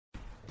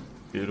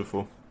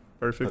Beautiful.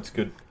 Perfect. That's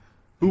good.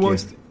 Who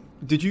wants?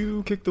 Did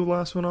you kick the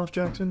last one off,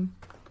 Jackson?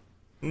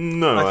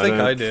 No, I think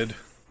don't I did.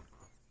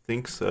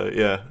 think so.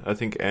 Yeah, I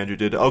think Andrew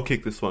did. I'll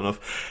kick this one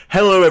off.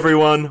 Hello,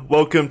 everyone.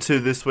 Welcome to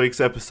this week's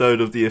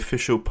episode of the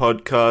official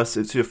podcast.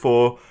 It's your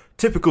four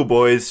typical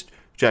boys: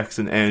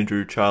 Jackson,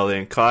 Andrew, Charlie,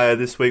 and Kaya.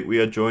 This week we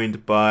are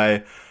joined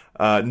by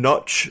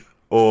Notch,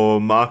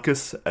 or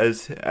Marcus,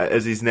 as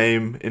his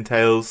name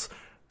entails.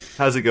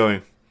 How's it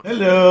going?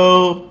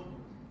 Hello.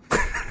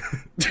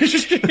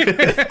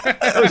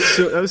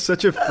 That was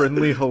such a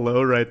friendly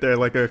hello right there,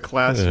 like a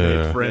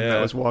classmate friend that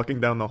was walking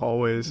down the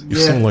hallways. You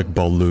sound like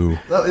Baloo.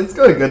 Well, it's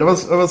going good. I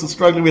was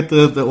struggling with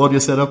the audio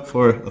setup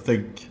for I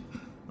think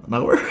an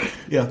hour.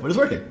 Yeah, but it's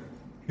working.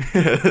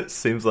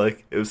 Seems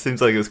like it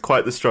was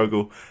quite the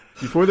struggle.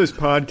 Before this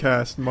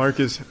podcast,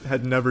 Marcus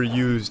had never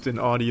used an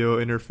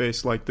audio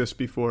interface like this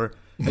before.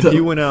 And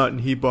he went out and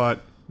he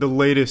bought the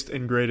latest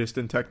and greatest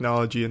in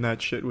technology, and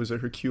that shit was a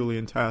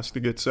Herculean task to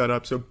get set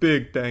up. So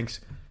big thanks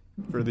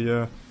for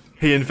the...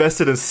 He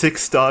invested in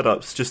 6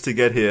 startups just to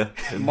get here.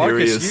 And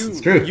Marcus,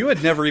 here he is. you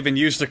had never even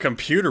used a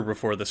computer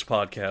before this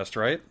podcast,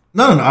 right?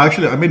 No.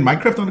 Actually, I made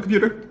Minecraft on the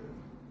computer.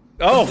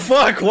 Oh,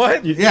 fuck,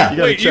 what? Yeah.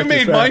 gotta Wait, you check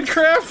made your facts.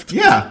 Minecraft?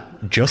 Yeah.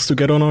 Just to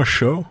get on our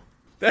show?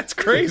 That's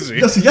crazy.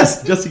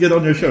 Just to get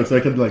on your show, so I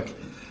can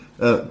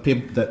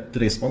pimp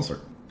today's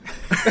sponsor.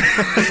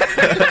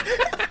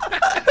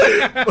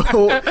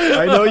 Well,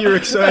 I know you're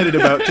excited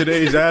about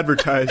today's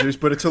advertisers,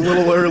 but it's a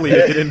little early to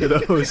get into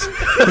those.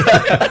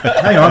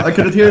 Hang on, I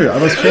couldn't hear you.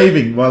 I was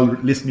shaving while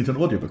listening to an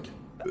audiobook.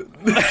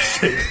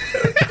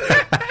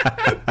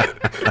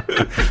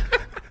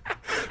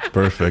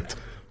 Perfect.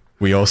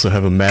 We also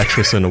have a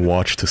mattress and a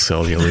watch to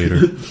sell you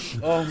later.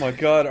 Oh my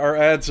god, our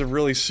ads have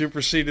really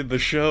superseded the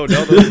show.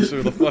 Now those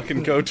are the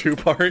fucking go-to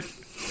part.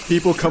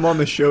 People come on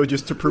the show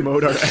just to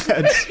promote our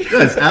ads.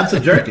 Yes, ads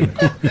and jerking.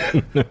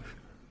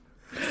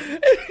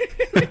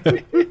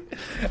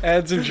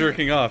 Ads and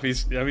jerking off.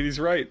 He's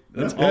right.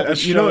 That's Yeah, all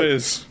this you show know-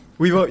 is.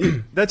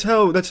 That's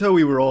how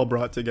we were all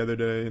brought together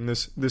today in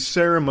this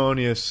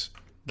ceremonious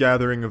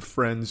gathering of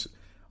friends.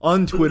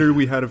 On Twitter,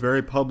 we had a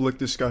very public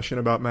discussion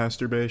about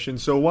masturbation.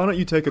 So why don't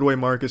you take it away,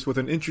 Marcus, with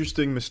an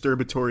interesting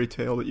masturbatory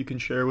tale that you can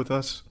share with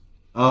us?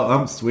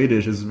 I'm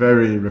Swedish. It's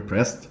very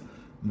repressed.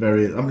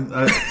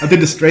 I did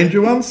the stranger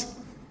once.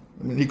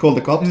 I mean, he called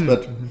the cops,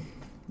 but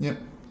yeah,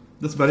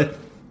 that's about it.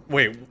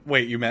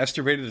 Wait, you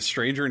masturbated a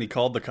stranger and he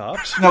called the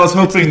cops? I was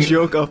hoping.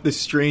 Joke off the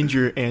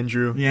stranger,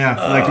 Andrew. Yeah,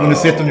 like when you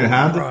sit on your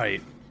hand,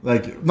 Right.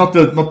 like not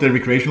the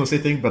recreational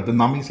sitting, but the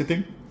numbing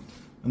sitting,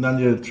 and then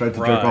you try to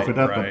jerk off with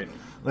that. Right. But,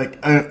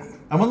 like I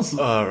once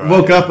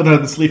woke up and I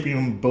was sleeping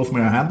on both my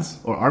hands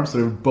or arms, so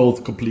they were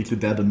both completely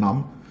dead and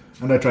numb.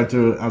 And I tried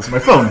to answer my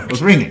phone. It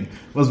was ringing.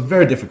 It was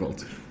very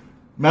difficult.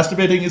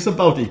 Masturbating is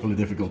about equally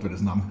difficult when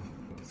it's numb.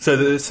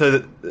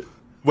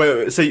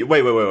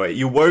 Wait.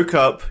 You woke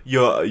up.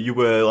 You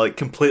were like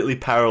completely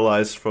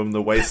paralyzed from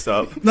the waist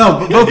up.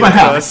 No, both my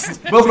hands.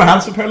 Both my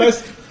hands were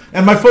paralyzed,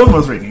 and my phone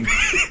was ringing.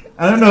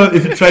 I don't know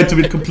if you tried to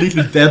with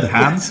completely dead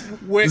hands.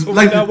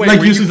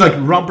 Using like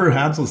rubber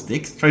hands on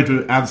sticks, trying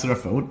to answer a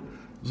phone.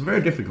 It was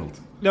very difficult.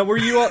 Now, were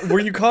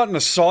you caught in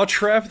a saw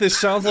trap? This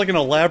sounds like an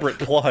elaborate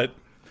plot.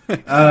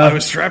 I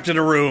was trapped in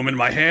a room, and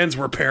my hands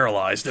were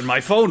paralyzed, and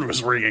my phone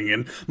was ringing,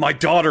 and my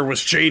daughter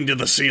was chained to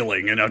the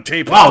ceiling, and a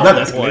tape. Wow, that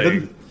was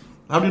playing. escalated.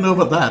 How do you know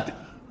about that?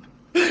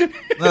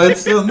 I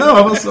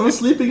was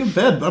sleeping in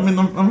bed. I mean,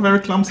 I'm a very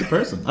clumsy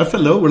person. I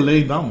fell over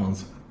laying down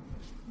once.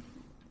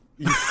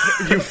 You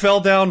fell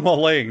down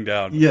while laying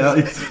down. Yeah,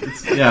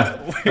 it's yeah.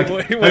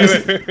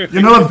 Wait.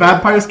 You know when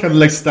vampires kind of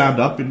like stand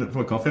up from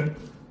a coffin?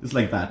 It's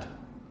like that.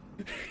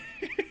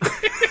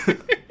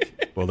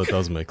 Well, that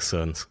does make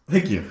sense.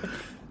 Thank you.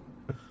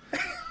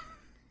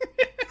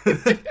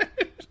 This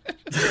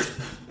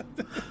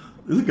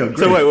is going great.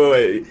 So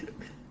wait.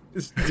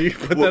 Do you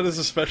put that as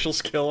a special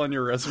skill on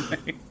your resume?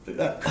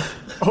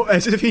 Oh,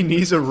 as if he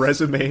needs a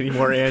resume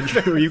anymore,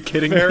 Andrew. Are you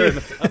kidding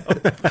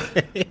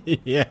me?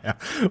 Yeah.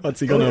 What's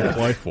he going to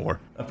apply for?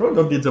 I probably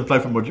don't need to apply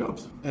for more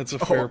jobs. That's a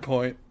fair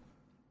point.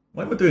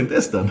 Why am I doing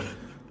this then?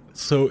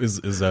 So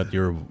is that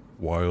your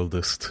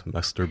wildest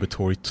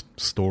masturbatory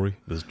story?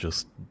 Is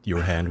just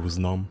your hand was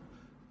numb?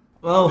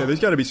 Well, Yeah, there's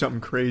got to be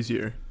something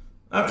crazier.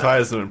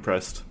 Kaya's not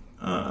impressed.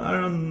 I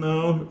don't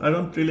know. I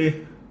don't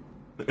do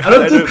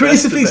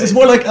crazy things. It's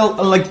more like I'll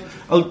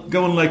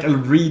go and I'll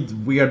read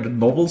weird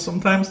novels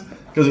sometimes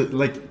because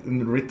like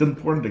in written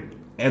porn, like,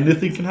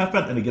 anything can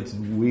happen and it gets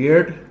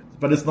weird.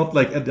 But it's not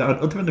like I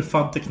don't have any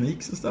fun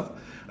techniques and stuff.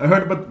 I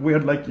heard about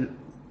weird like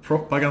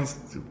prop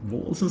against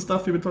walls and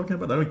stuff you've been talking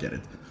about. I don't get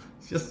it.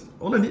 It's just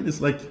all I need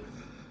is like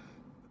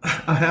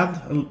a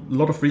hand, a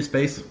lot of free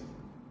space.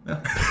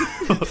 Yeah.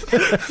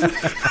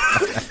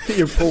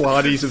 Your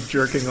Pilates of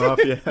jerking off,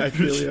 yeah,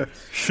 actually. Yeah.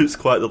 Shoots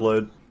quite the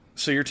load.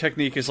 So your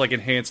technique is like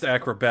enhanced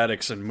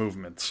acrobatics and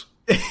movements.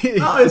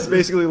 It's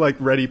basically like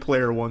Ready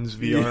Player One's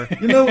VR.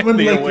 You know when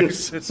The like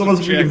oasis someone's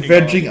of really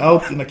jacking vegging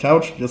out in a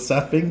couch, just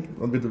zapping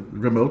with the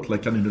remote,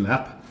 like kind of in the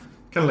lap,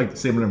 kind of like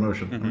similar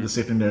motion. I'm just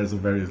sitting there as a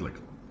very like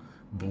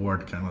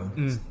bored kind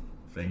of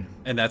thing.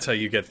 And that's how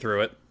you get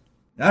through it.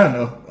 I don't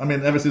know. I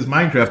mean, ever since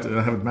Minecraft,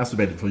 I haven't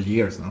masturbated for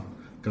years now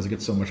because I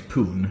get so much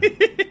poon.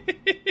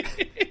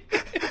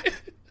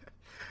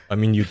 I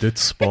mean, you did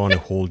spawn a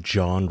whole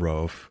genre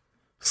of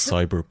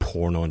cyber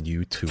porn on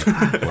YouTube.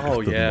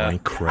 Oh, the yeah.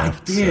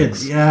 Minecraft I did,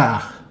 sex.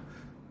 yeah.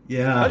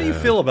 How do you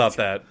feel about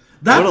that?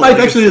 That What a might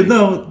legacy. actually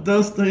no.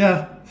 Those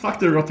fuck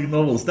the erotic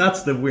novels.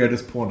 That's the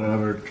weirdest porn I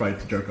ever tried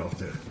to jerk off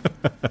to.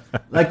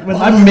 Like when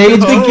I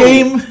made the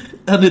game,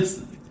 and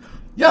it's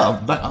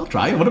I'll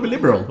try. I want to be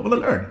liberal. I want to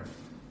learn.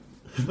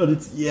 But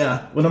it's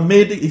when I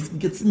made it, it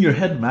gets in your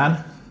head,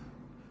 man.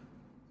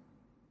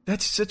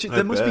 That's such a, I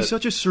that must be bet.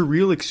 such a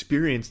surreal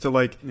experience to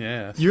like.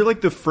 Yeah. You're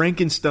like the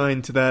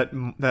Frankenstein to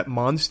that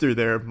monster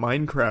there,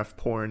 Minecraft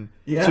porn.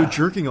 Yeah. So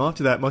jerking off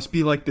to that must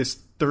be like this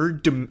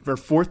or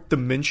fourth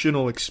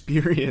dimensional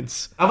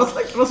experience. I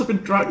was a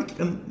bit drunk,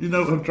 and you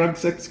know how drunk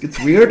sex gets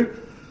weird.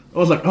 I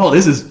was like, oh,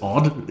 this is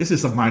odd. This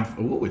is it's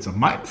a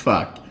mind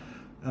fuck.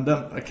 And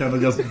then I kind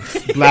of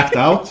just blacked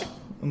out,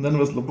 and then there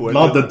was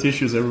blood and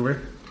tissues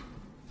everywhere.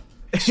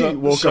 He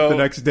woke up the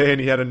next day and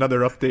he had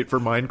another update for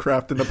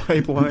Minecraft in the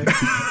pipeline.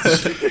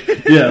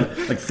 Yeah,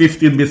 like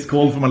 15 missed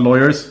calls from my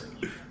lawyers.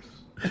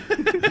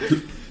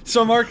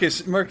 So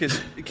Marcus,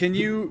 can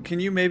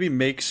you maybe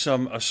make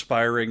some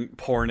aspiring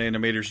porn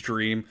animator's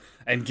dream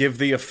and give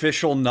the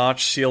official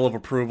notch seal of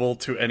approval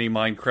to any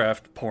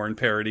Minecraft porn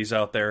parodies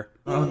out there?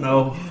 Oh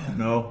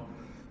no.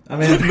 I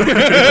mean,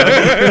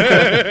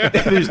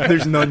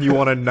 there's none you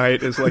want to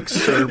knight as like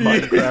Sir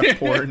Minecraft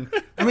porn.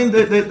 I mean,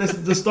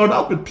 they start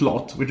out with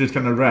plot, which is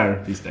kind of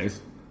rare these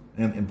days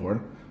in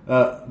porn.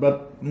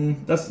 But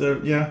that's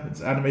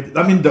it's animated.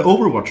 I mean, the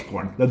Overwatch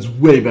porn, that's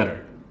way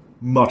better,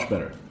 much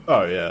better.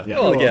 Oh yeah. Yeah.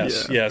 Oh, yeah.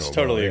 yes, Oh,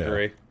 totally yeah.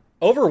 agree.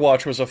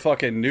 Overwatch was a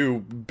fucking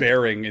new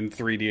bearing in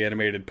 3D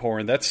animated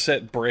porn. That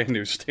set brand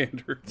new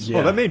standards. Yeah.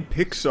 Oh, that made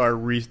Pixar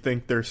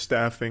rethink their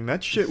staffing.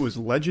 That shit was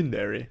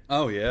legendary.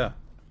 Oh, yeah.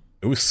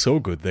 It was so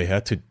good, they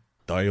had to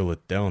dial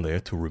it down. They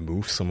had to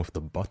remove some of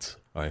the butts,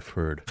 I've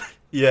heard.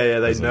 Yeah,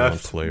 they As a nerfed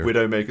non-player.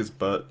 Widowmaker's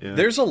butt. Yeah.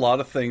 There's a lot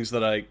of things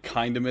that I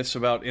kind of miss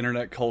about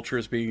internet culture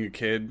as being a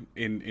kid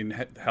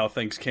in how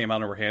things came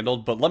out and were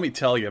handled. But let me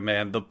tell you,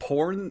 man, the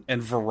porn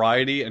and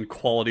variety and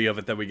quality of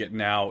it that we get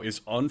now is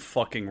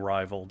unfucking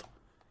rivaled.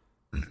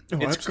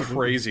 It's absolutely.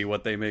 crazy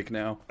what they make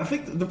now. I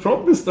think the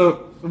problem is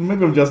though,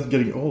 maybe I'm just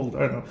getting old, I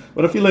don't know.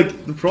 But I feel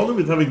like the problem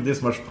with having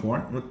this much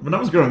porn, when I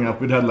was growing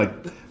up, we'd had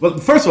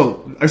first of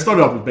all, I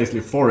started off with basically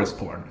forest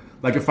porn.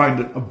 Like I find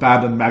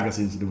abandoned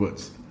magazines in the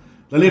woods.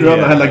 Then later on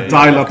I had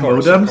dial-up of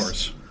course.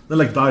 modems.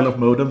 Then dial-up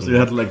modems, so you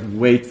had to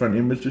wait for an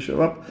image to show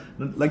up.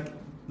 And, there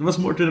was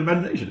more to the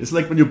imagination. It's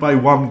like when you buy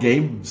one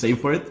game, save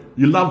for it,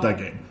 you love that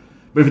game.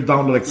 But if you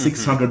download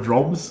 600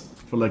 ROMs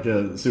for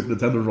a Super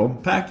Nintendo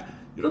ROM pack,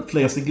 you don't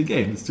play a single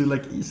game. It's too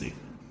easy.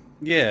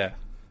 Yeah.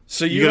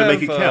 So you gotta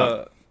have, make it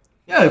count.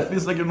 Yeah, it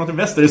feels like you're not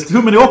invested. There's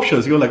too many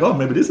options. You go oh,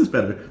 maybe this is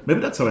better. Maybe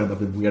that's how I end up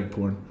with weird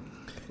porn.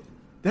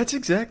 That's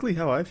exactly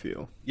how I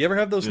feel. You ever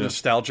have those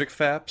nostalgic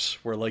faps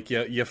where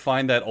you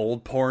find that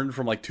old porn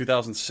from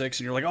 2006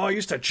 and you're like, oh, I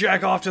used to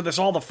jack off to this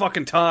all the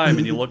fucking time,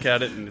 and you look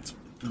at it and it's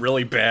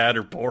really bad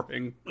or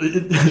boring.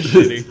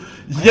 Shitty.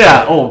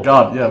 Yeah. Oh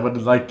god. Yeah. But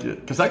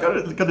because I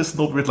got this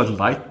note with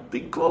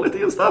lighting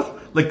quality and stuff,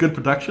 good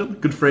production,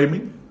 good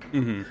framing.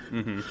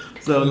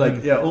 So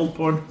old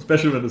porn,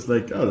 especially when it's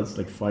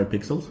that's 5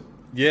 pixels.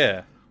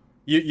 Yeah.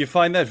 You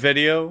find that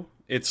video,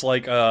 it's I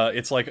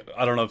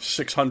don't know,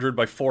 600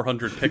 by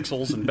 400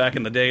 pixels, and back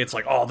in the day it's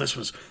oh, this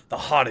was the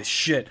hottest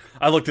shit.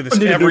 I looked at this I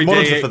need a every new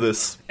monitor day for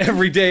this.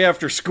 every day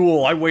after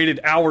school. I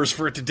waited hours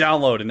for it to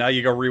download, and now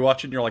you go rewatch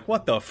it and you're like,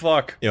 what the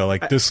fuck? Yeah,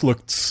 this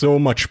looked so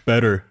much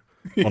better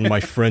on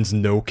my friend's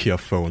Nokia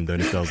phone than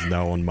it does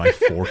now on my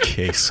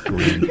 4K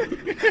screen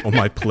on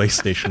my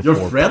PlayStation 4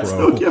 Your friend's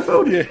Pro. Nokia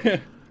phone?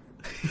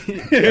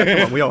 Yeah,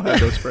 come on, we all had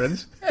those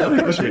friends.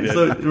 Okay,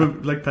 so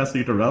you were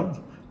passing it around,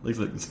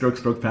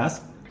 stroke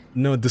pass.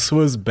 No, this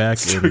was back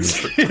in...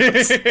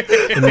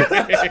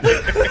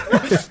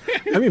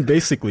 I mean,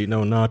 basically,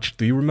 no, Notch,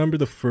 do you remember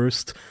the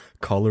first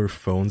color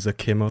phones that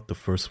came out? The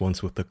first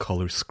ones with the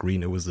color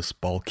screen? It was this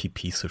bulky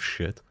piece of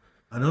shit.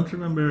 I don't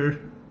remember.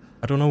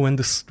 I don't know when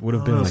this would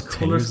have been, those 10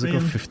 color years ago,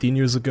 screen? 15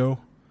 years ago?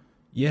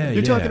 Yeah,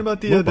 You're talking about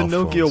the Mobile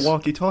Nokia phones.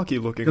 walkie-talkie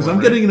looking Because one,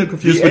 I'm right? getting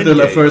confused The with the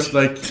N-Gage. first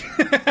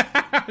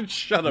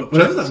Shut up.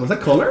 What was that? Was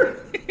that color?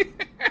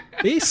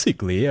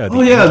 Basically, yeah. the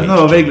Oh yeah, N-Gage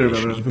no, I vaguely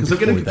generation, remember. even Because I'm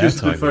getting before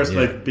confused that with the time, first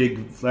yeah.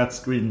 big flat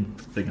screen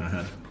thing I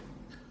had,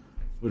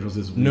 which was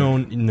this. No.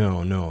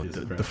 Jesus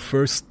The Christ.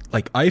 first,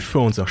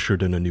 iPhones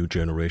ushered in a new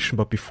generation,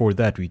 but before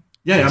that,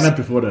 Yeah, I meant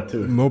before that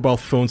too. mobile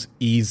phones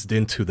eased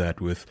into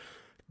that with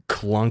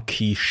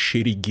clunky,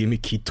 shitty,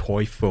 gimmicky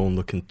toy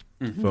phone-looking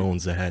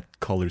phones that had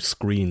color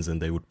screens,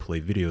 and they would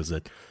play videos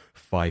at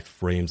 5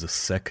 frames a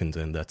second,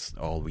 and that's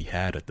all we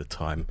had at the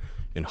time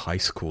in high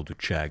school to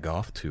jag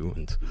off to,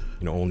 and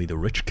only the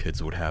rich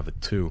kids would have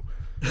it too.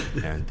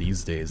 And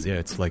these days, yeah,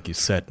 it's like you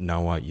said,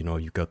 now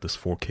you got this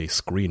 4K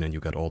screen and you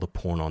got all the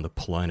porn on the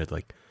planet,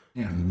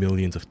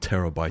 millions of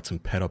terabytes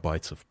and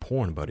petabytes of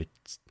porn, but it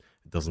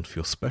doesn't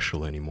feel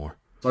special anymore.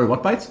 Sorry,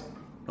 what bytes?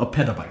 Oh,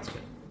 petabytes. Okay.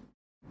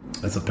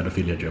 That's a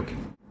pedophilia joke.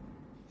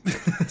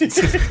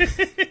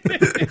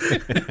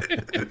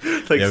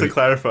 Thanks for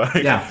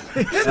clarifying. Yeah.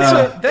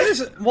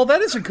 That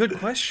is a good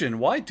question.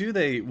 Why do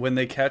they, when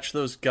they catch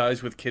those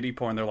guys with kiddie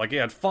porn, they're like,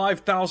 yeah,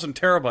 5,000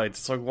 terabytes.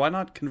 It's like, why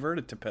not convert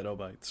it to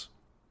petabytes?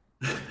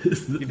 You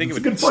think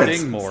it would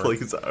sting more? Like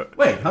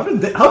Wait, how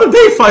did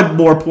they find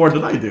more porn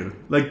than I do?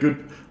 Like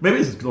good, maybe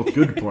it's not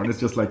good porn. It's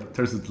just like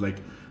turns into like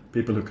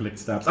people who collect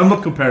stamps. I'm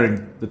not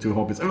comparing the two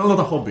hobbies. I'm not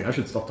a hobby. I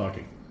should stop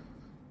talking.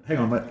 Hang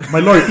on, my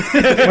lawyer,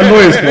 my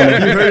lawyer's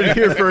calling. You heard it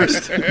here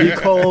first. He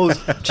calls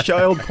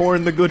child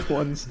porn the good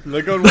ones.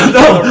 The good ones.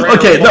 No,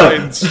 okay,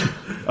 no.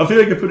 I feel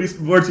like I put these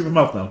words in my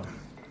mouth now.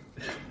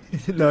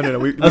 No.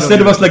 I said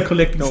it was like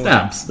collecting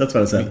stamps. That's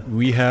what I said.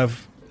 We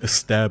have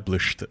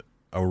established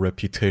our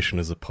reputation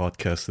as a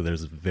podcast that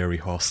is very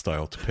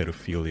hostile to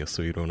pedophilia,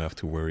 so you don't have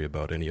to worry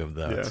about any of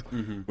that.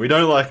 Yeah. We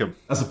don't like them.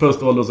 As opposed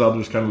to all those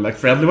others kind of like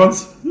friendly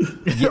ones.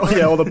 Yeah,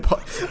 all the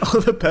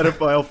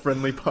pedophile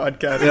friendly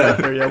podcasts out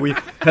there. Yeah, we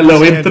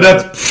Hello, stand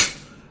internet.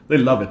 They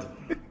love it.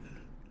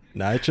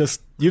 Nah,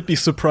 you'd be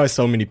surprised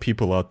how many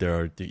people out there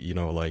are,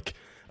 like,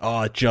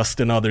 oh,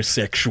 just another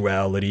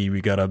sexuality,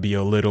 we gotta be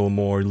a little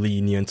more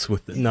lenient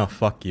with it. No,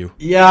 fuck you.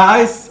 Yeah,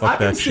 I've been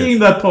that seeing shit.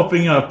 that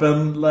popping up,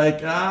 and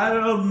like, I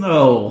don't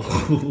know.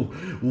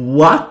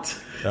 What?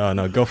 Oh,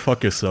 no, go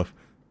fuck yourself.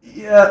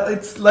 Yeah,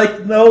 it's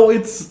like, no,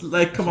 it's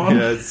like, come on.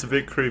 Yeah, it's a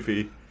bit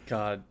creepy.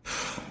 God.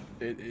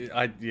 It's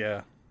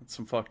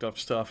some fucked up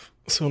stuff.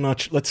 So,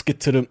 Notch, let's get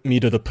to the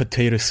meat of the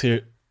potatoes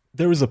here.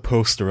 There is a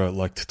poster I'd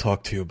like to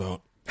talk to you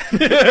about.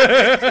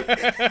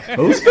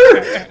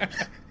 Poster?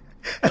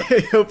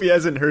 I hope he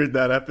hasn't heard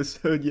that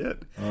episode yet.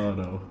 Oh,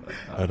 no.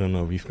 I don't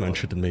know, we've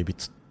mentioned it maybe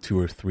 2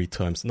 or 3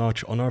 times.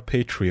 Notch, on our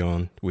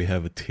Patreon, we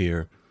have a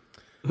tier.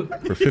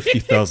 For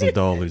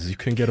 $50,000, you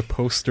can get a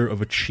poster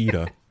of a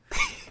cheetah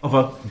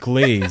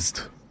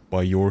glazed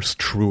by yours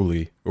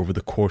truly over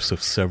the course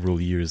of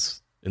several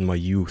years. In my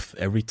youth,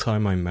 every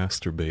time I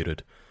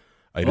masturbated,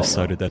 I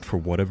decided that for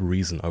whatever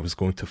reason, I was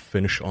going to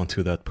finish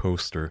onto that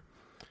poster.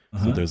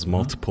 So there's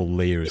multiple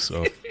layers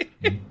of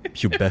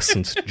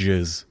pubescent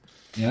jizz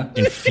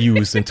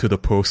infused into the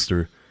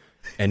poster,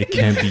 and it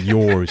can be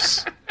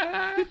yours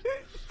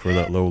for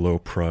that low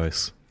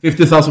price.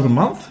 50,000 a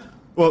month?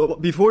 Well,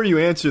 before you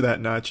answer that,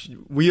 Notch,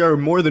 we are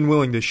more than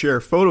willing to share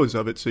photos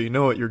of it so you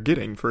know what you're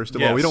getting, first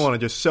of all. We don't want to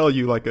just sell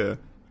you like a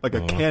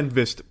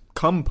canvassed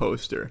cum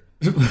poster.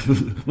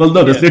 Well,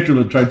 no, that's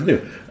literally what I'm trying to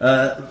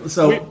do.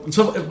 So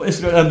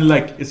is there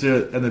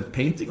any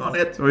painting on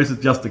it, or is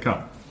it just the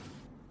cum?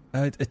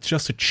 It's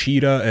just a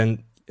cheetah,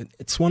 and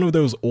it's one of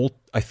those old...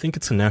 I think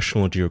it's a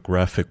National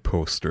Geographic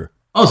poster.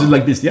 Oh, so it's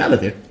like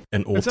bestiality?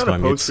 An old It's not a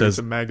time. poster, It it's says...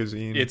 a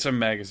magazine. It's a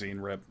magazine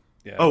rip.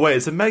 Yeah. Oh wait,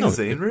 it's a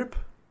magazine rip?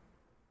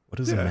 What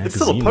is a magazine? It's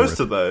still a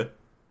poster rip? though.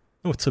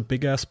 Oh, it's a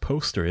big-ass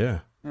poster, yeah.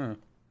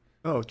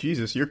 Oh,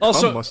 Jesus, your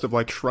cum must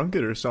have, shrunk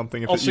it or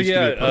something if it used to be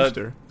a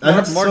poster. I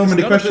have so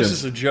many none questions. of this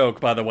is a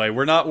joke, by the way.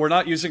 We're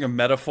not using a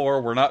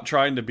metaphor. We're not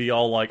trying to be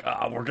all like,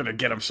 we're gonna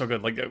get him so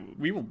good. Like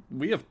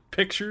we have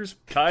pictures.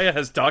 Kaya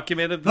has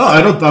documented this. No,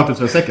 I don't doubt it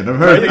for a second. I've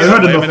heard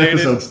enough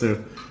episodes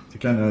to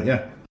kind of,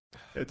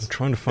 I'm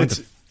trying to find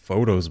the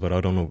photos, but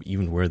I don't know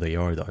even where they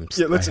are.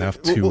 Let's I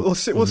have to we'll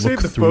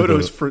save the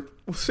photos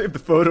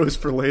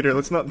for later.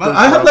 Let's not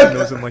I have,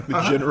 those in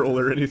the general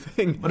or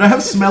anything. But I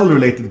have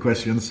smell-related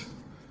questions.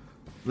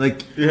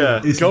 Like,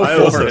 Yeah, Go I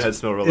for also it. had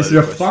smell related. is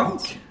there a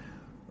questions. funk?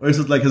 Or is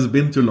it like, has it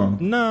been too long?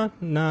 Nah,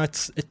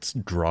 it's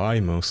dry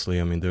mostly.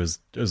 I mean, there's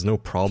no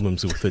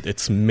problems with it.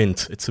 It's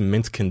mint. It's a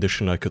mint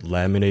condition. I could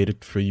laminate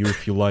it for you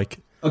if you like.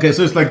 Okay,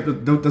 so it's like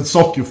the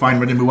sock you find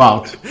when you move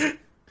out.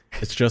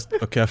 It's just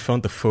okay. I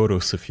found the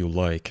photos if you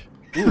like.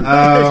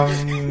 I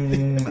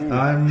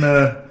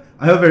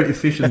have a very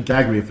efficient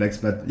gag reflex,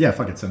 but yeah,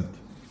 fuck it, send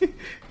it.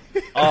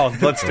 Oh,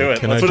 let's do it.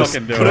 Can Let's I just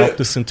fucking do drop it.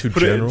 this into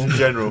Put it general? into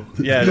general.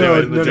 Yeah,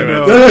 No, do it. no, do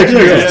no, it.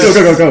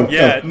 no. Go.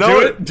 Yeah,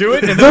 No. do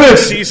it, and then when he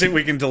sees it,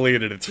 we can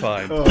delete it. It's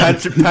fine.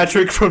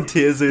 Patrick from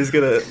Tears is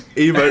gonna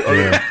emote on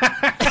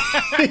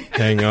it.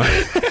 Hang on,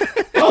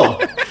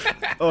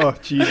 Oh,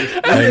 Jesus.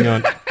 hang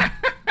on.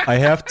 I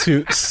have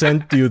to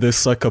send you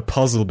this like a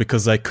puzzle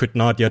because I could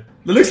not yet.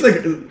 It looks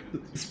like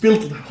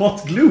spilled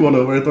hot glue all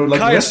over it, or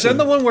like Kaya, resin. send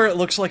the one where it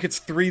looks like it's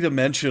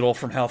 3-dimensional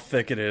from how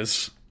thick it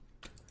is.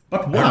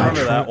 But I why?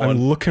 remember that I'm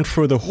one. looking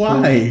for the whole.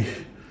 Why?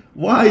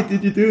 Why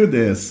did you do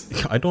this?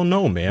 I don't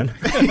know, man.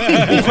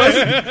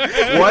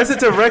 Why is it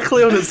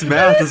directly on its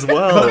mouth as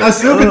well? I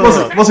assume it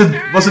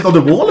was it on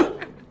the wall?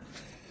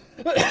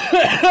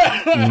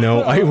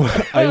 No,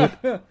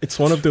 it's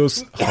one of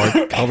those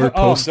hardcover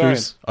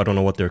posters. I don't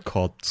know what they're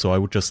called. So I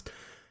would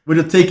Would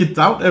you take it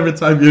down every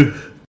time you?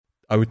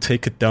 I would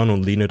take it down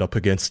and lean it up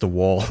against the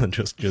wall and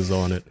just jizz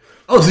on it.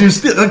 Oh, so you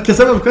still? Because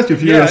I have a question.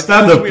 If you're Yeah, a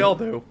stand-up, we all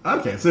do.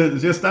 Okay, so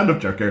you're a stand-up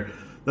jerker.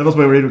 That was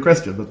my original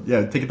question. But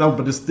yeah, take it down,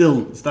 but it's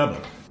still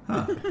stand-up.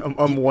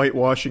 I'm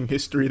whitewashing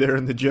history there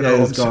in the general.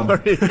 Yeah, it's I'm gone.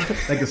 sorry.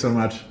 Thank you so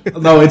much.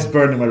 No, it's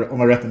burning on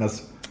my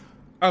retinas.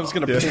 I was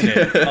gonna pin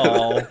it.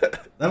 Oh,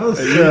 That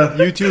was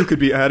You two could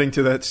be adding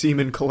to that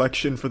semen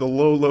collection for the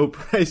low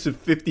price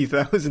of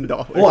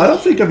 $50,000. well, I don't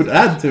think I would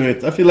add to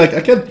it. I feel like I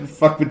can't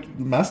fuck with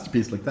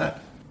masterpiece like that.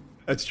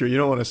 That's true. You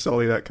don't want to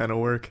sully that kind of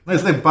work.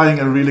 It's like buying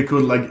a really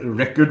cool like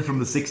record from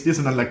the 60s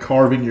and then like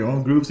carving your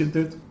own grooves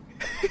into it.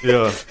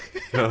 Yeah.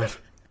 God.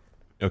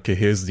 Okay,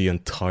 here's the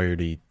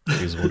entirety.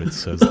 Here's what it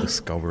says: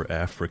 Discover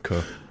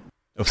Africa.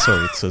 Oh,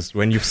 sorry. It says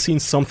when you've seen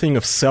something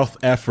of South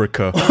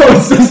Africa, Oh,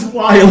 it's just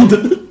wild.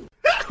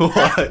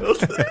 Wild.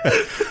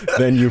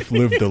 then you've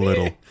lived a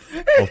little.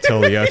 I'll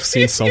tell you, I've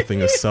seen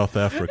something of South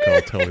Africa.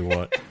 I'll tell you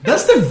what.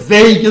 That's the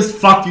vaguest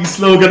fucking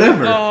slogan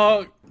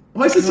ever.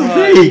 Why is it so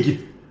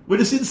vague? When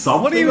you see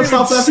something What do you of even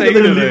South say Africa,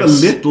 then to you live a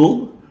this?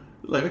 little.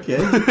 Like, okay.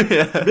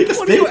 Make a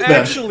What do you statement.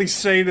 actually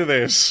say to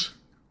this?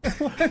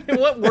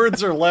 What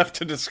words are left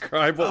to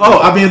describe what Oh,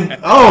 I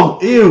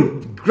mean,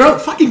 ew.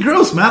 Fucking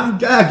gross, man. I'm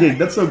gagging.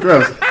 That's so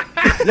gross.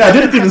 Yeah, I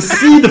didn't even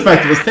see the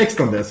fact there was text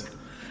on this.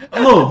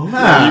 Oh,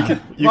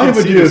 man. You Why can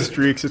would see you? the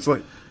streaks. It's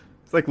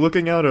like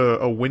looking out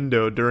a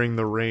window during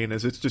the rain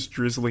as it's just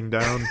drizzling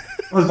down.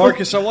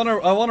 Marcus, I want to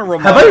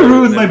remind Have I you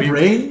ruined that my we-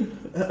 brain?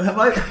 Have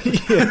I?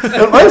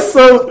 Am I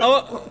so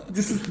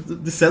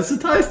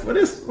desensitized?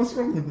 What's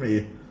wrong with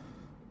me?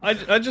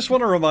 I just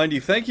want to remind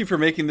you, thank you for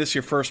making this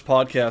your first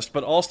podcast,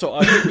 but also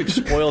I think we've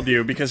spoiled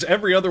you because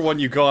every other one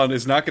you go on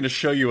is not going to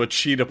show you a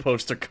cheetah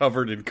poster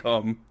covered in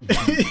cum.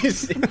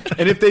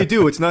 And if they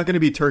do, it's not going to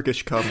be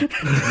Turkish cum. I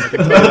can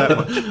tell you that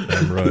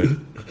much. I'm right.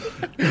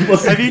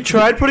 Have you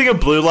tried putting a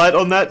blue light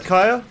on that,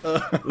 Kaya?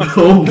 Oh,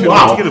 Let's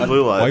wow. get a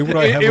blue light. Why would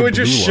I have It a would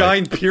just blue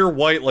light? shine pure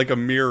white like a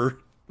mirror.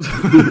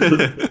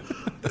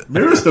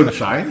 Mirrors don't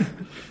shine.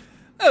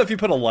 If you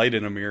put a light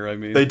in a mirror, I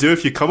mean. They do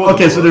if you come on.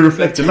 Okay, so they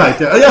reflect the light.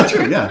 Yeah,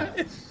 true, yeah.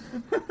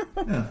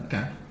 Yeah,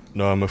 okay.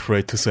 No, I'm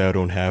afraid to say I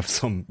don't have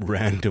some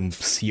random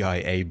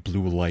CIA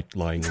blue light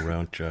lying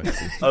around,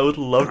 Jackson. I would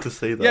love to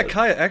see that. Yeah,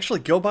 Kaya, actually,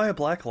 go buy a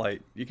black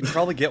light. You can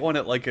probably get one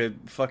at like a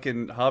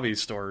fucking hobby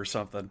store or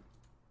something.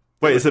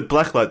 Wait, is it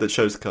black light that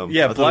shows cum?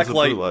 Yeah, I thought it was a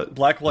blue light.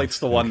 Black light's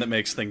the one that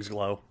makes things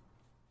glow.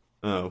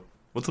 Oh,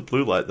 what's a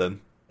blue light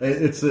then?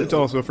 It's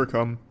also for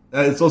cum.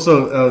 It's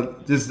also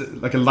this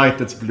like a light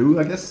that's blue,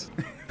 I guess.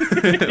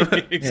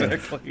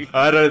 Exactly.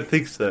 I don't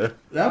think so.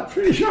 Yeah, I'm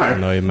pretty sure.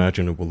 And I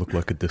imagine it will look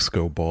like a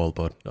disco ball,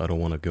 but I don't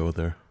want to go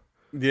there.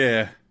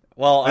 Yeah.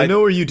 Well, I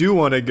know where you do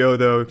want to go,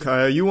 though,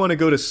 Kaya. You want to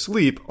go to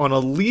sleep on a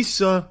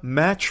Lisa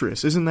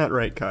mattress. Isn't that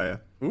right,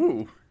 Kaya?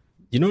 Ooh.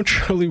 You know,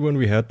 Charlie, when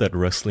we had that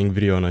wrestling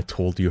video and I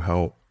told you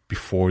how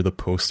before the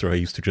poster I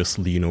used to just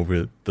lean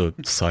over the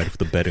side of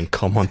the bed and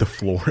come on the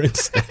floor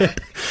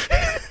instead?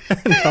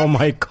 And how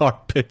my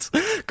carpets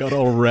got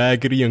all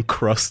raggedy and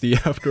crusty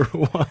after a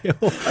while.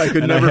 I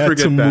could and never I had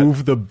forget to that.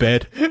 move the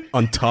bed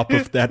on top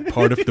of that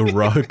part of the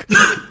rug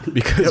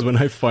because when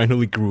I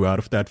finally grew out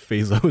of that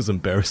phase, I was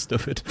embarrassed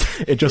of it.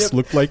 It just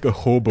looked like a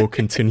hobo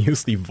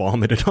continuously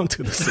vomited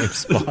onto the same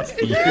spot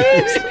for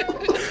years.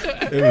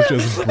 It was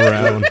just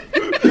brown.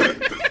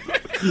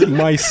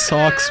 My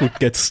socks would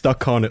get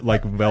stuck on it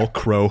like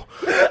Velcro.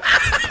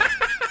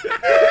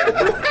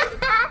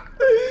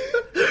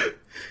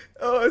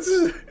 Oh, this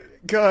is...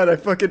 God, I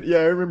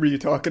remember you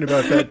talking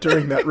about that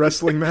during that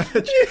wrestling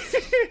match.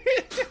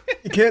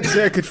 You can't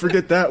say I could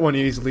forget that one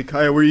easily,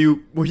 Kaya. Were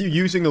you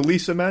using a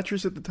Lisa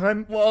mattress at the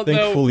time? Well,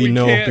 Thankfully, we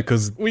no, can't-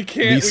 because we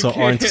can't, Lisa we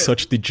can't. aren't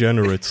such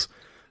degenerates.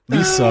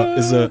 Lisa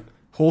is a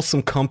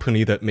wholesome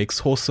company that makes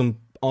wholesome,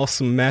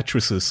 awesome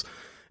mattresses.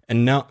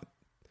 And now...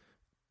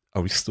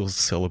 Are we still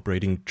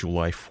celebrating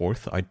July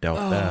 4th? I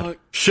doubt that.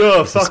 Sure,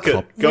 This is fuck it.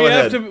 cop- Go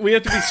ahead. We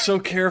have to be so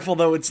careful,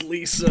 though. It's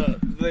Lisa.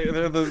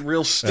 They're the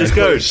real Just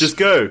stickers.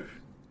 go.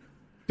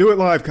 Do it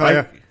live,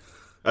 Kaya.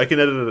 I can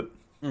edit it.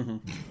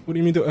 What do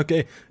you mean?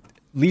 Okay,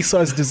 Lisa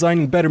is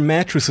designing better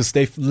mattresses.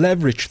 They've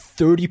leveraged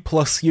 30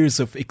 plus years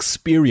of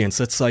experience.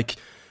 That's like,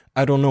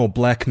 I don't know,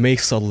 Black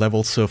Mesa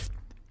levels of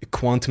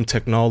quantum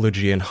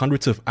technology and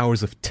hundreds of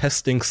hours of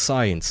testing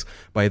science.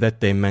 By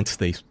that they meant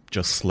they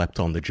just slept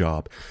on the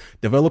job.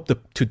 To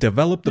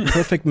develop the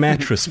perfect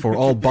mattress for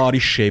all body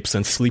shapes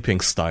and sleeping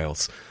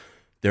styles.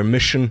 Their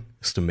mission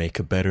is to make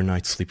a better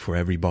night's sleep for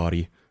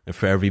everybody. And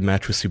for every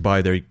mattress you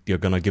buy, they're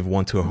gonna give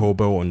one to a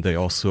hobo, and they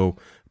also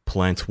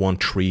plant one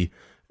tree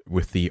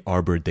with the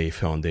Arbor Day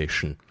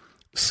Foundation.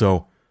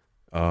 So,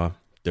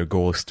 their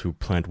goal is to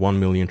plant 1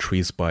 million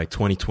trees by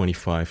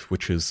 2025,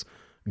 which is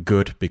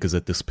good, because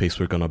at this pace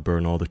we're gonna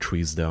burn all the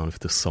trees down if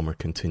the summer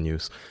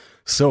continues.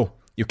 So,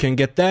 you can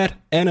get that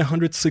and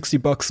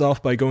 $160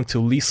 off by going to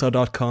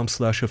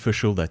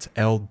lisa.com/official. That's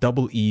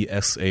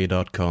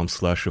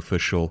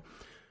LEESA.com/official.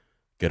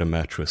 Get a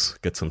mattress,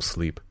 get some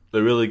sleep.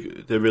 They're really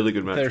good They're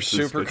mattresses.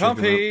 super Go check them out.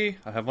 comfy.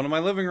 I have one in my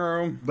living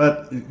room.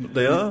 But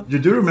They are? You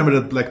do remember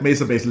that Black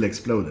Mesa basically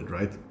exploded,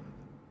 right?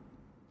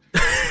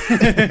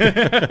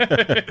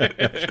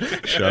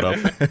 Shut up.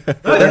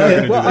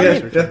 Well,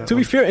 Yeah. To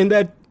be fair, in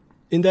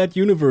that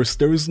universe,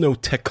 there is no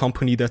tech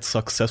company that's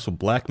successful.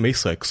 Black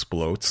Mesa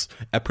explodes.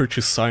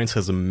 Aperture Science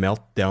has a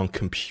meltdown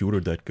computer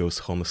that goes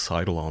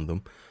homicidal on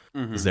them.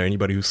 Is there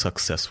anybody who's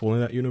successful in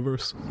that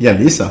universe? yeah,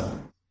 Lisa.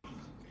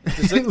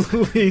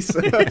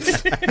 Lisa.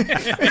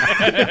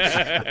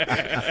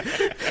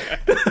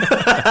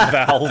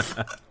 Valve.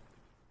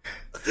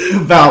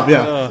 Valve,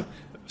 yeah.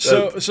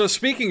 So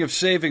speaking of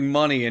saving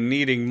money and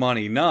needing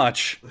money,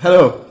 Notch,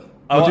 Hello.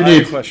 What do I you have a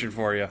need? question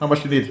for you. How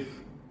much do you need?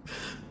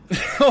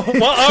 Well,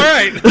 all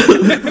right.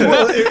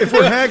 Well, if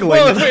we're haggling,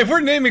 Well, if we're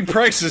naming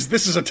prices,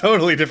 this is a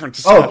totally different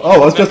discussion. Oh, I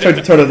was just trying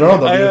to turn it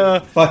around on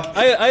you. Fuck.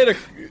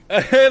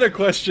 I had a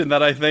question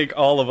that I think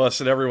all of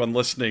us and everyone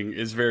listening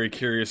is very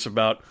curious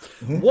about.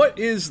 What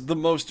is the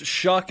most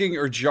shocking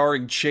or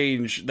jarring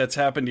change that's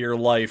happened to your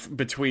life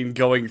between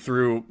going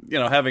through,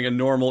 having a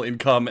normal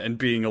income and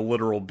being a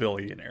literal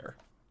billionaire?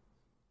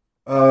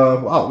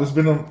 Wow, there's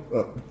been a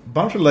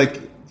bunch of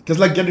because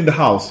getting the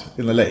house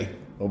in LA,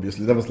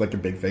 obviously, that was a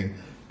big thing.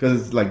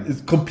 Because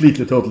it's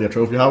completely, totally a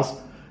trophy house.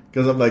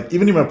 Because I'm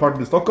even in my apartment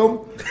in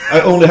Stockholm,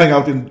 I only hang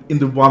out in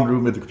the one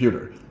room with the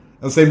computer.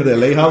 And same in the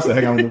LA house, I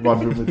hang out in the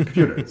one room with the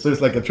computer. So it's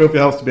like a trophy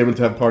house to be able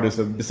to have parties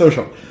and be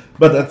social.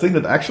 But the thing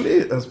that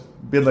actually has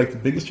been the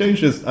biggest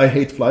change is I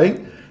hate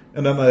flying.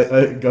 And then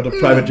I got a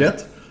private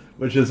jet,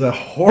 which is a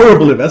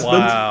horrible investment.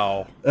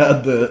 Wow.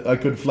 And I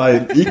could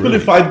fly equally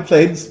fine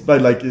planes by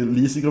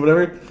leasing or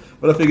whatever.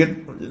 But I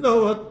figured, you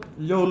know what,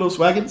 YOLO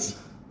swaggins,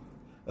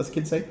 as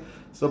kids say.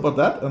 So about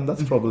that, and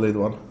that's probably the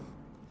one.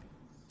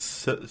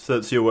 So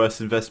that's your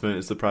worst investment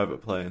is the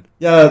private plane.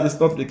 Yeah, it's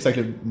not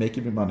exactly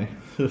making me money.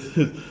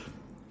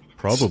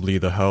 Probably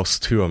the house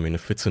too. I mean,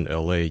 if it's in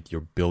LA,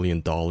 your $1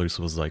 billion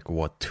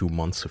was 2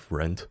 months of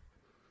rent.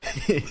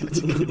 That's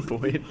a good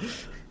point.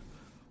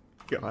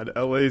 God,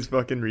 LA is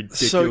fucking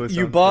ridiculous. So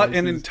you on bought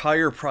an prices.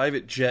 entire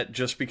private jet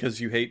just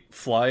because you hate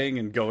flying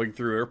and going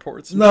through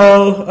airports?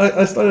 No,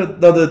 I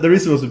started. No, the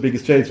reason was the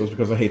biggest change was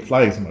because I hate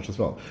flying so much as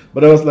well.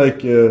 But I was I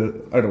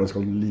don't know what's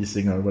called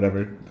leasing or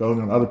whatever,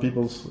 going on other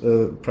people's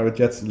private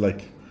jets, I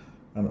don't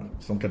know,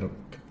 some kind of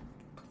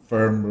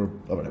firm or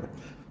whatever,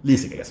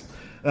 leasing, I guess.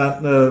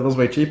 And it was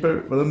way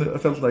cheaper. But then I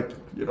felt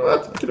you know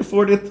what, I can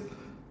afford it.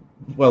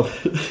 Well,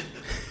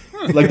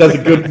 that's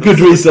a good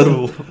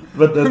reason.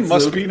 But that's,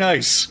 Must be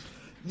nice.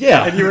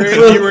 yeah. And you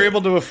were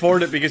able to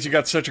afford it because you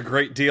got such a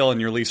great deal on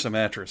your Lisa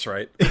mattress,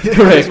 right?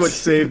 That's what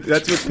saved.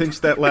 That's what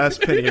pinched that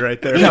last penny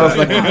right there. Yeah, I was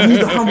I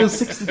need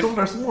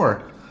 $160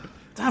 more.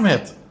 Damn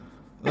it.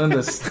 And then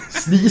the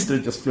sneeze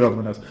that just flew out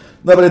my nose.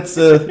 No, but it's...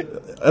 and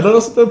I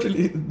also don't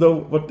really know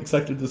what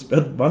exactly to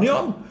spend money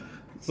on.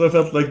 So I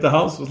felt the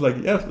house was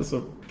yeah, it's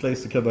a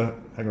place to kind of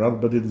hang around,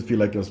 but it didn't feel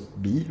like it was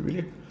me,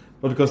 really.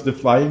 But because the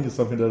flying is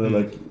something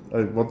that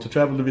I want to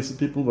travel to visit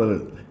people,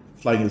 but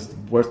flying is the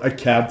worst. I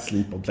can't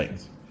sleep on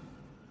planes.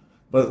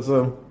 But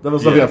so that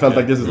was something I felt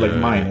this is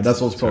mine, and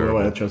that's also probably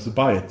why I chose to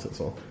buy it.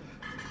 So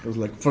it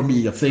was for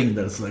me a thing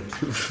that's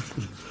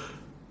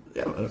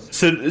yeah.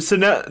 So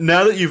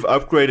now that you've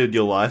upgraded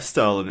your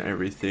lifestyle and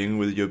everything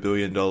with your $1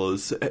 billion,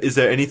 is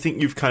there anything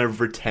you've kind of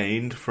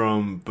retained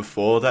from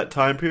before that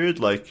time period?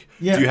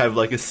 Yeah. Do you have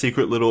a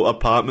secret little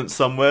apartment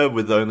somewhere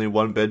with only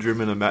one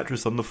bedroom and a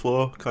mattress on the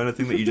floor kind of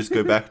thing that you just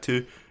go back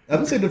to? I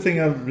would say the thing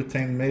I've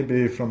retained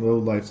maybe from the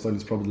old lifestyle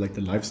is probably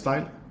the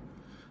lifestyle.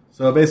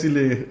 So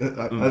basically,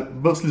 I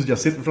mostly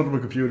just sit in front of my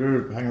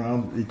computer, hang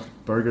around, eat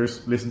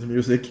burgers, listen to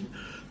music.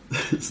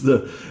 It's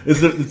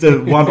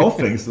the one-off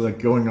things,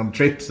 going on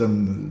trips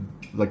and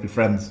with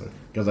friends,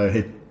 because I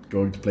hate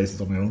going to places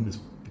on my own,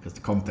 because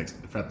the context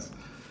with the friends.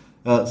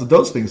 So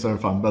those things are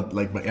fun, but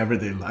my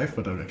everyday life,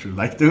 what I actually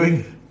like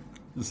doing,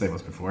 the same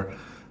as before.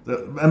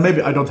 And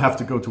maybe I don't have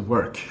to go to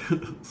work,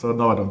 so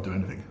now I don't do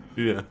anything.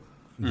 Yeah.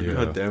 Yeah.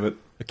 God damn it.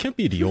 It can't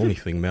be the only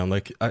thing, man.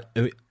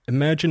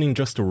 Imagining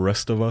just the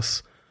rest of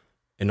us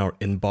in our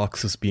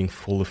inboxes being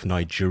full of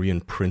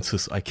Nigerian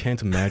princes, I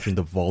can't imagine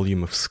the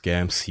volume of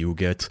scams you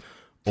get.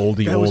 All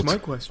the That was old my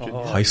question.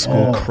 high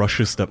school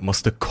crushes that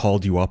must have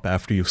called you up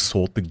after you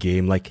sold the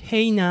game,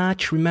 hey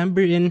Notch,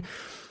 remember in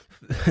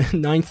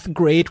 9th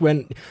grade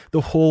when the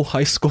whole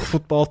high school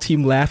football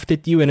team laughed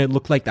at you and it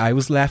looked like I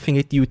was laughing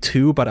at you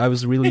too, but I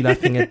was really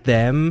laughing at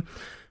them?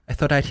 I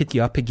thought I'd hit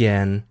you up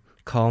again.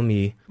 Call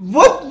me.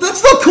 What?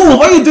 That's not cool.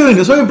 Why are you doing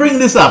this? Why are you bringing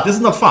this up? This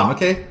is not fun,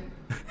 okay?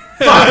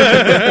 Fuck.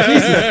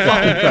 Jesus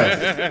fucking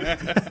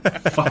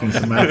Christ. Fucking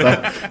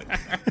Samantha.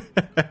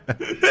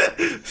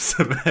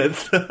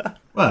 Samantha.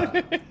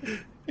 What?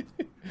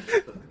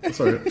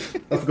 Sorry,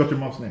 I forgot your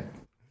mom's name.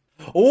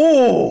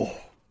 Oh!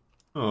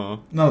 Oh.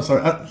 No,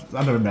 sorry,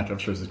 I never met her. I'm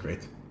sure this is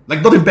great.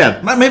 Not in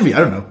bed. Maybe, I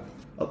don't know.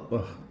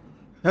 Oh.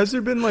 Has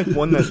there been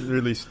one that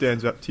really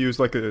stands up to you as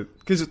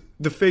because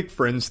the fake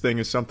friends thing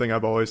is something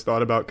I've always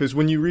thought about, because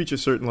when you reach a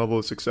certain level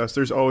of success,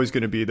 there's always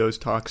going to be those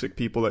toxic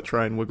people that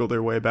try and wiggle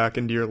their way back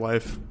into your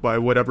life by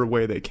whatever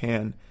way they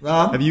can.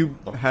 Have you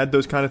had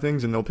those kind of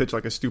things, and they'll pitch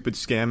a stupid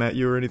scam at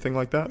you or anything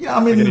like that? Yeah,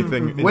 I mean,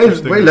 anything way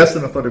less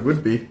than I thought it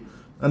would be.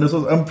 And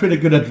I'm pretty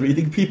good at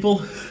reading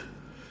people.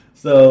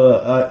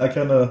 So I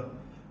kind of...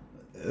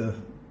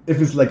 if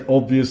it's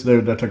obvious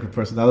they're that type of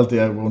personality,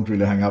 I won't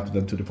really hang out with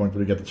them to the point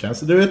where you get the chance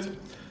to do it.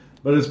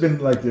 But it's been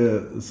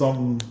the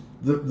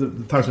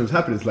times when it's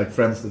happened, it's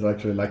friends that are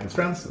actually as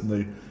friends, and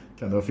they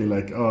kind of feel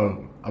like,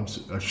 oh,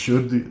 I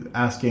should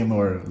ask him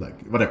or like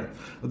whatever.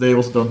 They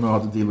also don't know how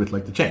to deal with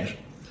like the change.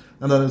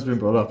 And then it's been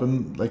brought up,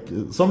 and like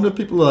some of the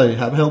people I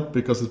have helped,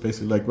 because it's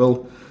basically like,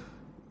 well,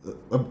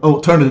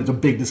 turn it into a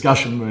big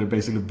discussion where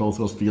basically both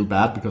of us feel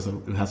bad because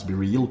it has to be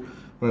real.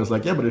 Whereas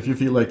like, yeah, but if you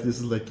feel like this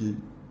is like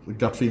a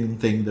gut feeling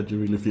thing that you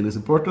really feel is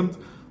important,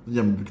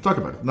 yeah, we can talk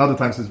about it. And other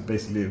times it's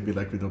basically be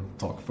like we don't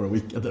talk for a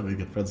week and then we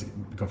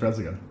become friends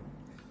again.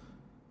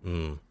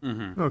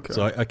 Okay.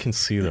 So I can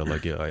see that.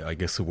 Like, yeah, I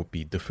guess it would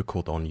be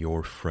difficult on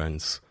your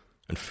friends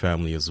and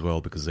family as well,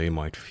 because they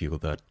might feel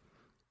that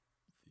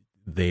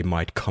they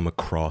might come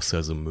across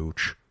as a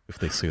mooch if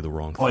they say the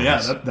wrong things. Oh yeah,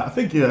 I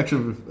think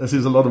actually,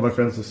 since a lot of my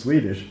friends are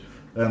Swedish,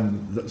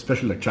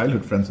 especially like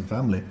childhood friends and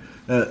family,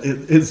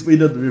 in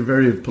Sweden we're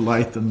very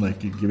polite and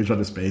like you give each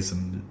other space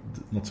and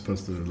not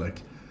supposed to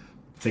like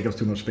take up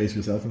too much space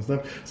yourself and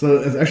stuff. So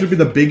it's actually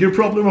been a bigger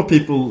problem of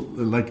people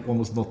like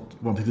almost not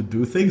wanting to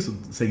do things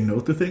and saying no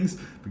to things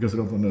because they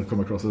don't want to come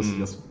across as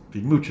just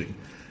being mooching.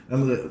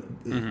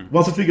 And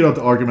once I figured out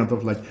the argument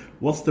of like,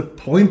 what's the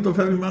point of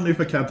having money if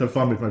I can't have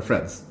fun with my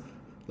friends?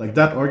 Like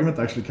that argument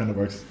actually kind of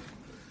works.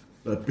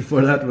 But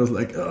before that it was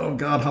like, oh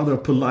god, how do I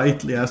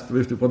politely ask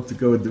them if they want to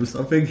go and do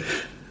something?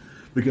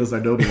 Because I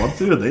don't want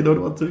to and they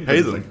don't want to.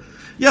 Hey them. Like,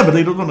 yeah, but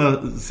they don't want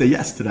to say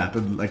yes to that.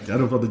 And like, I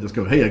don't want to just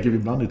go, hey, I give you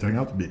money to hang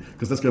out with me.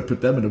 Because that's going to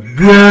put them in a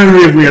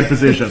very weird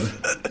position.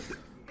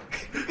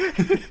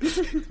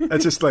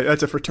 That's just like,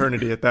 that's a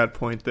fraternity at that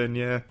point then,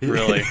 yeah.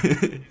 Really?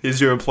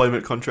 Here's your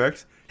employment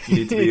contract. You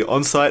need to be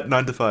on site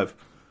 9 to 5.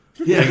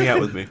 Yeah. Hanging out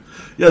with me.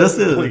 Yeah, that's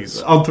the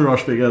Please.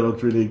 entourage thing. I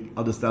don't really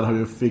understand how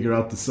you figure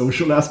out the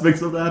social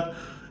aspects of that.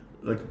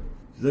 Like,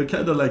 they're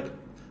kind of like,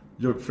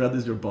 your friend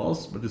is your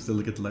boss, but you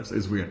still get the lifestyle.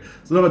 It's weird.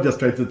 So now I just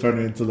try to turn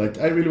it into like,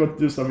 I really want to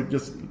do something.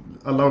 Just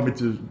allow me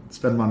to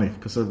spend money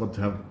because I want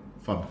to have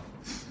fun.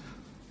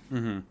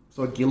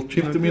 So guilt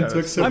tripped me into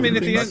accepting. I mean,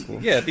 at the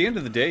things. at the end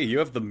of the day, you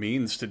have the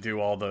means to do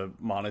all the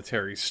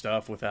monetary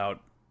stuff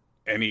without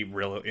any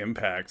real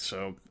impact.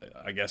 So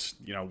I guess,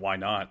 why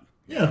not?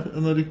 Yeah,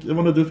 and I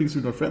want to do things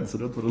with my friends. I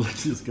don't want to like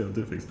just go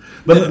do things.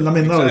 But I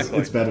mean, now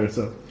it's better.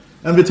 So,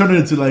 and we turn it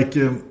into like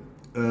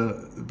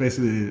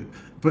basically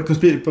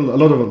because a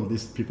lot of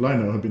these people I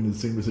know have been in the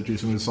same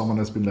situation where someone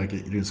has been like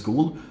either in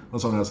school or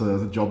someone else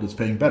has a job that's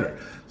paying better.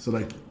 So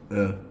like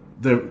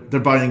they're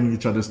buying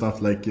each other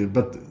stuff like,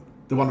 but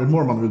the one with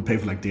more money will pay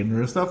for like dinner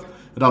and stuff,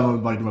 and the other one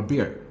will buy them a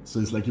beer. So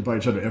it's like you buy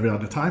each other every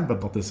other time,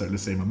 but not necessarily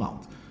the same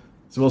amount.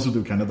 So we also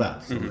do kind of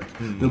that. So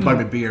like they'll buy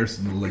me beers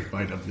and they'll like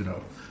buy them,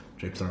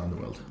 trips around the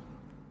world.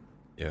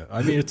 Yeah,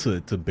 I mean, it's a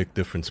big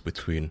difference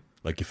between,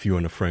 like, if you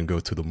and a friend go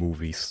to the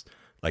movies,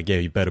 like, yeah,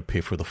 you better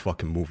pay for the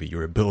fucking movie,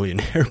 you're a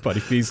billionaire, but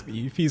if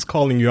he's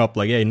calling you up,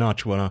 like, hey,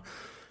 Notch,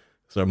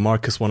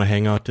 Marcus wanna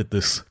hang out at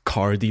this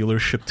car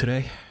dealership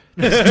today?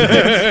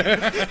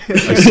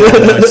 I saw a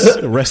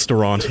nice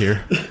restaurant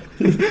here.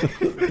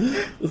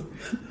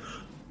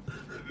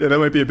 Yeah, that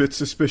might be a bit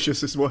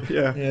suspicious as well.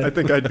 Yeah. I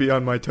think I'd be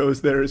on my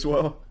toes there as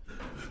well.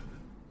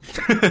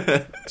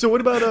 So what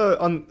about,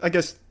 I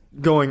guess,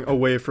 going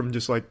away from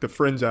just like the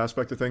friends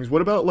aspect of things, what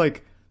about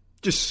like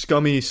just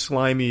scummy,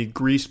 slimy,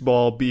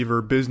 greaseball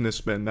beaver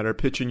businessmen that are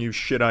pitching you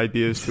shit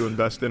ideas to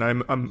invest in?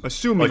 I'm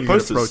assuming like you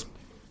posters. get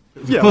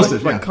approached. Yeah,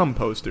 Posters, like yeah. cum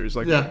posters.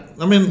 Like, Yeah,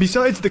 I mean,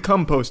 besides the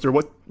cum poster,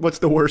 what's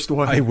the worst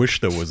one? I wish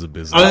there was a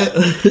business.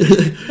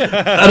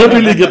 I don't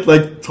really get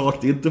like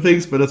talked into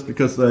things, but that's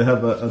because I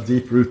have a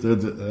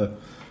deep-rooted,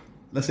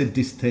 let's say,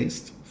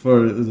 distaste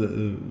for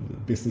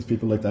business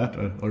people like that,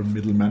 or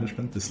middle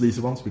management, the sleazy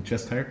ones with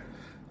chest hair.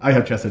 I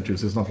have chest hair too,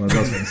 so it's not one of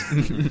those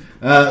things.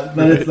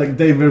 But it's like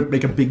they will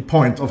make a big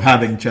point of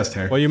having chest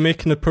hair. Why are you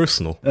making it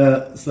personal?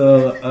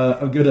 So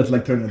I'm good at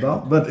like turning it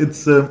down, but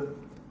it's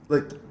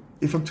like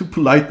if I'm too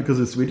polite because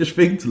it's a Swedish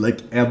thing to like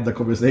end the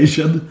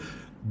conversation,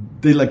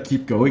 they like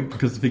keep going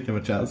because they think they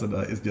have a chance, and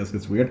it just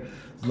gets weird.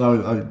 So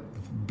now I'm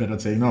better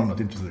at saying no, I'm not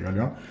interested early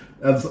on.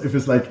 And so if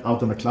it's like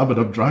out in a club and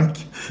I'm drunk,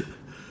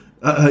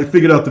 I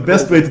figured out the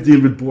best way to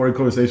deal with boring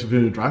conversations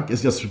when you're drunk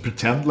is just to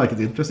pretend like it's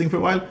interesting for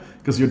a while,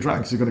 because you're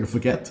drunk, so you're going to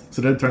forget.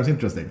 So then it turns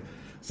interesting.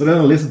 So then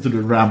I listen to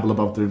the ramble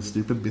about their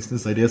stupid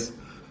business ideas.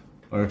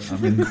 Or, I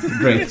mean,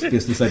 great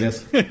business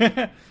ideas. You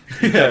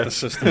got the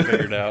system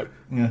figured out.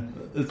 Yeah.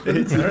 All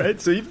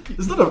right, so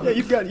It's not a,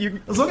 you've got you.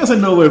 as long as I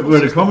know where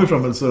they're coming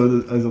from, and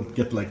so I don't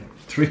get like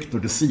tricked or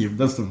deceived,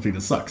 that's the thing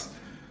that sucks.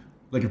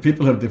 Like if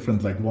people have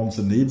different like wants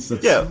and needs,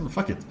 that's,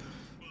 fuck it.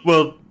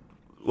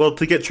 Well,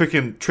 to get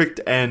tricked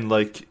and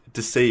like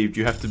deceived,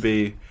 you have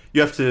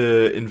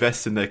to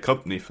invest in their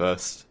company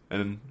first,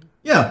 and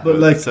Yeah, but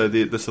like so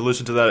the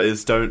solution to that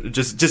is don't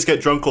just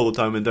get drunk all the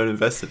time and don't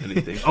invest in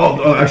anything.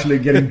 actually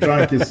getting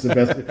drunk is the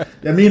best.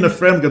 Yeah, me and a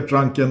friend got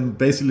drunk and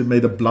basically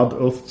made a blood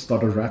oath to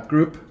start a rap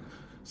group.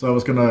 So I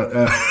was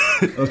gonna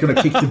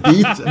kick the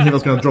beat, and he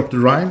was gonna drop the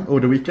rhyme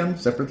over the weekend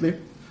separately,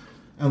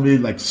 and we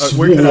like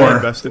swore where can I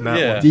invest in that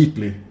Yeah. one?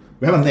 deeply.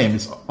 We have a name,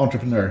 it's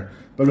Entrepreneur,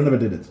 but we never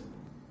did it.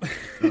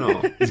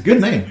 No. It's a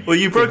good name. Well,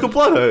 you broke a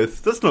blood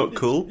oath. That's not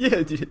cool.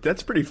 Yeah, dude,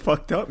 that's pretty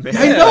fucked up, man.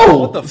 I know!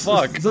 What the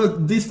fuck? So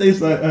these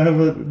days I have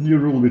a new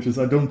rule, which is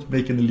I don't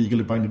make any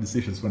legally binding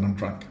decisions when I'm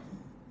drunk.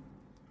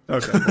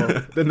 Okay,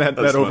 well, then that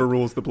That's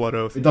overrules the blood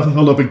oath. It doesn't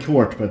hold up in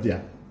court, but yeah.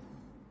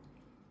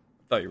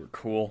 Thought you were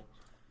cool.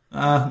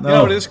 No. You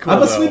know, it is cool,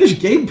 I'm a though. Swedish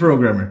game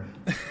programmer.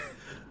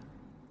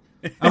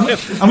 I'm not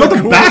the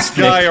Coolest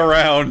guy backflip.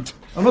 around.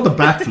 I'm not the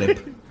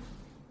backflip.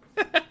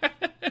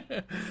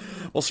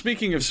 Well,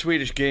 speaking of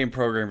Swedish game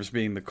programmers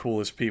being the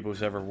coolest people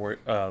who's ever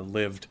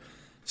lived,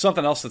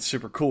 something else that's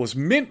super cool is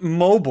Mint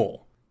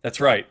Mobile. That's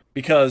right,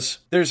 because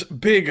there's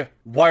big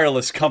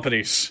wireless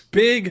companies,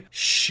 big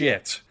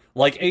shit,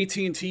 like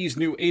AT&T's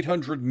new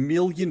 $800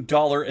 million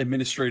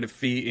administrative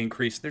fee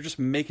increase. They're just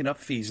making up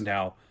fees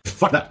now.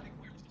 Fuck that.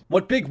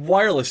 What big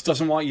wireless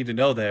doesn't want you to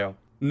know, though,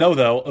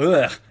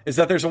 is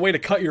that there's a way to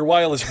cut your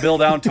wireless bill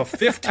down to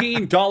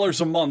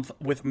 $15 a month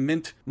with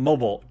Mint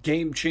Mobile,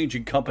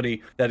 game-changing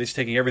company that is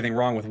taking everything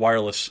wrong with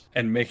wireless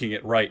and making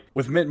it right.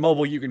 With Mint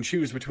Mobile, you can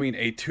choose between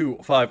a 2,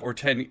 5, or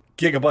 10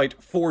 gigabyte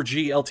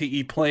 4G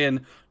LTE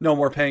plan. No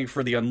more paying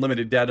for the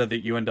unlimited data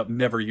that you end up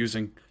never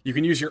using. You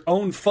can use your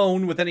own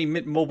phone with any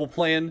Mint Mobile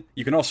plan.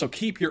 You can also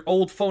keep your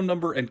old phone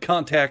number and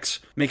contacts.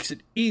 Makes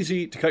it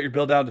easy to cut your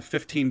bill down to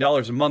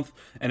 $15 a month.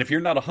 And if you're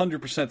not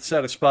 100%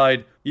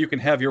 satisfied, you can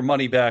have your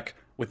money back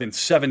within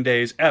 7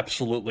 days,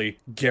 absolutely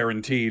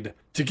guaranteed.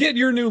 To get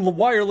your new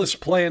wireless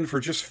plan for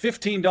just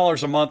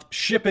 $15 a month,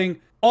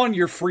 shipping on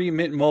your free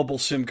Mint Mobile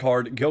SIM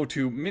card, go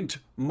to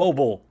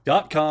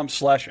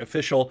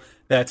mintmobile.com/official.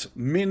 That's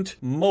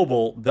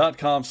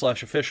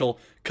mintmobile.com/official.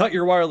 Cut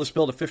your wireless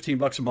bill to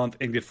 $15 a month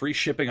and get free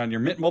shipping on your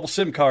Mint Mobile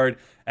SIM card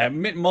at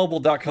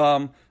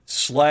mintmobile.com/.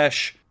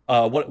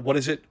 What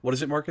is it? What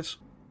is it, Marcus?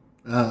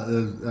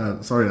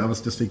 Sorry, I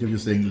was just thinking of you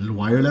saying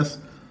wireless.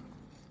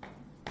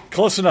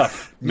 Close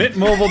enough.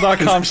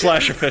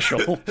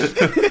 mintmobile.com/official.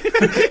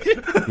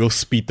 We'll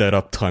speed that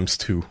up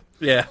 ×2.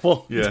 Yeah,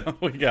 well, Yeah.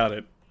 we got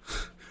it.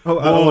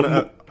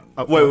 Oh,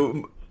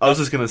 Wait, I was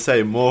just gonna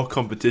say more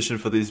competition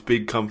for these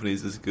big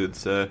companies is good.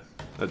 So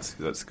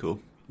that's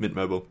cool. Mint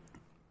Mobile.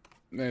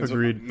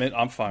 Agreed.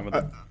 I'm fine with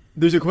it.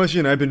 There's a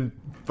question I've been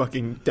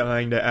fucking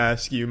dying to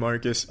ask you,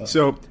 Marcus.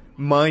 So,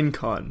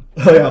 Minecon.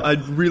 Oh, yeah.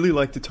 I'd really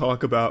like to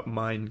talk about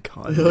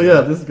Minecon. Oh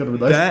yeah, this is gonna be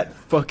nice. That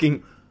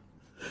fucking...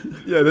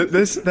 Yeah,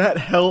 that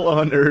hell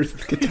on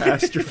earth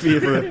catastrophe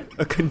of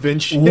a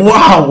convention.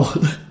 Wow!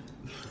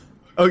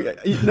 Okay,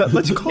 no,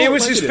 let's call it. It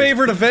was like his it is.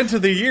 favorite event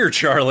of the year,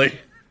 Charlie.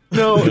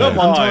 No, Come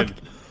on.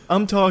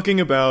 I'm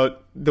talking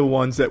about the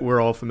ones that we're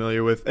all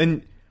familiar with,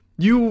 and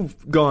you've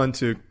gone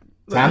to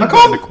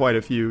quite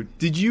a few.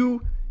 Did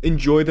you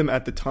enjoy them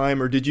at the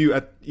time, or did you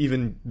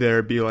even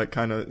there be like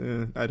kind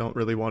of, I don't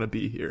really want to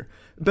be here?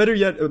 Better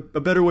yet, a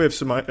better way of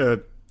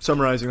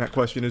summarizing that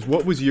question is,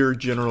 what was your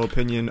general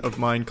opinion of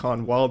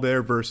Minecon while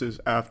there versus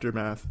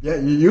Aftermath? Yeah,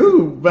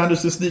 you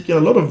managed to sneak in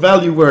a lot of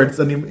value words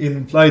and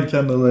implied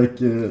kind of like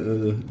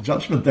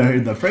judgment there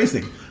in the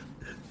phrasing,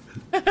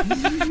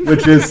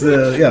 which is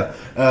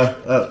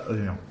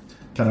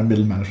kind of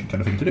middle management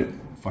kind of thing to do.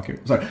 Fuck you.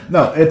 Sorry.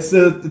 No, it's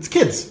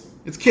kids.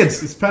 It's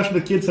kids. It's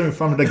passionate kids having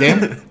fun with the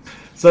game.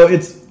 So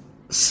it's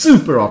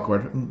super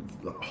awkward,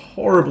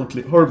 horrible,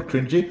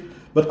 cringy.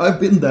 But I've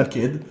been that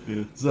kid,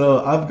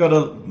 so I've got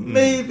to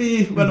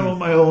maybe when I'm on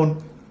my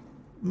own,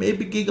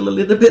 maybe giggle a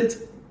little bit.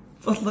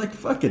 But like,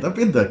 fuck it, I've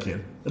been that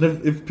kid. And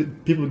if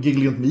people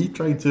giggling at me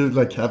trying to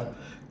like have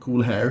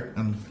cool hair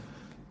and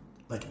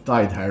like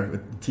dyed hair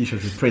with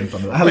t-shirts with print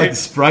on it, I had like a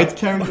Sprite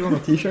character on a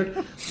t-shirt.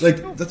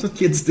 Like that's what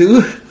kids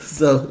do.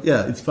 So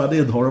yeah, it's funny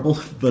and horrible,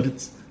 but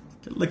it's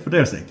like for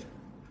their sake.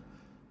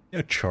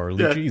 Yeah,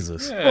 Charlie, Yeah.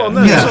 Jesus. Well,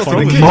 no, Yeah, it's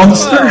fucking also-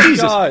 monster. Oh,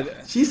 Jesus. God.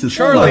 Jesus,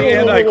 Charlie,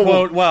 and I whoa, whoa, whoa.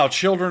 quote, wow,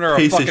 children are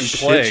Piece a of fucking shit,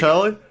 plague.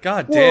 Charlie.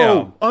 God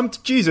damn. Whoa,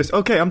 Jesus.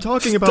 Okay, I'm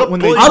talking Stop about when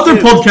they... bullying Other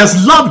kids.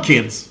 podcasts love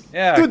kids.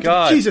 Yeah, Good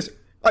God. Jesus.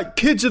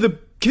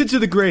 Kids are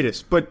the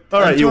greatest, but... All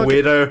right, I'm you talking-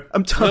 weirdo.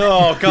 I'm talking...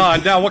 Oh,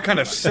 God. Now, what kind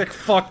of sick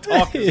fuck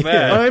talk is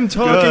that? I'm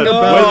talking Good.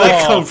 about... Where did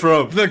that come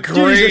from? The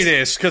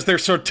greatest, because they're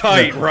so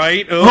tight,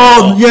 right?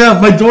 Oh yeah,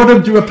 my daughter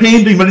drew a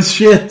painting, but it's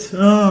shit.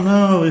 Oh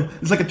no,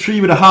 it's like a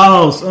tree with a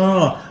house.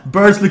 Oh,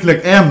 birds look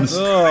like M's.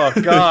 Oh,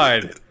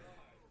 God.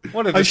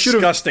 What a I should've-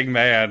 disgusting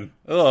man.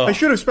 Ugh. I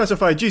should have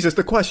specified, Jesus,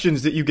 the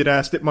questions that you get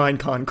asked at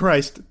Minecon.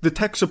 Christ, the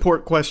tech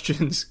support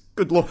questions.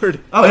 Good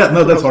Lord. Oh yeah,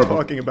 no, that's what I was horrible.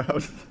 talking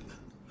about.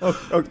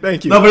 Oh,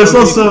 thank you. No, but it's Okay.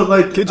 also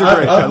like Kids are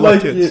great. I love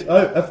like kids.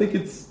 I think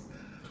it's.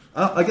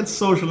 I get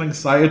social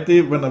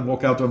anxiety when I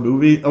walk out to a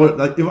movie. Or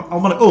like if I'm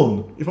on my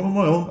own, if I'm on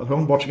my own at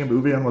home watching a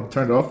movie and I'm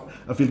turned off,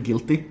 I feel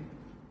guilty,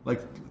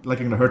 like I'm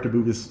gonna hurt the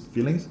movie's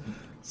feelings.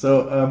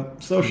 So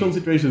social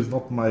situation is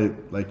not my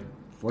like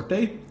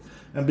forte,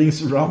 and being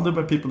surrounded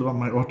by people who want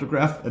my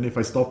autograph, and if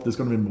I stop, there's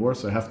gonna be more,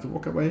 so I have to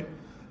walk away.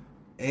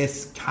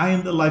 It's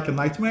kind of like a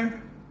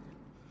nightmare.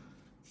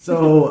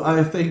 So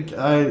I think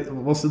I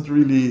wasn't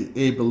really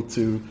able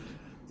to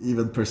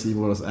even perceive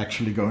what was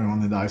actually going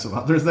on in the eyes of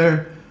others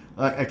there.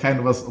 I kind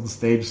of was on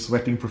stage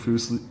sweating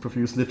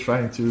profusely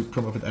trying to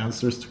come up with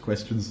answers to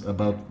questions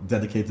about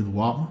dedicated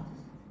WAM.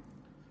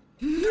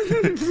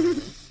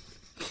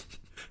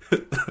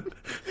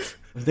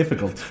 It's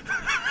difficult.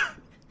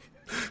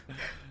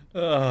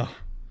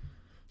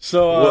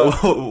 So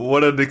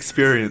what an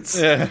experience.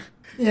 yeah.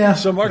 Yeah.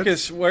 So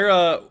Marcus, where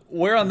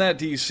on that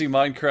do you see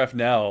Minecraft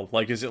now?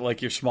 Like, is it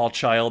like your small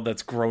child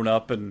that's grown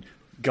up and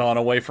gone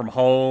away from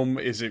home?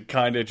 Is it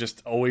kind of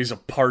just always a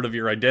part of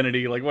your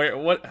identity? Like,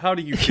 how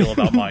do you feel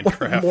about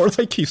Minecraft? More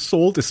like he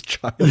sold his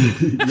child.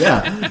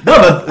 Yeah.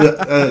 No,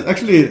 but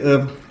actually,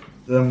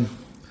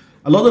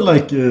 a lot of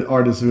like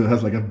artists who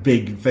has like a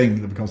big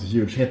thing that becomes a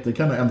huge hit, they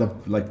kind of end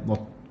up like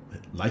not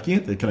liking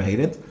it. They kind of hate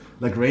it.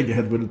 Like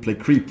Radiohead wouldn't play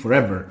Creep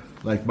forever.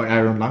 Like by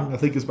Iron Lung, I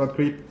think is about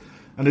Creep.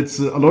 And it's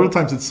a lot of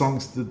times it's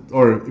songs that,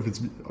 or if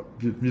it's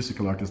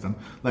musical artists, then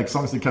like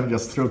songs they kind of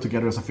just throw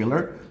together as a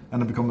filler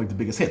and then become like the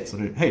biggest hit, so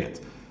they hate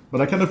it.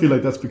 But I kind of feel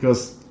like that's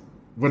because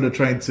when they're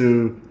trying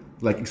to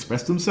like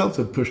express themselves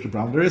and push the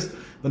boundaries,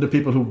 then the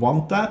people who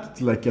want that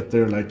to like get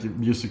their like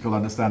musical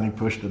understanding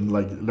pushed and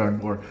like learn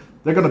more,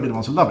 they're gonna be the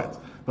ones who love it.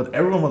 But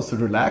everyone wants to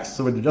relax,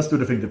 so when you just do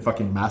the thing they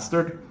fucking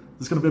mastered,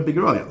 there's gonna be a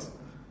bigger audience.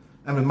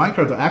 And with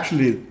Minecraft, I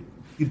actually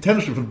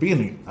intentionally from the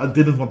beginning, I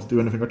didn't want to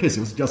do anything artistic.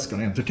 It was just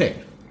gonna entertain.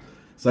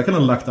 So I kind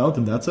of lucked out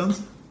in that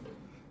sense.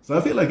 So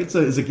I feel like it's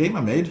a game I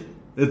made.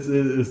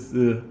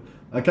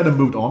 I kind of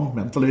moved on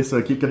mentally, so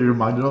I keep getting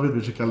reminded of it,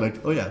 which is kind of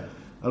like, oh yeah,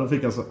 I don't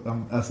think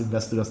I'm as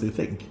invested as they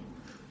think.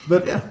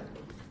 But yeah,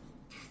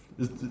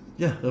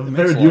 I'm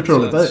very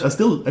neutral.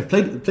 I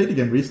played the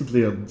game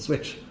recently on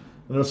Switch,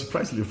 and it was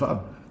surprisingly fun.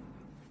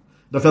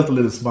 I felt a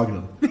little smug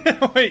then.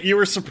 Wait, you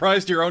were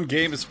surprised your own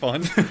game is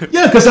fun?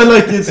 Yeah, because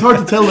it's hard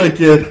to tell. Well,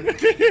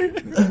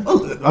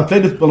 I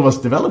played it while I was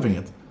developing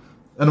it.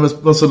 And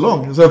it was so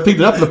long, so I picked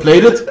it up and I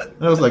played it,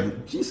 and I was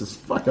like, Jesus,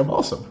 fuck, I'm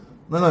awesome.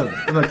 And I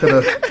kind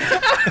of,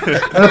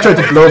 and I tried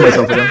to blow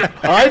myself again.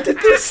 I did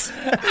this?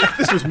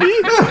 This was me?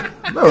 Yeah,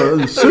 no, it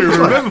was I super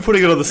fun. remember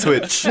putting it on the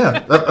Switch.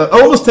 Yeah, I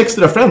almost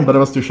texted a friend, but I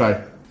was too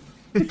shy.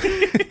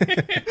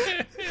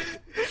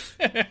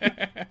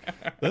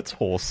 That's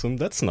wholesome.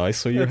 That's nice.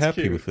 So you're That's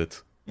happy cute. with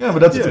it. Yeah, but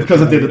that's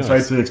because I very didn't try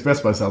nice. to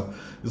express myself.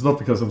 It's not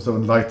because I'm so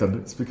enlightened,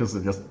 it's because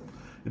it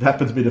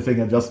happened to be the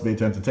thing I just made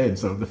to entertain.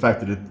 So the fact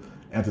that it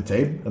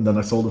entertained, and then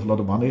I sold it for a lot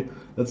of money,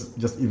 that's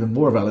just even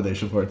more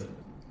validation for it.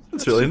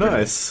 It's really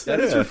nice. That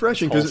is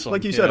refreshing because, Wholesome,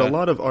 like you said, yeah. a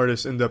lot of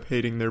artists end up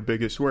hating their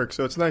biggest work.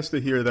 So it's nice to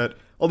hear that,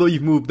 although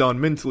you've moved on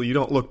mentally, you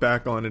don't look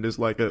back on it as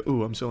like,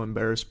 ooh, I'm so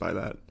embarrassed by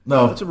that.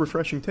 No. That's a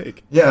refreshing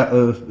take.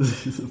 Yeah,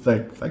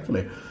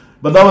 thankfully.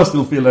 But now I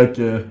still feel like,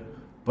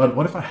 but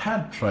what if I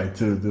had tried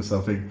to do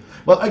something?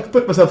 Well, I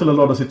put myself in a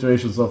lot of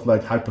situations of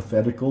like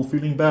hypothetical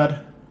feeling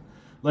bad.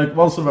 Like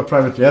once on a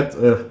private jet,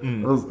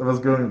 I was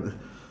going...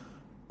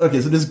 Okay,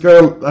 so this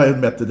girl I had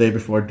met the day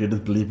before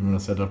didn't believe me when I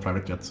said a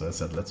private jet, so I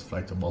said, let's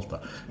fly to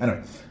Malta.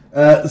 Anyway,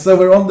 so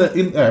we're in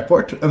the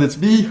airport, and it's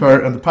me, her,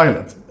 and the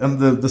pilot. And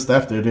the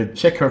staff there, they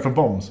check her for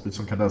bombs with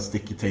some kind of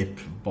sticky tape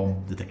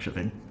bomb detection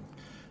thing.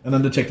 And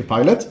then they check the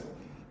pilot,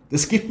 they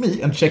skip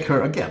me and check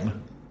her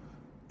again.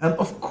 And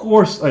of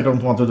course I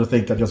don't want her to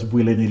think I'm just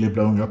willy-nilly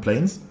blowing up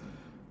planes.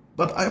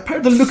 But I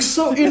apparently look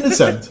so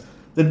innocent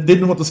that they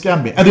didn't want to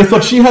scan me. And they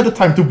thought she had the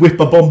time to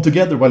whip a bomb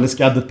together while they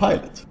scanned the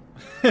pilot.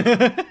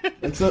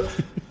 And so,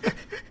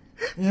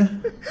 yeah.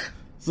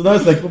 So now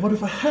it's like, well, what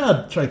if I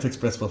had tried to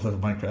express myself in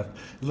Minecraft?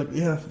 It's like,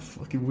 yeah,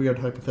 fucking weird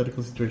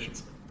hypothetical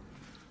situations.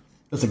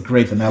 That's a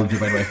great analogy,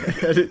 by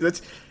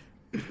the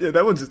way.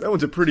 That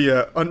one's a pretty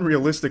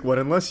unrealistic one.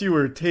 Unless you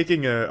were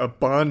taking a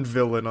Bond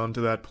villain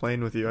onto that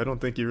plane with you, I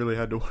don't think you really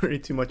had to worry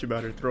too much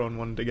about her throwing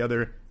one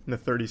together in the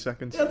 30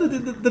 seconds. Yeah, they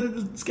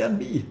didn't scan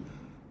me.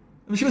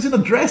 I mean, she was in a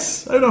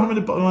dress. I don't know how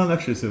many bombs. Well,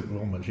 actually, it's a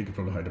woman. She could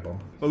probably hide a bomb.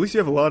 Well, at least you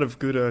have a lot of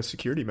good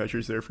security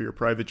measures there for your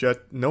private jet.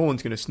 No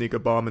one's going to sneak a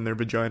bomb in their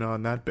vagina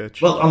on that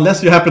bitch. Well,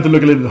 unless you happen to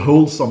look a little bit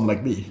wholesome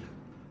like me.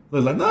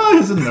 They're like, no,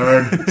 he's a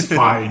nerd. It's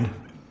fine.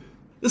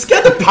 Just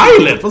get the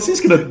pilot. What's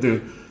he gonna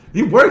do?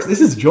 He works.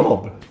 This is his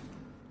job. I'm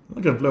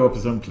not gonna blow up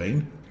his own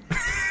plane.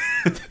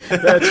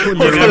 That's when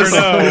you never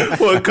know.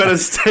 What kind of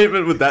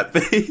statement would that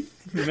be?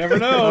 You never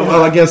know.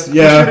 Well, I guess,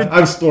 yeah,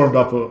 I've stormed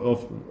up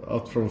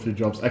out from a few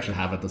jobs. Actually,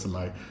 haven't, that's a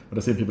lie. But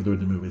I've seen people do it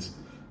in the movies.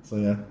 So,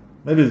 yeah.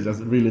 Maybe it's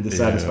just really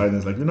dissatisfied. And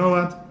it's like, you know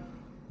what?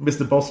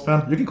 Mr.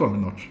 Bossman, you can call me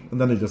Notch.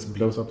 And then he just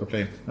blows up the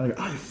plane. And I go,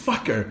 oh, you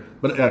fucker.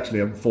 But actually,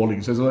 I'm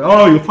falling. So it's like,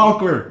 oh, you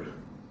fucker.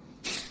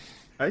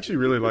 I actually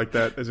really like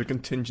that as a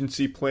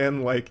contingency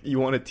plan. Like, you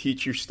want to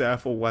teach your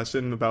staff a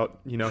lesson about,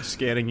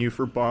 scanning you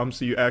for bombs,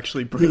 so you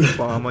actually bring a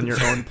bomb on your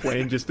own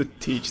plane just to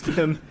teach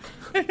them.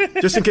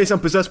 Just in case I'm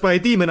possessed by a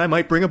demon, I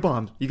might bring a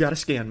bomb. You gotta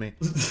scan me.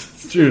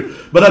 It's true.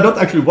 But I don't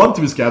actually want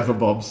to be scanned for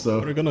bombs, so...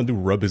 What are you gonna do,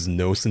 rub his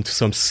nose into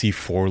some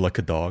C4 like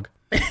a dog?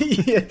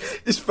 Yeah,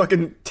 just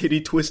fucking titty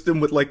twist him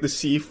with, like, the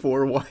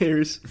C4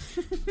 wires.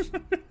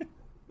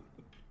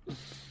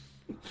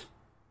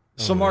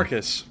 So,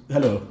 Marcus,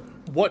 Hello.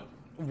 what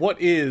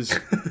is...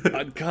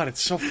 God,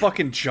 it's so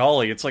fucking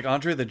jolly. It's like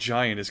Andre the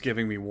Giant is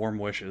giving me warm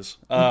wishes.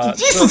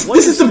 Jesus,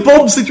 this is the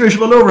bomb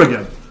situation all over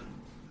again.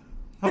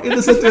 How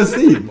innocent does it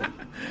seem?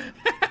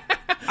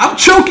 I'm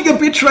choking a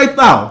bitch right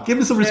now. Give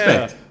me some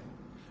respect.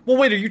 Well, Well,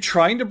 wait, are you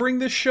trying to bring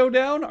this show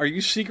down? Are you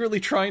secretly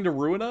trying to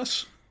ruin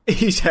us?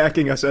 He's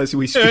hacking us as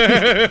we speak.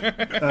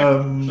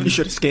 You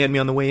should have scanned me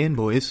on the way in,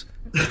 boys.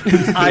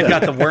 I've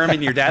got the worm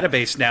in your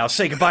database now.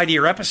 Say goodbye to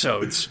your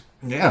episodes.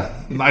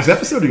 Yeah, nice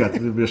episode you got.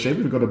 It would be a shame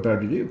if we got a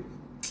bad review.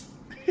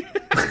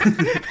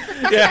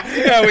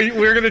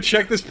 We're going to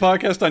check this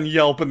podcast on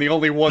Yelp, and the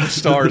only 1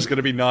 star is going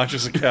to be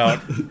Notch's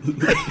account.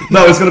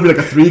 No, it's going to be like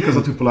a 3 because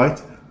I'm too polite.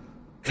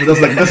 So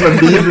that's my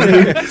B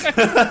review.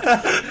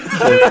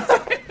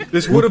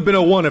 This would have been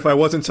a 1 if I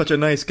wasn't such a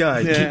nice guy.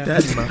 Yeah. Keep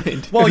that in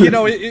mind. Well,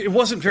 it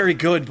wasn't very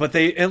good, but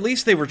at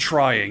least they were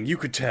trying. You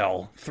could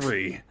tell.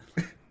 3.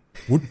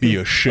 Would be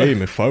a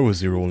shame if I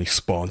was your only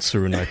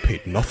sponsor and I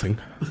paid nothing.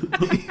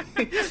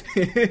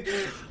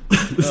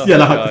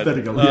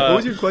 Hypothetical. What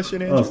was your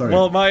question, Andrew? Oh, sorry.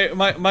 Well,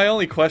 my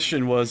only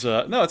question was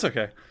no, it's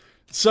okay.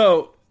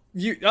 So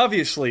you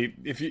obviously,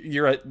 if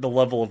you're at the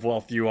level of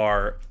wealth you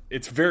are,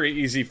 it's very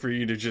easy for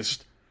you to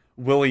just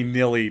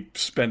willy-nilly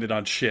spend it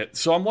on shit.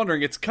 So I'm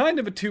wondering, it's kind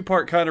of a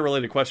 2-part kind of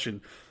related question.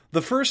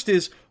 The first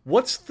is,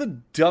 what's the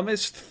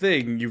dumbest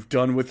thing you've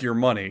done with your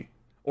money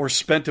or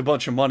spent a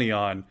bunch of money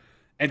on?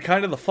 And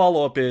kind of the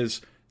follow-up is,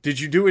 did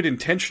you do it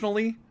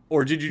intentionally?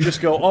 Or did you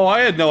just go, oh,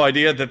 I had no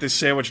idea that this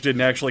sandwich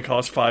didn't actually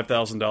cost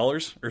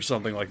 $5,000 or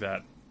something like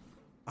that?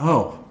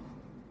 Oh,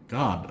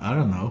 God, I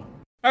don't know.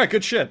 All right,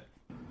 good shit.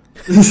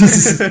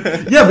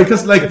 Yeah,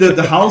 because like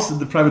the house and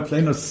the private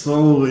plane are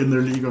so in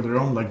their league of their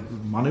own, like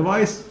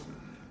money-wise.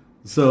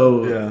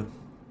 So Yeah.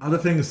 other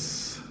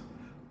things,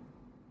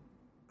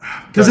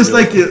 because it's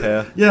like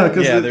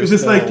because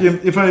it's like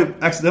if I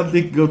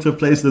accidentally go to a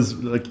place that's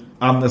like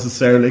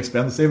unnecessarily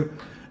expensive,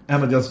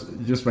 and I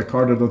just my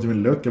card, I don't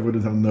even look, I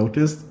wouldn't have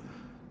noticed.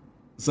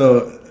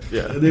 So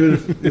Yeah.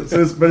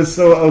 but it's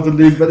so out of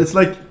league. But it's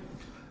like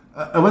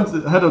I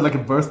had a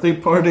birthday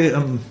party,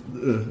 and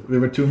we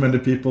were too many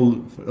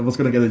people. I was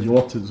gonna get a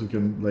yacht so we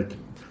can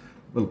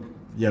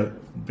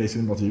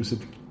basically not use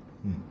it.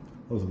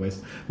 That was a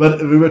waste. But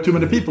we were too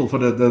many people for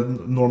the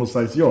normal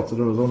size yacht, so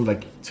there was only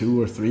like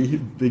 2 or 3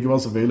 big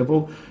ones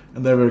available,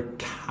 and they were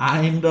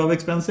kind of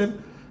expensive.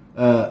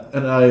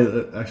 And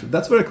I actually,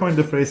 that's where I coined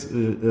the phrase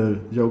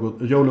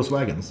YOLO's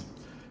wagons.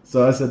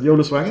 So I said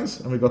YOLO's wagons,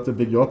 and we got the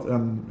big yacht,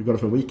 and we got it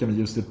for a week, and we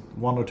used it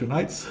 1 or 2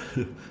 nights.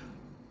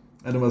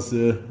 And it was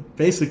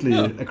basically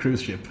a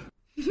cruise ship.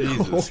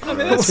 Jesus. I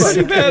mean, that's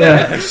pretty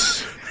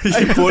badass.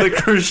 You bought a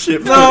cruise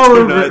ship for No,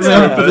 2 nights for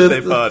a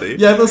birthday party.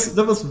 Yeah,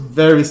 that was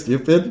very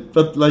stupid,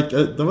 but like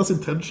that was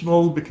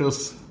intentional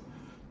because,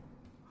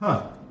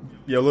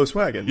 YOLO's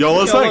wagon.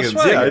 YOLO's wagons.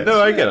 Yeah, wagons.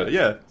 no, I get it.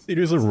 Yeah. You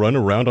just run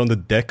around on the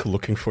deck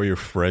looking for your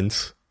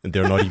friends, and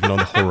they're not even on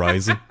the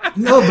horizon.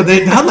 no, but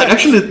they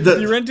had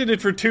You rented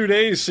it for 2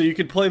 days so you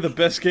could play the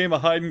best game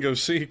of hide and go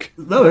seek.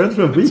 No, they rented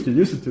for a week. They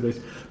used it 2 days.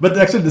 But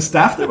actually, the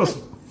staff there was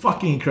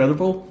fucking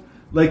incredible.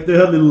 Like they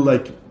had little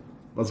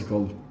what's it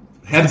called?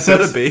 Headsets.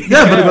 Better be.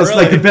 Yeah, but it was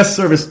really. like the best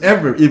service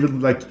ever. Even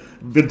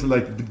been to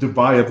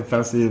Dubai at the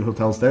fancy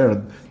hotels there,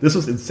 and this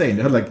was insane.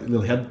 They had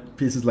little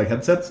headpieces like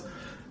headsets,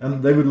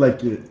 and they would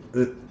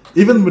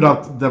even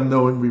without them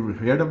knowing we would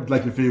hear them.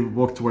 Like if we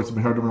walked towards them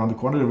and heard them around the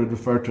corner, they would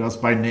refer to us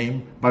by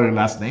name, by our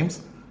last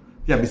names.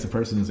 Yeah, Mr.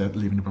 Person is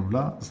leaving the blah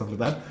blah blah, stuff like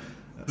that.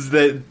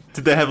 Did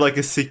they have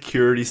a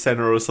security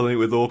center or something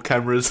with all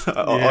cameras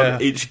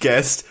on each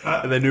guest,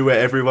 and they knew where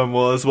everyone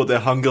was, what their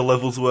hunger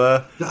levels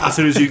were? As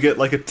soon as you get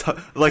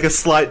a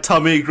slight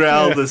tummy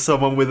growl, there's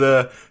someone with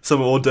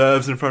some hors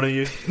d'oeuvres in front of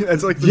you.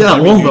 It's like the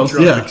almost,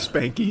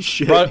 spanky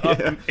shit.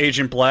 But,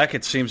 Agent Black,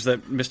 it seems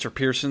that Mr.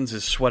 Pearson's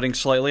is sweating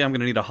slightly. I'm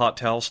going to need a hot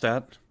towel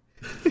stat.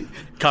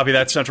 Copy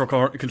that, central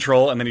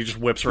control, and then he just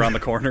whips around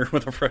the corner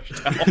with a fresh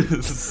towel.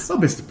 So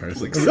Mr.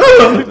 Person.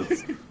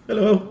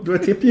 Hello, do I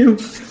tip you?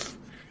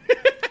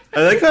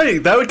 And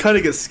that would kind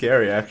of get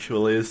scary,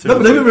 actually. No,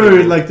 but they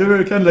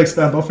were kind of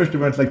standoffish. They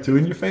weren't too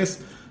in your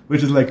face,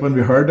 which is when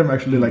we heard them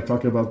actually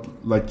talking about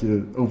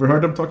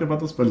overheard them talking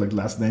about us, but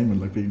last name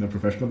and being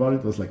professional about it.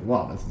 It was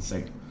wow, that's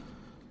insane.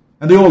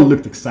 And they all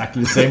looked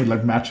exactly the same,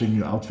 with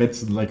matching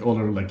outfits, and all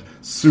are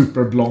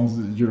super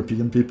blonde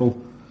European people.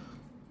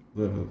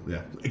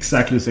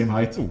 Exactly the same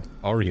height. Ooh,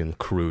 Aryan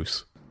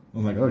cruise.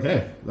 I'm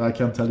okay, I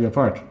can't tell you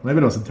apart. Maybe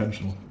that was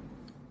intentional.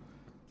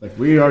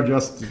 We are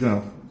just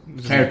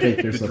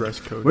caretakers. The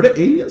dress code. Were they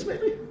aliens,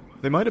 maybe?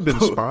 They might have been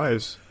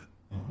spies.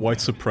 White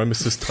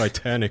supremacist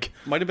Titanic.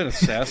 Might have been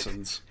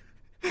assassins.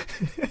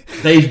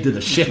 They did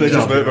a shit They just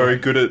job. weren't very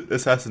good at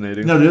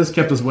assassinating. No, they just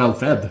kept us well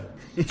fed.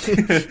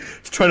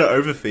 Trying to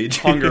overfeed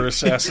you. Hunger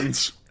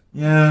assassins.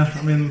 Yeah,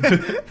 I mean,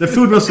 the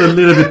food was a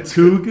little bit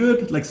too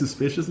good,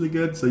 suspiciously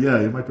good. So yeah,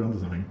 you might be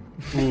onto something.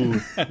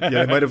 Yeah,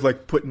 they might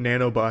have put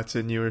nanobots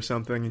in you or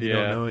something, and you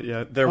don't know it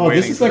yet. They're Oh,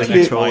 this waiting is for the actually-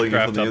 next Trolling you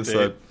Minecraft from the update.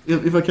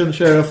 inside. If I can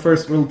share a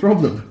first world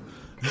problem.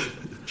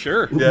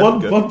 Sure. Yeah, one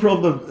good.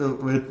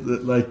 problem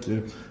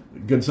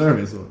with good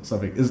service or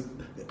something is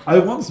I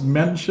once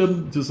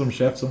mentioned to some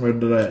chef somewhere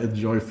that I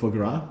enjoy foie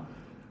gras,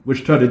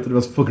 which turned into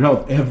was foie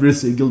gras on every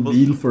single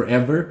meal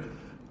forever,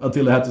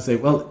 until I had to say,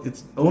 well,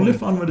 it's only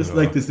fun when it's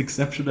this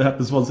exception that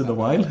happens once in a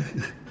while,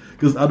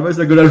 because otherwise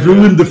I'm gonna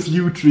ruin the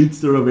few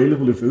treats that are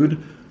available in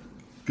food.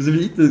 Because if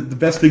you eat the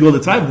best thing all the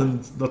time, then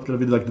it's not going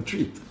to be like the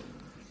treat.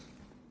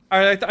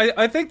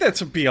 I think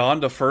that's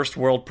beyond a first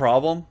world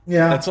problem.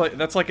 Yeah. That's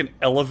like an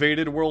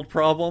elevated world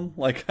problem.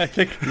 Like I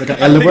think, Like an I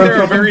think elevator there are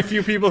problem? very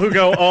few people who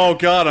go, "Oh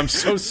God, I'm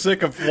so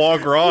sick of foie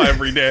gras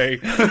every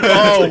day.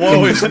 Oh,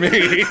 woe is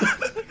me."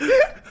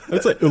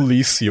 That's an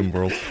Elysium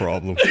world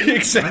problem.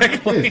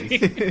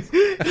 Exactly.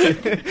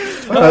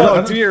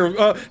 Oh dear,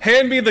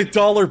 hand me the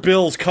dollar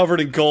bills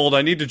covered in gold.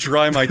 I need to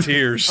dry my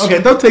tears.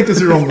 Okay, don't take this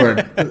the wrong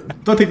word.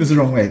 Don't take this the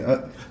wrong way.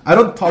 I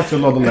don't talk to a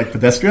lot of like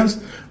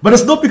pedestrians, but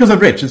it's not because I'm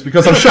rich. It's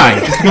because I'm shy.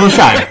 It's because I'm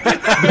shy.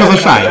 Because I'm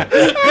shy.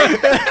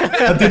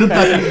 I didn't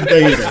back in the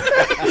day either.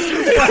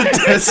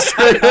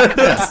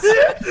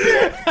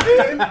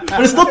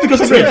 But it's not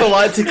because I'm Too rich.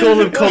 polite to call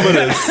them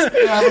commoners.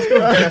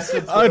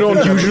 I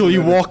don't usually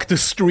walk the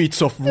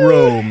streets of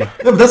Rome. No,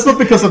 but that's not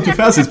because I'm too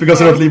fancy. It's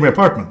because I don't leave my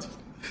apartment.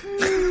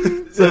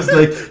 So it's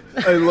like,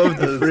 I love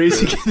the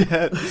phrasing of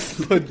that.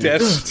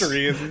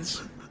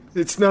 Pedestrians.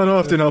 It's not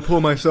often I'll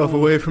pull myself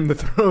away from the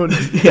throne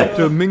Yeah.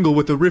 to mingle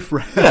with the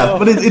riffraff. yeah,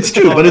 but it's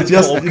true. But it's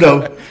just,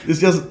 it's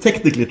just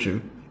technically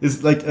true.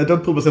 It's like I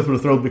don't pull myself from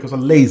the throne because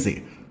I'm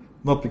lazy,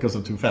 not because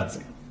I'm too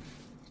fancy.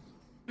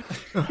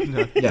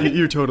 No, Yeah.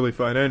 you're totally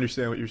fine. I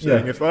understand what you're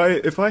saying. Yeah.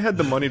 If I had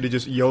the money to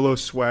just YOLO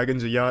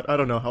swaggins a yacht, I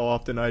don't know how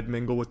often I'd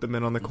mingle with the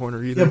men on the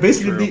corner either. Yeah,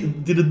 basically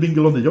didn't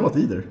mingle on the yacht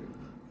either.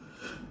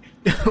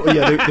 Oh,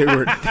 yeah, they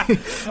were.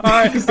 All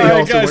right, They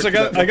also guys, work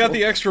I got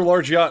the extra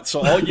large yacht, so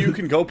all you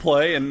can go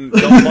play and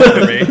don't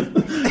bother me.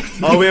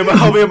 I'll be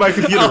in my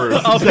computer room.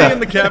 I'll be Yeah.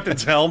 in the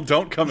captain's helm.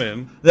 Don't come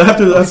in. I have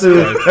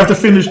to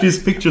finish these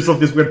pictures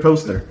of this weird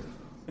poster.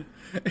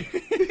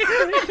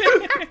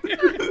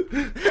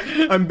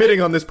 I'm bidding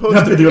on this poster.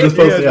 I'm bidding on this You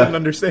guys poster, yeah. didn't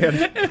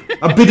understand.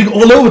 I'm bidding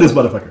all over this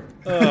motherfucker.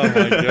 Oh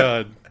my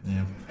god.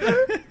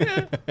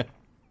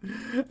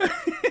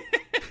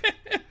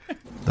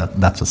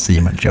 That's a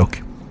seaman joke.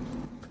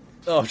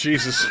 Oh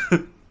Jesus.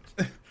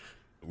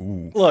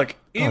 Look,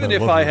 even I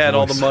if love I your had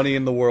all the voice. money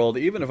in the world,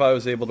 even if I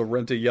was able to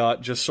rent a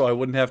yacht just so I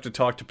wouldn't have to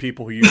talk to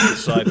people who use the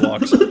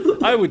sidewalks,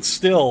 I would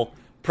still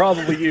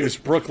probably use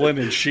Brooklyn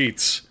and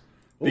Sheets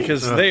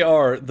because they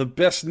are the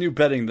best new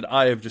bedding that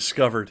I have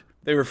discovered.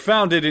 They were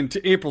founded in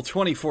April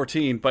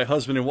 2014 by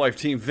husband and wife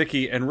team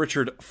Vicky and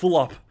Richard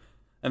Fulop,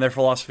 and their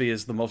philosophy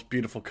is the most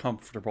beautiful,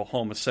 comfortable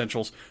home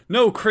essentials.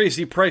 No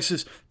crazy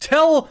prices.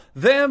 Tell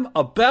them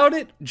about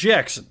it,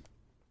 Jackson.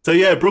 So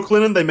yeah,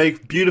 Brooklinen, they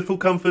make beautiful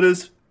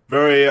comforters,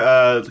 very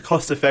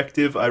cost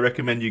effective. I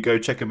recommend you go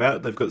check them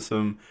out. They've got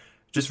some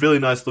just really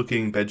nice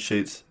looking bed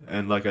sheets,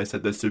 and like I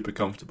said, they're super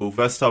comfortable.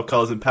 Versatile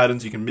colors and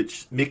patterns you can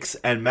mix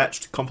and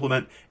match to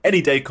complement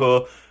any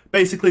decor.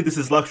 Basically, this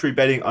is luxury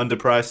bedding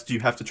underpriced. You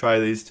have to try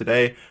these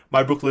today.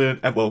 My Brooklinen,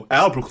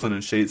 our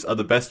Brooklinen sheets are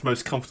the best,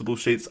 most comfortable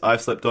sheets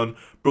I've slept on.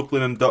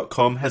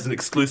 Brooklinen.com has an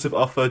exclusive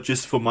offer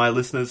just for my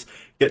listeners.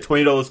 Get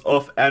 $20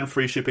 off and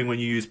free shipping when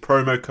you use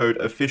promo code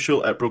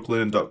official at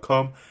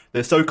Brooklinen.com.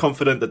 They're so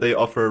confident that they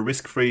offer a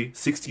risk-free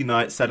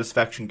 60-night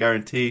satisfaction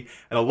guarantee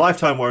and a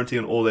lifetime warranty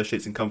on all their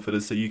sheets and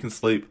comforters, so you can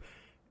sleep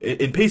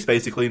in peace,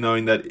 basically,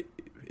 knowing that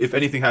if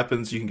anything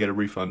happens, you can get a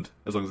refund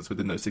as long as it's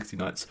within those 60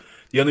 nights.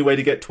 The only way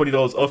to get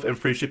 $20 off and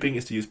free shipping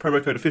is to use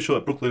promo code official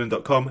at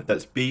brooklinen.com.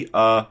 That's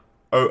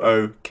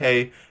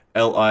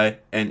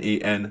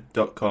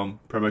BROOKLINEN.com.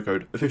 Promo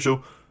code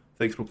official.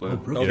 Thanks, Brooklyn.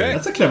 Okay.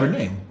 That's a clever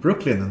name.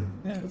 Brooklyn.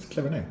 That's a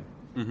clever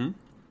name.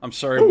 I'm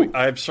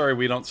sorry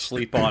we don't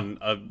sleep on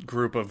a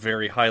group of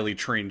very highly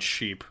trained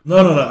sheep.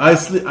 No. I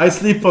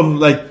sleep on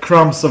like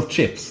crumbs of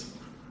chips.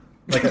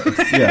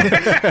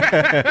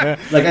 Yeah.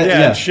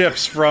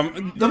 Chips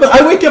from No, but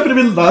I wake up in the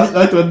middle of the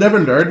night and I never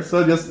learn,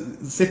 so I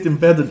just sit in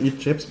bed and eat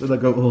chips, but I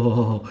go,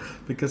 oh,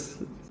 because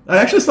I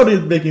actually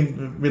started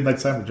making midnight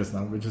sandwiches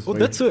now, which is Well,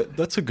 that's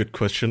a good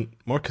question,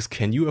 Marcus.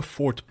 Can you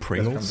afford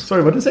Pringles?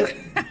 Sorry, what did you say?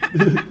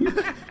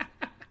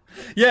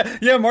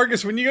 Yeah,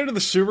 Marcus, when you go to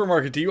the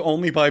supermarket, do you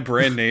only buy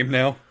brand name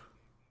now?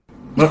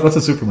 What's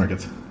a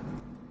supermarket?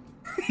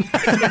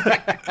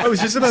 I was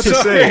just about to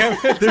say,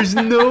 there's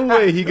no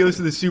way he goes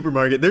to the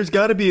supermarket. There's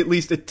got to be at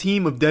least a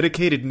team of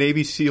dedicated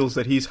Navy SEALs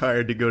that he's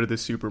hired to go to the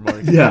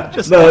supermarket. Yeah,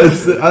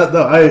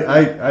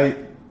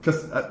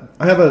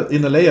 I have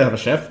in LA. I have a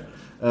chef,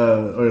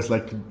 or it's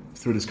like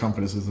through this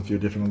company. There's a few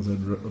different ones that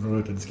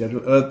wrote in the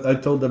schedule. I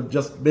told them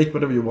just make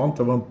whatever you want.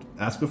 I won't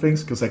ask for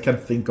things because I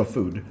can't think of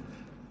food.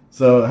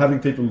 So having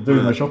people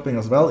doing my shopping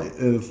as well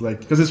is like,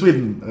 because in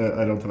Sweden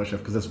I don't have a chef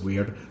because that's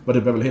weird. But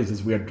in Beverly Hills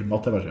it's weird to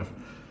not have a chef.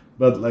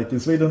 But like in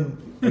Sweden,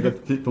 I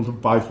get people to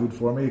buy food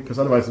for me because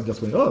otherwise I'm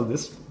just going, oh,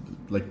 this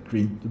like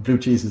blue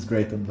cheese is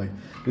great and like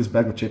this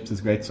bag of chips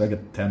is great, so I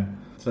get 10.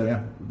 So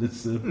yeah,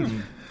 it's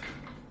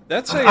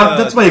That's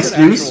that's my an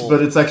excuse, actual-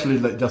 but it's actually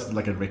like, just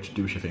like a rich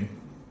douchey thing.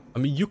 I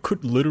mean, you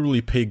could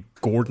literally pay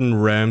Gordon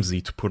Ramsay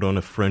to put on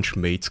a French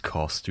maid's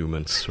costume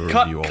and serve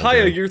you all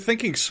Kaya, day. you're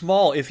thinking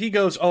small. If he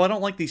goes, I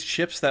don't like these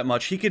chips that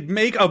much, he could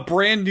make a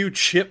brand new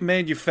chip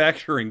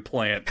manufacturing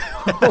plant.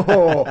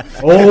 Oh,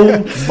 Oh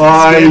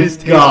my his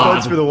taste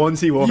buds for god! the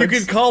ones he wants. You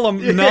could call them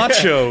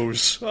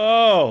nachos.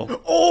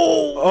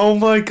 Oh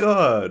my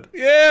god.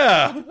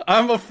 Yeah,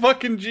 I'm a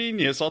fucking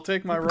genius. I'll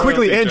take my royalty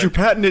Quickly, Andrew, check.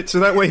 patent it so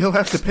that way he'll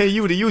have to pay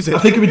you to use it. I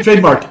think it would be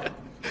trademark.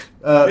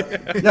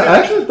 Yeah,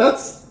 actually,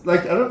 that's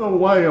like I don't know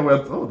why I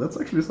went. Oh, that's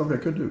actually something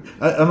I could do.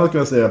 I'm not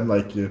gonna say I'm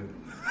like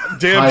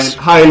Dibs.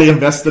 highly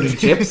invested in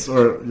chips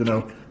or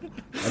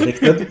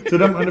addicted to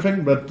them or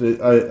anything, but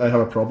I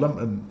have a problem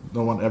and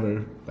no one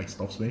ever like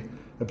stops me.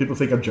 And people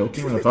think I'm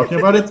joking when I'm talking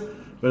about it,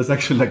 but it's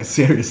actually like a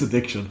serious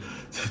addiction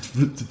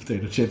to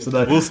potato chips. And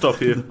We'll stop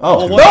you.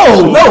 Oh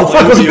Well, no! Fuck!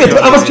 I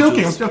was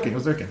Images.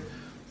 joking.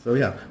 So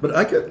yeah, but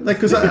I could like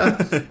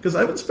because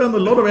I would spend a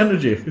lot of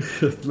energy,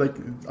 like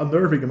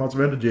unnerving amounts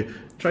of energy,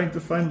 trying to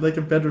find like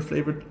a better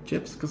flavored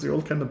chips because they're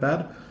all kind of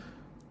bad.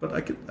 But I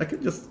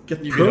could just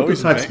get You could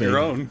always prototypes make your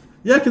made. own.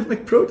 Yeah, I could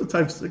make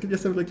prototypes. I could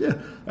just have like I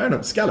don't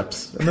know,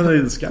 scallops, and then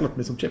I scallop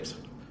me some chips.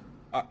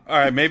 All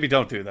right, maybe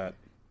don't do that.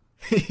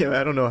 Yeah,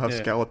 I don't know how Yeah.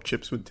 scallop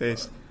chips would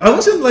taste. I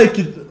was in like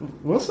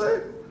was I?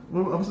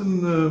 Well, I was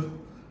in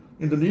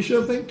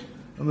Indonesia, I think,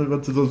 and I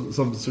went to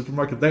some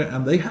supermarket there,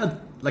 and they had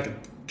like a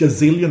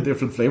gazillion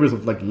different flavors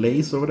of like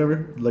Lay's or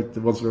whatever, like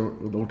the ones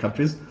from all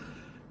countries.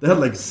 They had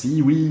like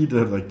seaweed. They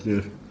had like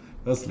what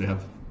else do they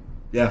have?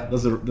 Yeah,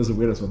 that's the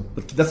weirdest one.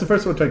 But that's the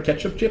first one I tried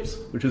ketchup chips,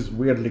 which is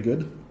weirdly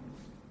good.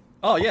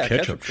 Oh yeah,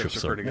 ketchup ketchup chips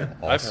chips are pretty are good.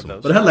 awesome. I've had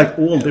those. But it had like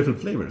all different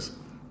flavors,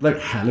 like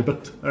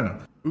halibut. I don't know.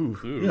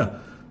 Ooh. Yeah.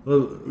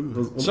 Well, it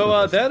was all So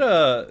over the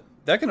place.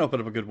 that can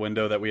open up a good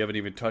window that we haven't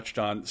even touched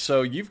on.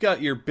 So you've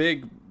got your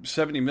big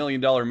 $70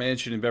 million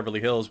mansion in Beverly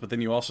Hills, but then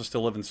you also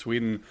still live in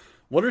Sweden.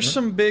 What are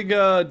some big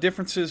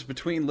differences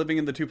between living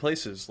in the two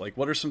places? Like,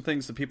 what are some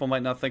things that people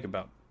might not think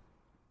about?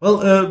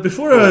 Well,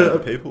 before The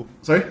people.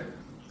 sorry.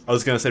 I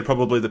was going to say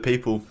probably the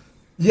people.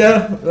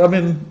 Yeah, I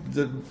mean,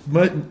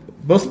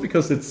 mostly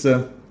because it's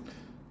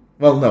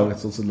well, no,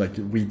 it's also like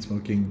weed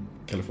smoking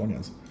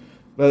Californians.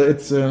 But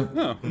it's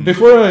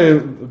before I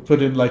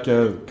put in like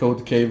a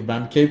code cave,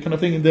 man cave kind of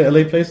thing in the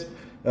LA place.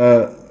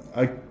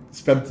 I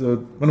spent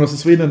when I was in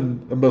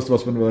Sweden, and most of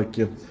us when we were like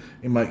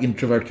in my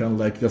introvert kind of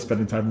like just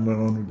spending time on my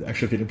own,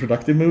 actually feeling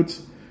productive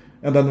moods.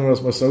 And then when I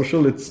was more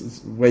social,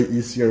 it's way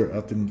easier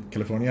out in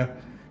California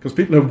because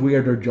people have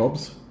weirder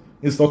jobs.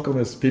 In Stockholm,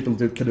 is people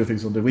can do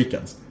things on the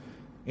weekends.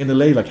 In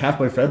LA, like half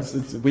my friends,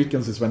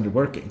 weekends is when they're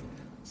working.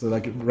 So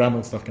like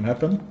random stuff can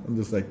happen, and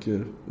it's like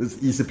it's an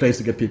easy place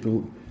to get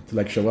people to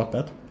like show up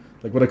at.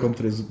 Like when I come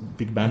to this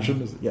big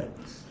mansion, yeah.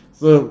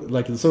 So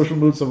like in social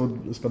moods, I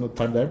would spend the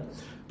time there.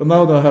 But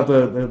now that I have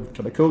the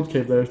kind of cold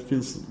cave there, it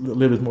feels a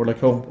little bit more like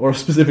home, or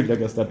specifically, I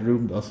guess that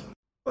room does.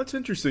 That's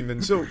interesting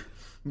then. So,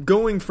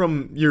 going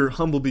from your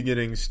humble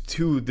beginnings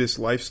to this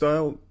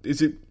lifestyle,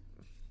 is it...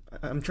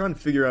 I'm trying to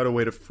figure out a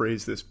way to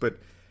phrase this, but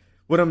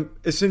what I'm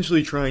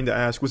essentially trying to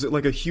ask, was it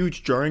like a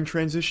huge jarring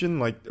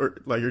transition? Or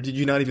did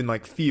you not even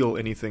like feel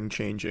anything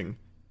changing?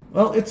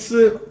 Well, it's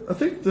I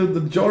think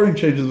the jarring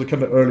changes were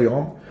kind of early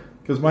on,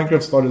 because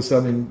Minecraft started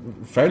selling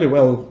fairly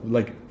well,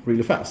 like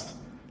really fast.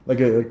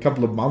 Like a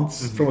couple of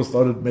months from when I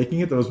started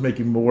making it, I was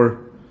making more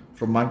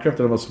from Minecraft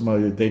than I was from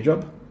my day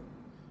job.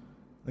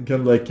 And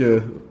kind of like a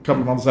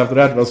couple of months after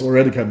that, it was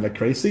already kind of like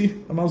crazy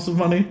amounts of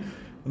money.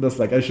 And that's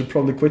like, I should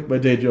probably quit my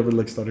day job and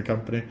like start a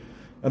company.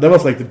 And that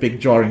was like the big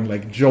jarring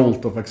like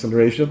jolt of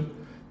acceleration.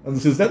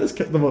 And since then,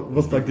 it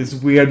was like this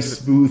weird,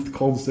 smooth,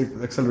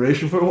 constant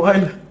acceleration for a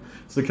while.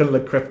 So it kind of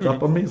like crept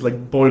up on me. It's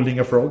like boiling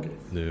a frog.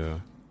 Yeah.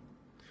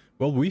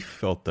 Well, we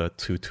felt that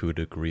too, to a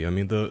degree. I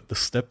mean, the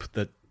step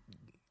that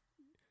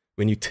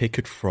when you take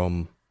it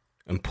from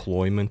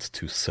employment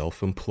to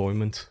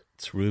self-employment,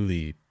 it's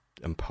really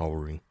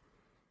empowering.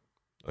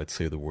 I'd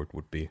say the word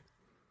would be.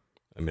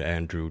 I mean,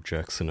 Andrew,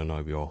 Jackson, and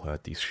I, we all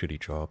had these shitty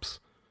jobs,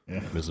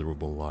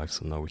 miserable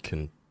lives, and now we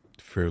can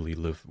fairly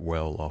live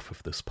well off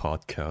of this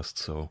podcast,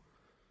 so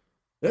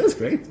That's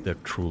great.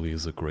 that truly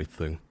is a great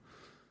thing.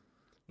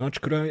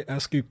 Notch, could I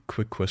ask you a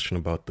quick question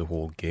about the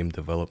whole game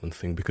development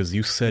thing? Because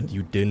you said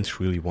you didn't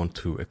really want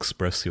to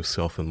express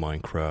yourself in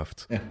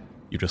Minecraft. Yeah.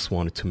 You just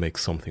wanted to make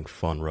something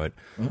fun, right?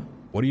 Mhm.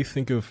 What do you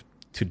think of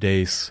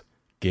today's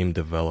game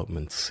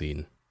development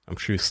scene? I'm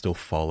sure you still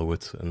follow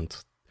it, and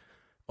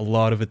a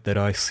lot of it that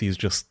I see is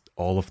just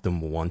all of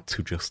them want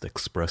to just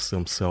express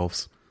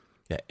themselves.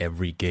 Yeah,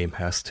 every game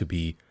has to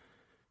be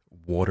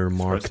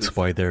watermarked Expressive.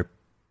 by their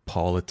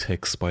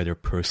politics, by their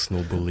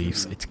personal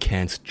beliefs. It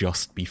can't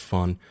just be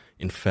fun.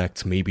 In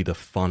fact, maybe the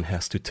fun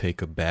has to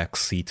take a back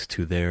seat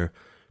to their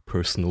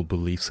personal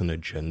beliefs and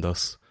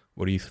agendas.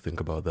 What do you think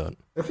about that?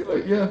 I feel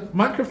like, yeah,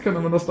 Minecraft kind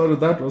of, when I started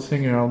that, I was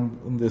hanging around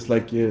on this,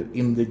 like,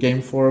 indie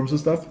game forums and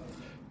stuff.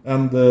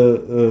 And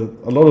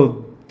a lot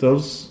of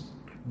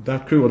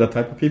that crew or that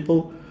type of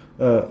people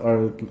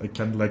are like,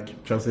 kind of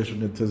like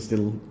transitioned into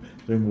still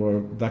doing more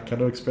of that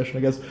kind of expression, I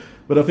guess.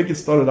 But I think it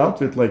started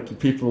out with, like,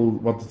 people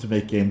wanted to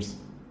make games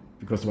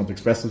because they want to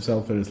express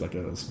themselves. It's like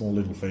a small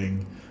little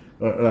thing,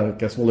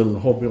 like a small little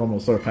hobby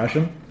almost, or a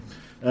passion.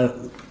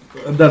 And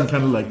then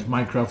kind of like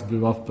Minecraft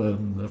blew up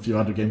and a few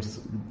other games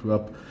blew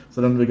up.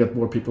 So then we got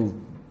more people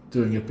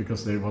doing it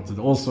because they wanted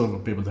also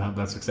be able to have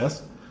that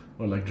success,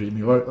 or like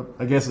dreaming, or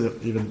I guess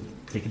even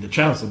taking the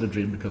chance of the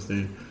dream because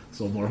they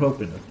saw more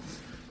hope in it.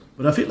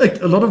 But I feel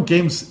like a lot of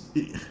games,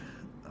 it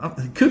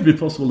could be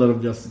possible that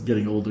I'm just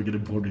getting older,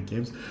 getting bored with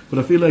games. But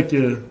I feel like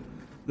there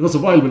was a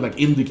while with like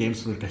indie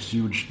games were like a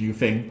huge new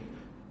thing,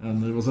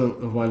 and there was a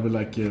while with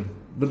like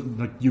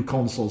new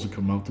consoles would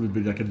come out. It would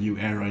be like a new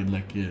era in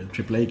like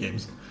AAA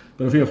games.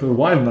 But I feel for a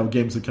while now,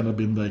 games have kind of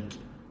been like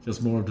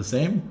just more of the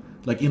same.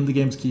 Like indie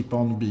games keep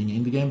on being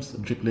indie games,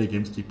 and AAA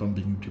games keep on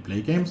being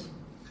AAA games.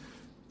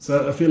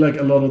 So I feel like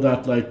a lot of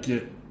that like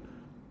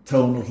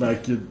tone of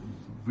like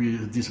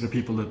these are the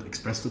people that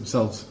express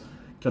themselves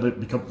kind of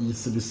become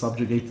easily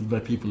subjugated by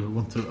people who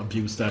want to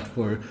abuse that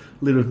for a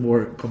little bit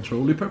more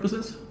controlly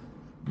purposes,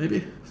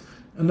 maybe.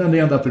 And then they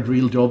end up with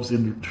real jobs,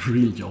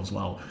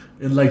 wow.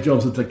 In like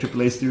jobs at like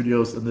AAA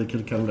studios, and they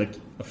can kind of like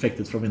affect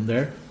it from in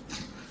there.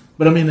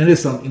 But I mean, it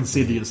is some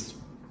insidious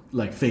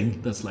like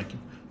thing that's like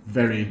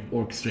very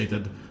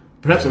orchestrated,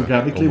 perhaps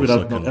organically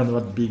without like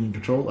not being in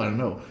control. I don't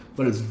know,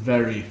 but it's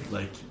very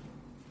like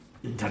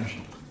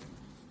intentional.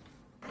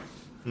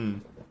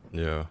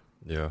 Yeah.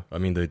 I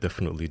mean, they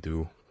definitely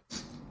do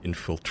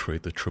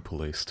infiltrate the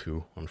AAAs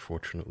too,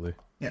 unfortunately.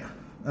 Yeah,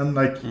 and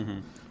like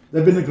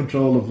they've been in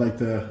control of like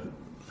the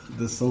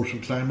social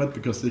climate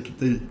because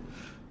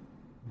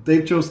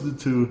they've chosen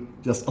to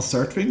just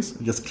assert things,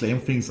 just claim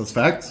things as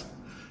facts,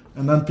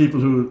 and then people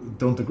who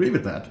don't agree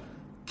with that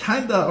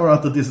kinda are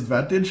at a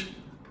disadvantage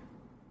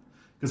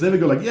because they will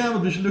go like, yeah,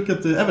 but we should look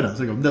at the evidence.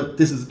 They go, no,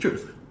 this is the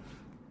truth.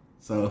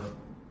 So,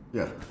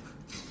 yeah.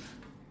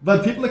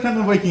 But people are kind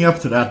of waking up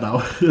to that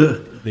now.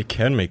 They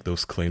can make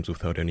those claims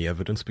without any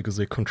evidence because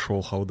they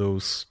control how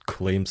those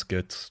claims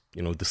get,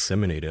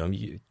 disseminated. I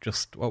mean,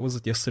 just, what was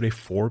it yesterday?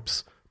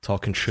 Forbes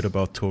talking shit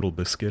about Total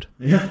Biscuit?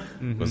 Yeah.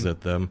 Was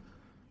that them?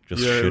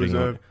 Just shitting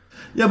on it.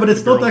 Yeah, but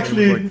it's not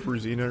actually... Like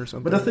Fruzina or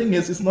something. But the thing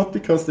is, it's not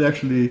because they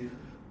actually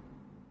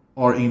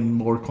are in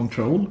more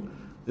control.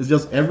 It's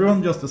just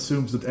everyone just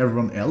assumes that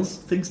everyone else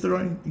thinks they're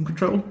in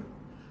control.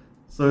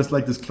 So it's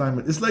like this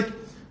climate. It's like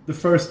the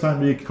first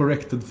time we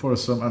corrected for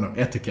some, I don't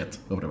know, etiquette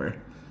or whatever.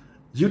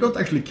 You don't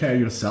actually care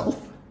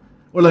yourself.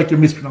 Or like you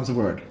mispronounce a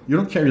word. You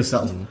don't care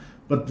yourself.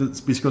 But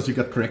it's because you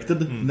got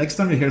corrected. Next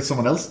time you hear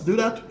someone else do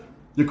that,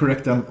 you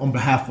correct them on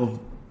behalf of...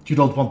 You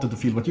don't want them to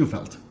feel what you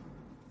felt.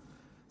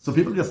 So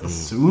people just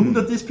assume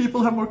that these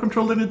people have more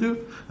control than you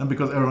do. And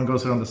because everyone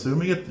goes around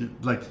assuming it,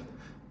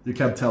 you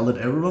can't tell that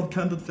everyone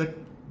kind of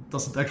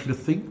doesn't actually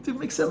think it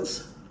makes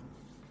sense.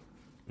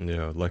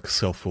 Yeah, like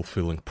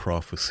self-fulfilling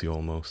prophecy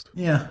almost.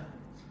 Yeah.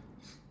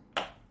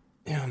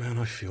 Yeah, man,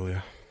 I feel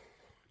you.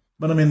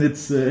 But I mean,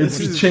 it's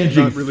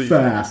changing really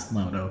fast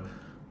now, though.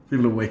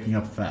 People are waking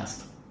up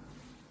fast.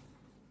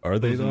 Are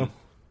they, though?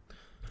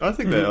 I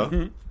think they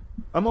are.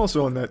 I'm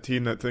also on that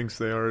team that thinks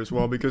they are as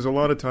well, because a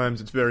lot of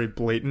times it's very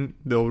blatant.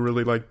 They'll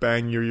really like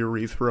bang your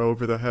urethra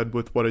over the head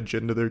with what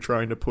agenda they're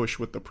trying to push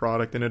with the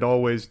product, and it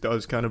always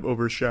does kind of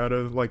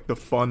overshadow like the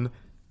fun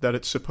that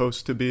it's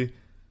supposed to be.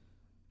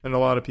 And a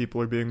lot of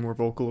people are being more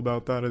vocal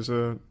about that as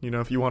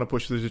if you want to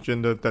push this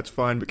agenda, that's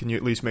fine, but can you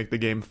at least make the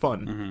game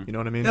fun? You know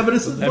what I mean? Yeah, but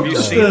it's not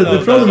just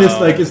the problem is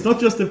like it's not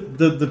just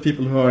the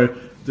people who are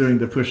doing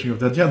the pushing of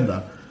the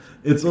agenda.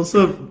 It's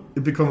also,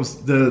 it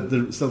becomes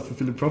the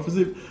self-fulfilling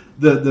prophecy.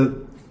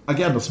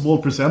 Again, a small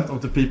percent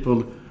of the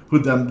people who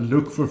then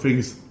look for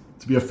things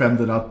to be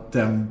offended at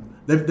them,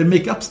 they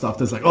make up stuff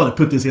that's like, oh, they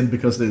put this in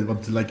because they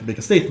want to like make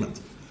a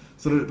statement.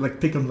 So they like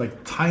pick on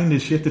like tiny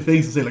shitty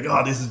things and say like,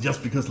 oh, this is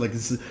just because like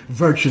this is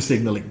virtue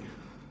signaling.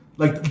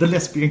 Like the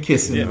lesbian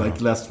kiss in like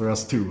Last of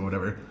Us 2 or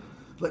whatever.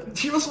 Like,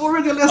 she was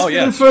already a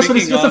lesbian first and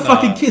it's just a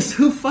fucking kiss.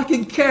 Who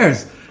fucking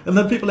cares? And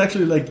then people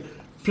actually like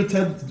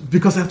pretend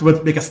because they have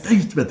to make a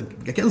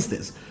statement against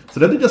this.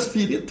 So then they just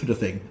feed into the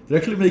thing. They're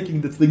actually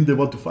making the thing they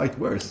want to fight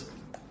worse.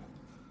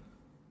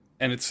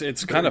 And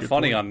it's kind of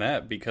funny on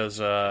that because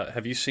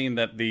have you seen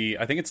that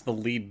I think it's the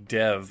lead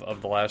dev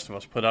of The Last of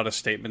Us put out a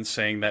statement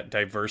saying that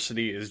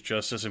diversity is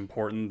just as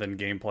important than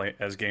gameplay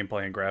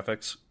and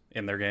graphics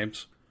in their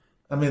games.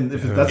 I mean,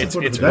 if that's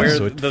important, it's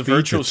where the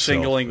virtual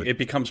signaling it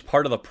becomes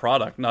part of the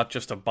product, not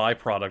just a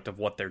byproduct of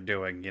what they're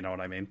doing. You know what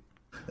I mean?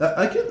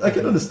 I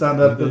can understand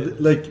that, but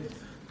like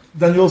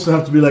then you also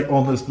have to be like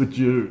honest with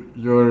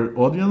your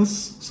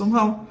audience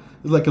somehow.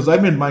 It's like because I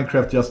made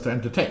Minecraft just to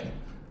entertain.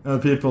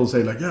 People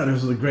say like, yeah,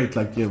 this is a great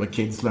like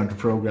kids learn to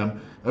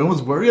program. I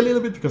almost worry a little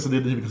bit because I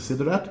didn't even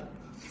consider that.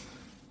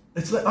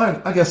 It's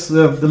like I guess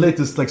the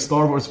latest like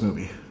Star Wars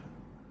movie,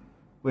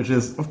 which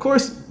is of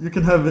course you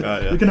can have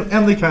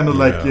any kind of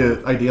like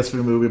ideas for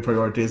a movie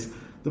priorities.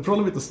 The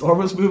problem with the Star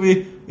Wars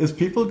movie is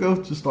people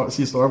go to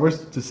see Star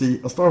Wars to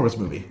see a Star Wars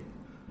movie,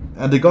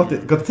 and they got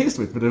a taste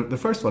of it with the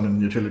first one in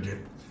the new trilogy.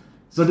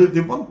 So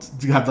they want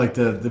to have like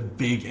the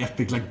big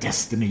epic like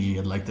Destiny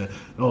and like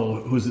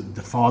who's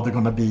the father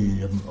gonna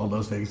be and all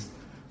those things.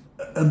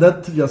 and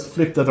then to just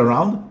flip that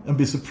around and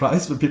be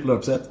surprised when people are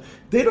upset.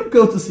 They don't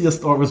go to see a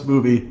Star Wars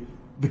movie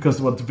because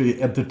they want to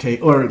be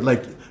entertained or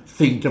like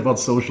think about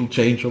social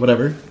change or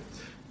whatever.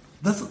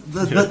 That's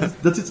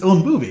its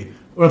own movie,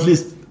 or at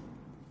least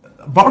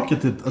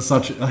marketed as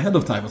such ahead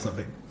of time or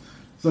something.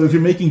 So if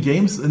you're making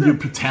games and you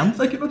pretend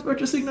like you're not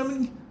virtue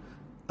signaling,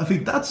 I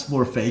think that's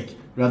more fake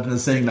rather than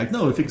saying like,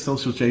 no, I think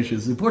social change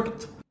is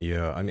important.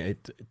 Yeah, I mean,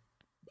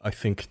 I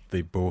think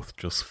they both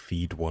just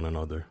feed one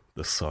another,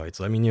 the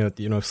sides. I mean, yeah,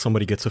 you know, if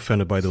somebody gets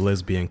offended by the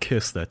lesbian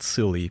kiss, that's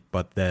silly,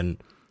 but then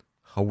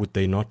how would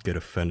they not get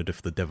offended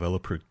if the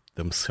developer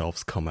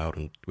themselves come out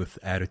and with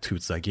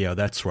attitudes like, yeah,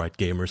 that's right,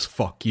 gamers,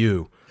 fuck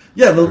you.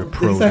 Yeah, well, You're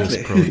pro exactly.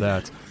 this, pro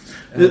that.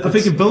 I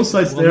think in both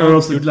sides there are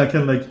also like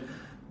kind of like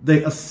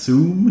they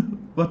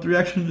assume what the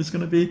reaction is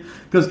going to be.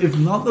 Because if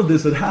none of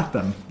this had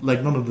happened,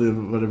 like none of the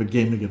whatever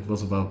gaming it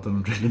was about, I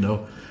don't really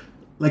know.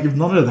 Like if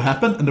none of it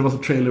happened and there was a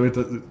trailer with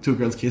the two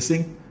girls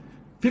kissing,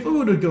 people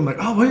would have gone like,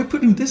 "Oh, why are you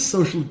putting this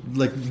social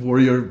like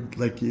warrior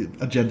like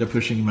agenda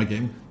pushing in my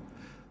game?"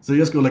 So you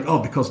just go like, "Oh,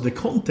 because of the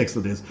context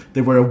of this,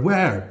 they were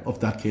aware of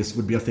that kiss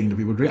would be a thing that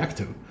we would react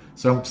to.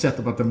 So I'm upset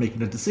about them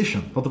making a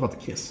decision, not about the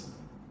kiss."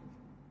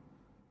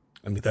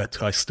 I mean,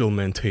 that I still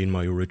maintain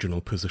my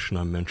original position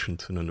I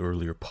mentioned in an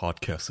earlier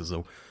podcast, as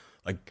though,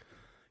 like,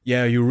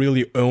 yeah, you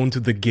really owned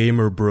the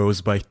gamer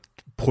bros by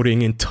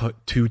putting in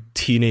two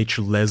teenage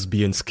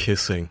lesbians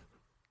kissing.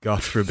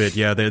 God forbid,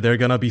 yeah, they're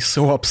gonna be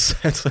so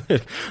upset.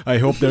 I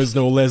hope there's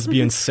no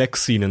lesbian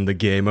sex scene in the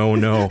game. Oh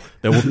no,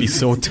 that would be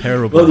so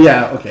terrible. Well,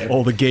 yeah, okay.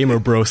 All the gamer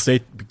bros, they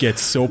get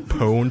so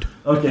pwned.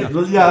 Okay,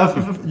 well, yeah,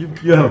 you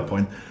have a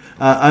point.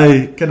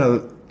 I kind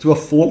of, to a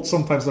fault,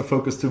 sometimes I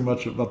focus too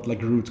much about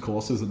like root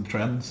causes and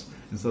trends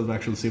instead of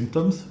actual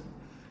symptoms.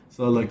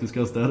 So I like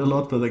discuss that a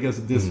lot, but I guess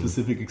in this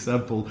specific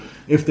example,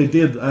 if they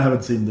did, I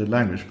haven't seen the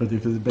language, but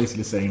if it's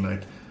basically saying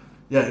like,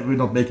 yeah, we're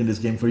not making this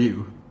game for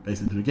you,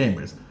 basically the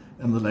gamers.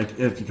 And then, like,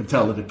 if you can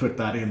tell that they put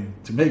that in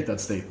to make that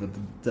statement,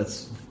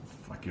 that's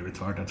fucking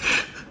retarded.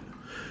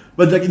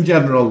 But like in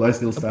general, I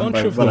still stand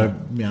by what I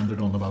meandered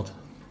on about.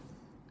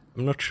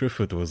 I'm not sure if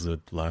it was the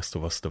Last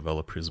of Us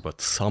developers, but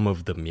some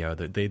of them, yeah,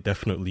 they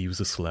definitely use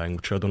this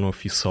language. I don't know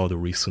if you saw the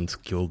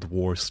recent Guild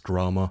Wars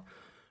drama,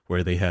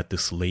 where they had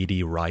this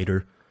lady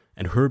writer,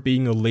 and her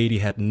being a lady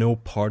had no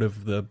part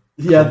of the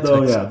context.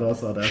 No, I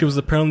saw that. She was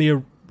apparently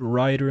a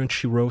writer, and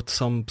she wrote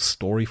some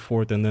story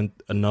for it, and then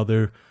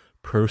another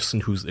person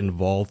who's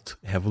involved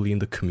heavily in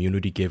the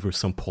community gave her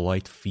some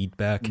polite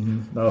feedback,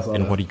 and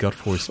what he got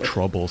for his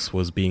troubles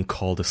was being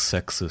called a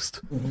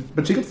sexist.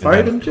 But she got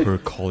fired, didn't she? Her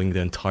calling the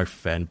entire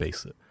fan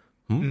base it.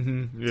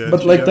 Yeah,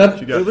 But like that,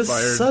 she got It was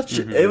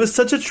fired. it was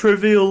such a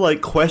trivial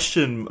like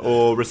question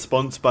or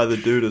response by the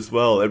dude as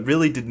well. It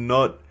really did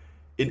not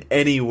in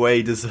any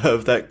way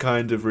deserve that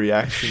kind of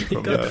reaction She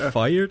from got her.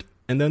 fired,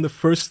 and then the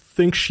first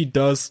thing she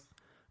does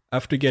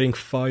after getting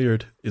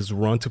fired is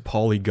run to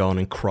Polygon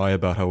and cry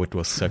about how it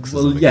was sexism.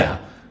 well, again. yeah.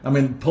 I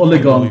mean,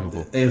 Polygon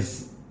Unbelievable.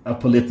 is a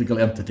political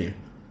entity.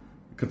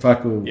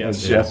 Kotaku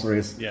Yes. also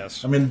is.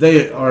 Yes. I mean,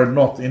 they are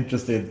not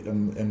interested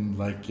in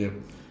like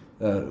catering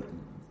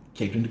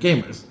to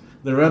gamers.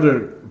 They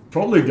rather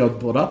probably got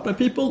bought up by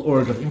people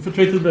or got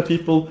infiltrated by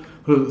people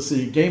who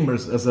see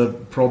gamers as a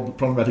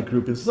problematic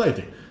group in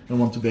society and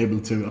want to be able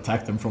to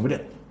attack them from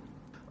within.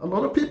 A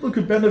lot of people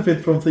could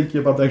benefit from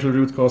thinking about the actual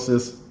root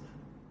causes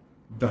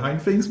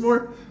behind things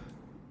more,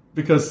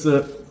 because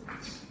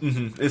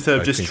Instead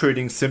of I just think-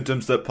 treating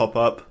symptoms that pop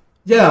up.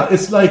 yeah,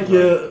 it's like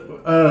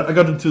I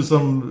got into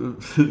some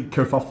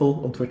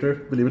kerfuffle on Twitter,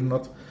 believe it or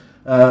not.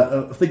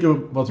 I think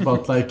it was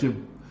about like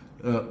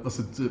was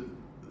it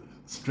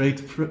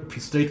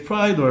straight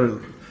pride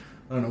or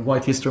I don't know,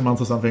 White History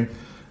Month or something,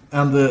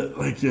 and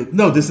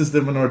no, this is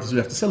the minorities, we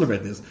have to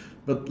celebrate this.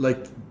 But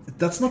like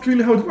that's not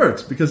really how it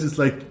works, because it's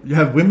like you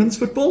have women's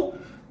football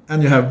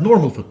and you have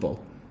normal football.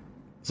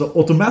 So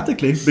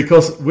automatically,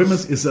 because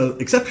women's is an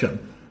exception,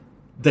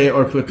 they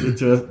are put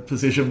into a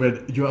position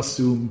where you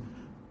assume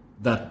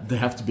that they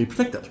have to be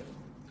protected.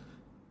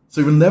 So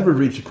you will never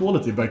reach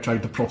equality by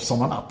trying to prop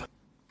someone up.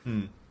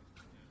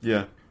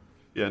 Yeah.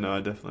 Yeah, no,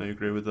 I definitely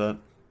agree with that.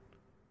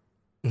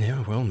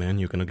 Yeah, well, man,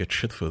 you're gonna get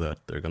shit for that.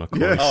 They're gonna call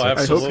Yeah, you Oh, I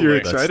sexist. hope you're absolutely.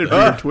 excited for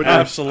That's your that. Twitter.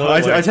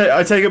 Absolutely.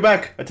 I take it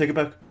back. I take it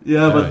back.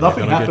 Yeah, but you're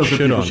nothing gonna happens get when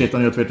shit people on. shit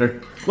on your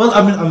Twitter. Well,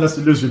 I mean, unless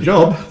you lose your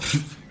job.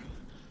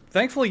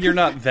 Thankfully, you're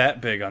not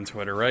that big on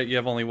Twitter, right? You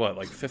have only, what,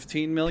 like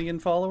 15 million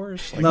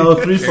followers? Like, No,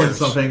 who 3 point cares?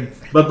 something.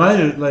 But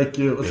my, like,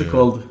 what's it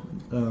called?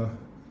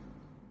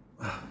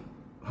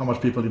 How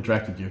much people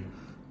interact with you,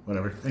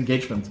 whatever.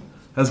 Engagement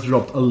has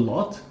dropped a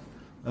lot.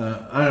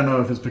 I don't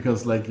know if it's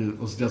because, like, it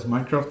was just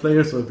Minecraft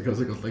players or because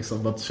it got, like,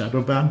 somewhat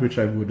shadow banned, which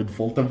I wouldn't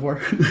fault them for.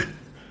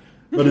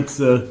 But it's,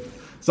 so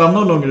I'm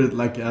no longer,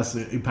 like, as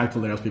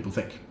impactful there as people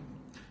think.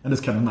 And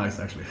it's kind of nice,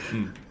 actually.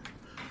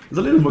 It's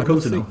a little more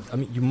cozy now. I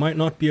mean, you might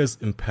not be as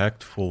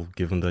impactful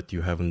given that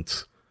you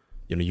haven't,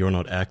 you're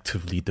not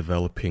actively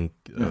developing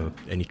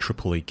any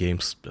AAA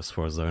games as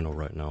far as I know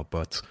right now.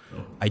 But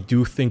I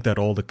do think that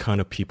all the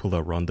kind of people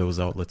that run those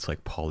outlets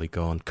like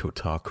Polygon,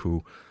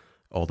 Kotaku,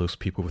 all those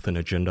people with an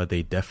agenda,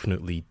 they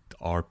definitely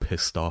are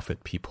pissed off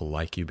at people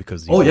like you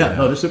because Oh yeah,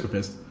 no, they're super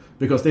pissed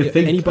because they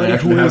think anybody I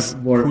actually who is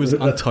have more. who is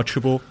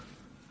untouchable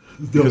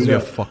because you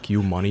have fuck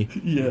you money.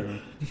 Yeah,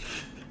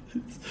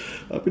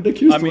 I've been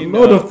accused of a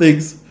lot of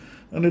things,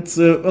 and it's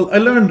well, I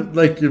learned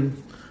like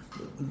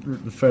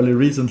fairly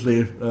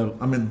recently.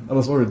 I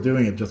was already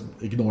doing it, just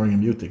ignoring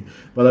and muting,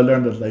 but I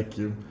learned that like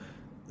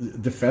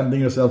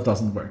defending yourself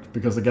doesn't work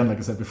because again, like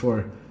I said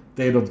before,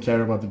 they don't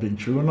care about it being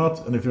true or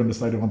not, and if you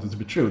decide you want it to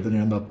be true, then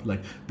you end up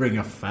like bringing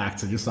up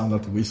facts and you sound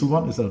like the weasel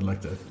one instead of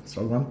like the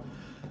strong one.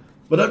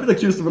 But I've been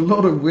accused of a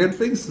lot of weird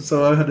things,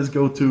 so I had this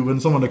go-to when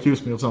someone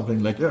accused me of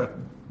something like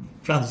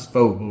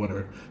transphobe or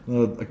whatever,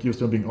 accused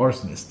me of being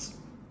arsonists.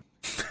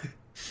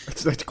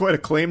 That's quite a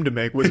claim to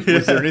make. Was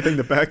there anything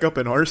to back up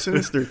an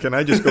arsonist, or can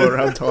I just go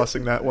around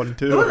tossing that one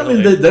too? No, I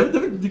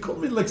mean, they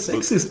called me like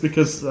sexist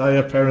because I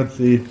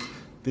apparently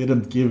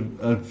didn't give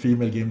a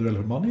female game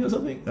developer money or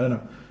something. I don't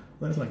know.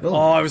 Like,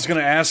 I was going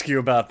to ask you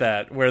about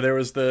that, where there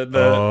was the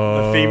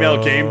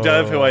female game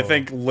dev who I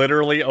think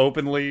literally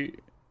openly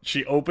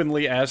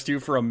asked you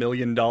for $1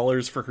 million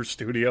for her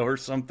studio or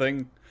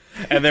something.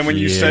 And then when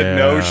you said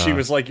no, she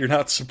was like, "You're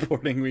not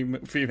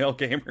supporting female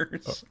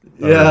gamers."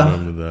 Yeah, I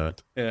remember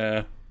that.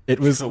 Yeah. It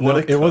was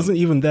it wasn't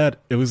even that.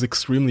 It was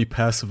extremely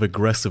passive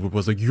aggressive. It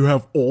was like, you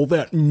have all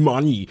that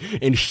money,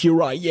 and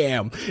here I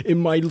am in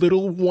my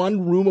little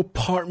 1-room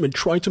apartment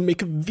trying to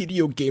make a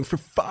video game for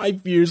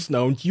 5 years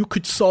now, and you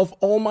could solve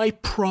all my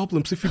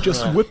problems if you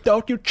just whipped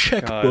out your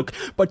checkbook,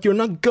 but you're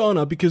not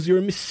gonna because you're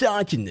a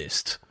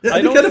misogynist. Yeah,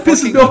 it kind of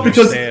pisses me off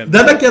because then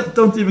I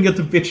don't even get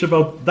to bitch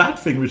about that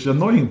thing, which is the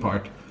annoying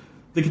part.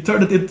 They can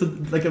turn it into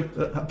like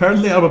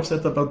apparently I'm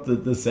upset about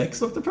the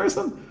sex of the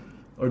person.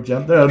 Or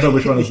gender, I don't know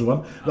which one is the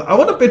one. But I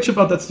want to bitch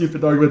about that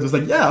stupid argument. It's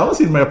like, yeah, I was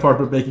in my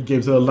apartment making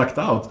games and I lucked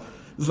out.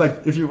 It's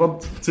like, if you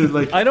want to,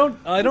 like... I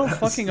don't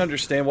fucking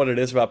understand what it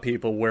is about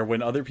people where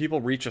when other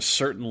people reach a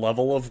certain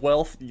level of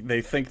wealth,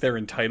 they think they're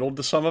entitled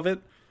to some of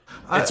it.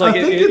 It's like,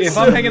 if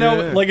I'm hanging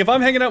out, like, if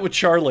I'm hanging out with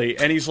Charlie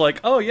and he's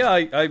like, oh yeah,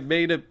 I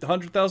made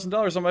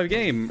 $100,000 on my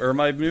game or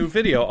my new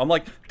video. I'm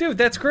like, dude,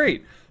 that's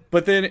great.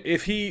 But then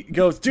if he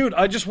goes, dude,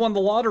 I just won the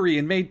lottery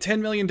and made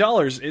 $10 million,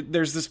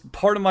 there's this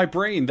part of my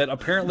brain that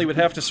apparently would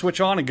have to switch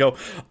on and go,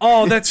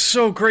 oh, that's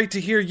so great to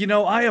hear. You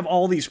know, I have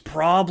all these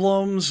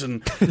problems,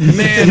 and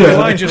man,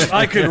 if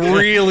I could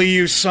really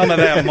use some of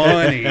that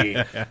money.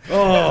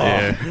 Oh,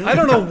 yeah. I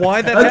don't know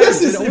why that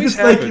happens. It always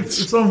happens. Like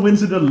if someone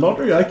wins in the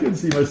lottery, I could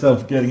see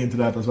myself getting into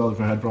that as well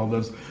if I had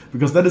problems.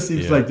 Because then it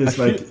seems like this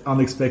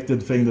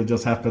unexpected thing that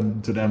just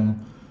happened to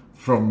them.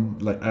 From,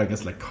 like, I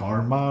guess, like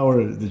karma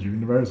or the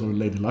universe or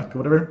Lady Luck or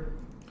whatever.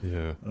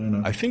 Yeah. I don't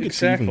know. I think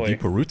it's even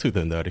deeper rooted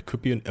than that. It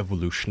could be an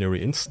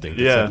evolutionary instinct.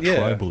 It's like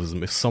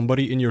tribalism. If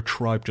somebody in your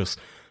tribe just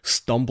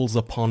stumbles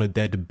upon a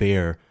dead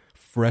bear,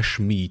 fresh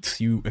meat,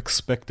 you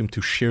expect them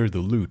to share the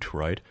loot,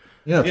 right?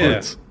 Yeah.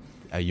 But,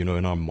 you know,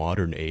 in our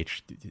modern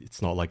age,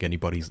 it's not like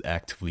anybody's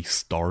actively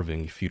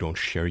starving if you don't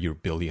share your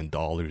 $1 billion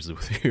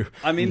with your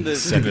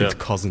second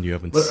cousin you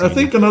haven't seen. I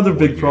think another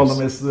big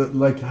problem is that,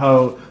 like,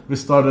 how we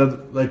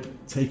started like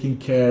taking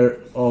care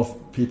of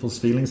people's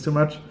feelings too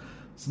much.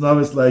 So now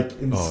it's like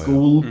in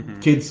school,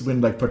 kids win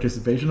like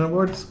participation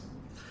awards,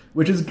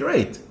 which is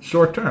great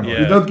short term.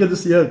 You don't get to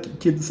see a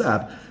kid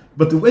sad,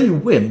 but the way you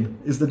win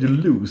is that you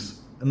lose,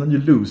 and then you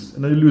lose,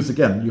 and then you lose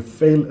again. You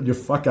fail and you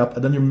fuck up,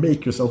 and then you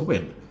make yourself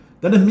win.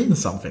 Then it means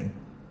something.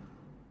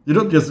 You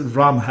don't just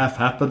run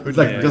half-happen. It's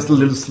like just a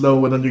little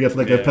slow, and then you get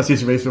like a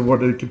participation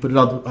award, and you can put it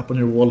up on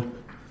your wall.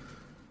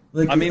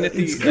 Like, I mean,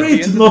 it's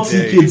great to not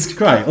see kids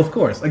cry. Of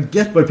course, I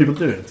get why people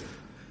do it,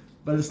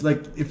 but it's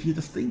like if you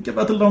just think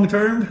about the long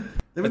term,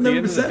 they would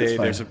never be satisfied. At the end of the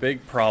day, there's a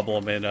big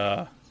problem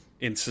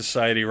in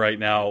society right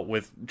now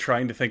with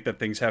trying to think that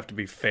things have to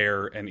be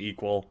fair and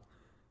equal.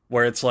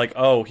 Where it's like,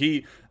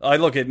 I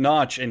look at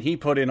Notch and he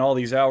put in all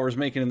these hours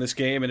making in this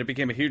game and it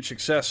became a huge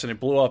success and it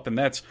blew up and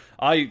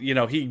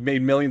he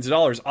made millions of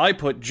dollars. I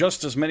put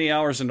just as many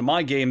hours into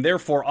my game,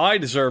 therefore I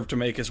deserve to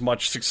make as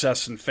much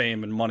success and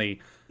fame and money.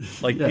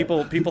 Like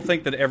people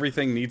think that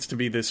everything needs to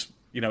be this,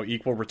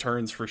 equal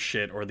returns for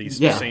shit or these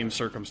same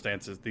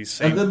circumstances, these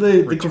same. And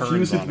then they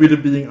confuse it with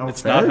it being unfair.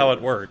 It's not how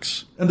it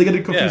works. And they get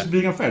it confused with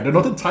being unfair. They're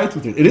not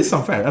entitled to it. It is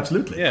unfair,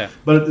 absolutely. Yeah.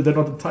 But they're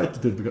not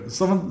entitled to it because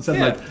someone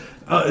said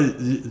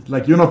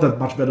like you're not that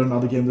much better than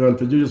other game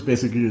developers. You just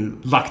basically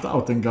lucked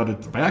out and got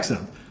it by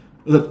accident.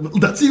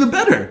 That's even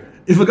better.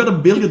 If I got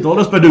 $1 billion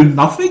by doing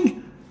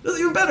nothing, that's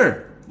even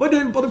better. Why do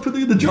you bother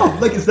putting in the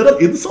job? Like, is that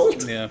an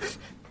insult? Yeah.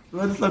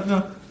 It's like,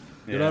 no.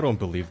 Yeah. I don't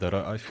believe that.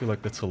 I feel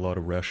like that's a lot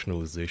of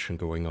rationalization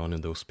going on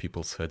in those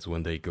people's heads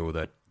when they go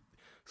that,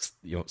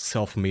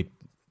 self-made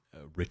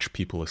rich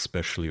people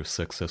especially, or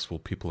successful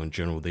people in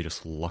general, they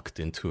just lucked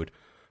into it.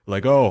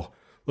 Like,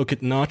 look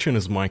at Notch and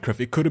his Minecraft.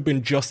 It could have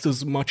been just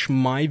as much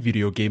my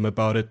video game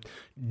about a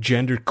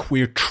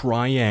genderqueer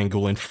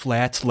triangle in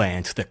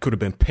Flatland that could have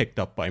been picked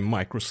up by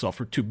Microsoft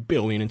for $2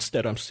 billion.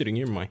 Instead, I'm sitting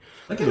here in my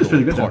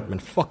little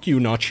apartment. Fuck you,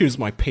 Notch. Here's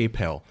my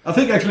PayPal. I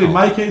think actually in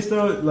my case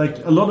though,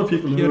 like a lot of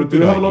people who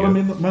do have a lot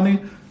of money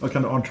are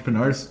kind of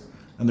entrepreneurs.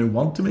 and they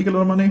want to make a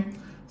lot of money.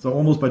 So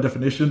almost by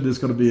definition, there's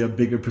going to be a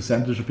bigger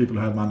percentage of people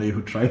who have money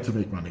who try to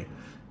make money.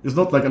 It's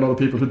not like a lot of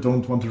people who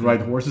don't want to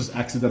ride horses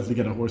accidentally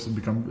get a horse and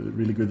become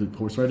really good at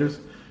horse riders.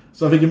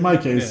 So I think in my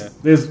case,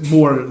 there's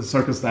more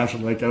circumstantial.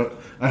 Like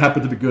I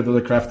happen to be good at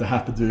a craft. I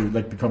happen to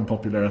like become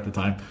popular at the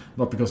time,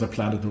 not because I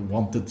planned it or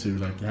wanted to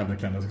like have that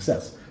kind of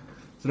success.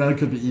 So then it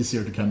could be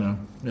easier to kind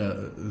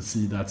of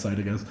see that side,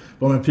 I guess.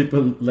 But when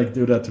people like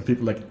do that to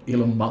people like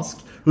Elon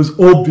Musk, who's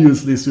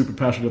obviously super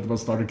passionate about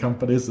starting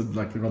companies and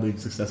like running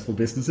successful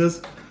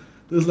businesses,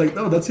 it's like,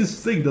 no, that's his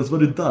thing. That's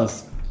what it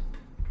does.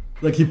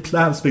 Like he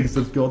plans things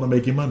that's gonna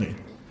make him money.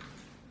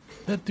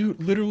 That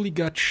dude literally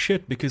got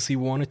shit because he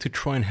wanted to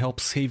try and help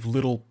save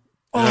little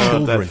Oh,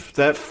 children.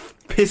 that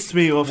pissed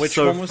me off Which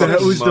so one was fucking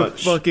That was the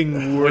much.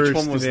 fucking worst,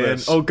 one was man.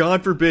 this? Oh,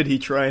 God forbid he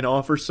try and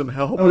offer some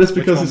help. Oh, that's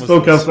because one he was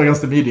spoke this? up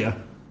against the media.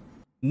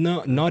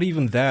 No, not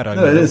even that. I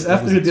No, mean, it is. that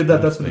After was he its did that,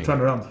 own that's when thing. he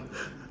turned around.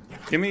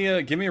 Give me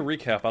a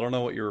recap. I don't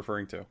know what you're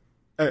referring to.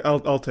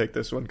 I'll take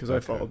this one because I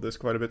followed this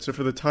quite a bit. So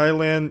for the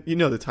Thailand, you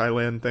know the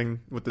Thailand thing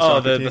with the Oh,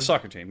 soccer team? the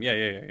soccer team.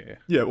 Yeah.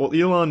 Yeah, well,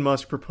 Elon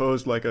Musk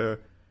proposed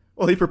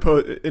he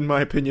proposed, in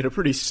my opinion, a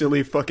pretty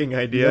silly fucking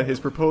idea. Yeah. His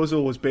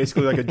proposal was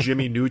basically like a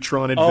Jimmy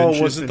Neutron Oh,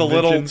 invention. was it the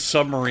little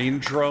submarine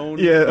drone?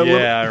 Yeah, I a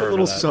remember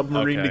little that.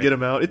 submarine to Okay. get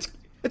him out.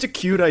 It's a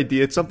cute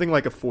idea. It's something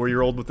like a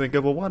 4-year-old would think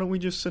of. Well, why don't we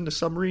just send a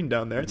submarine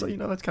down there? It's like,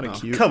 that's kind of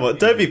cute. Come on,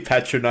 don't be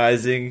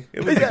patronizing.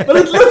 It was, But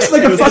it looks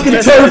like a fucking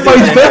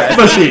terrifying death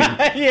machine.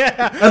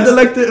 Yeah. And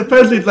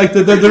apparently,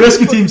 the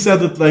rescue team said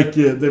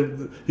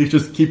that he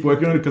just keep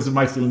working on it because they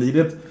might still need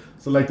it.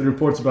 So like the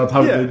reports about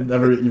how Yeah. they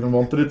never even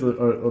wanted it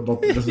or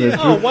not necessarily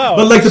Oh, true. wow.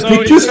 But like the So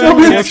pictures he from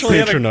it, actually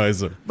had a-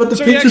 Patronizer. but the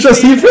So he pictures I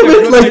actually see from had a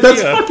it, good like that's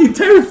idea. fucking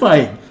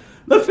terrifying.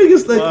 That thing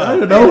is like I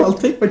don't know. I'll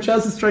take my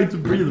chances trying to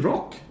breathe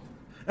rock.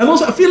 And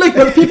also, I feel like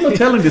when people are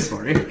telling this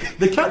story,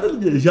 they kind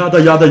of yada,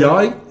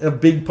 a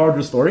big part of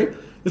the story.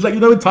 It's like, in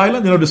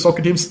Thailand, the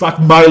soccer team stuck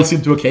miles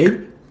into a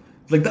cave.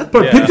 It's like that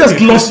part. Yeah. People just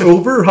gloss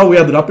over how we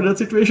ended up in that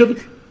situation.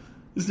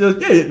 It's just,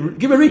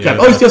 give a recap. Yeah,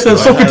 Oh, it's just a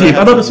that's soccer right. team.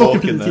 I Another had to soccer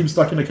walk in there. team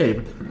stuck in a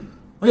cave.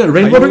 Oh yeah,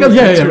 rainwater gun?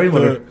 Yeah,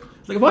 rainwater.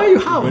 It's like, why are you,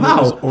 how When it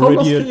was lost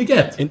already can you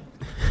get?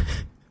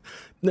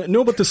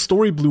 No, but the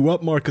story blew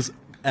up, Marcus,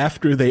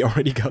 after they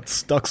already got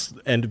stuck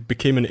and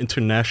became an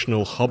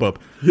international hubbub,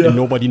 Yeah. and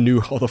nobody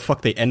knew how the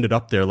fuck they ended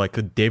up there, like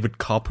a David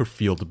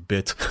Copperfield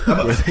bit,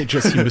 where they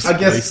just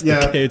misplaced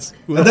the kids.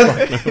 Who And the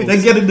then, fuck knows?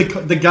 then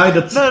getting the guy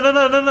that's...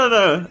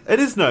 No. It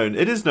is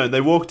known.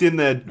 They walked in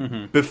there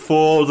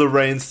before the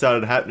rain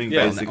started happening,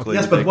 Yeah. basically.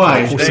 Yes, but why?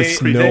 Of course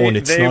it's known,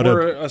 it's they not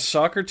were a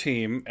soccer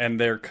team, and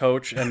their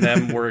coach and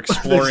them were They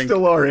exploring.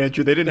 still are,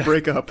 Andrew. They didn't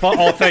break up.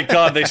 Oh, thank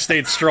God they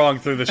stayed strong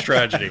through this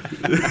tragedy.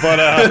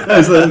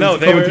 But So no,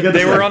 it's coming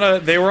together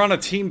they were on a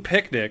team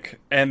picnic,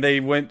 and they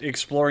went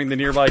exploring the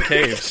nearby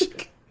caves.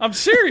 I'm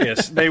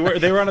serious. They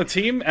were on a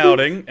team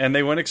outing, and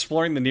they went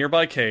exploring the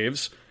nearby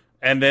caves.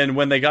 And then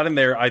when they got in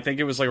there, I think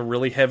it was like a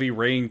really heavy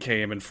rain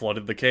came and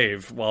flooded the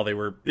cave while they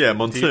were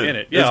monsoon. in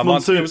it. It's Yeah,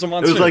 monsoon. It was a It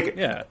was monsoon. like-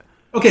 yeah.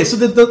 Okay, so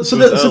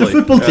the early.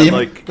 football Yeah, team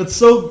like- that's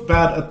so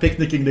bad at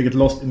picnicking they get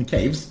lost in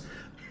caves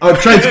are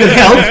trying to get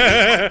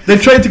help. They're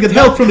trying to get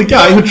help from the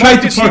guy who tried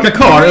to Marcus, park you- a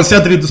car and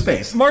send it into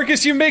space.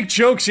 Marcus, you make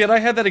jokes, yet I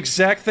had that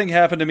exact thing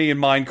happen to me in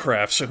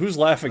Minecraft. So who's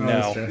laughing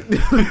now?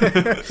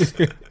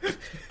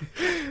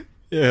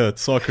 Yeah,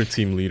 it's soccer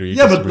team leader. you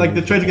Yeah, just but like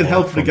they're remove trying to the get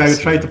help block from the from guy who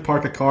the tried to scene.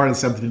 park a car and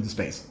send it into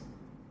space.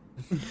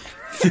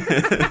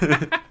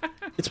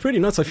 It's pretty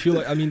nuts. I feel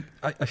like,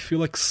 I feel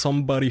like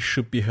somebody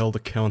should be held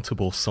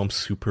accountable, some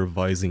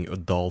supervising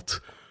adult,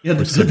 Yeah, for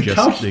the coach.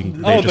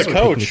 suggesting Oh, they the just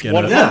coach. picnic in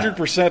a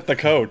 100% the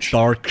coach.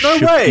 dark, No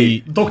shifty, way!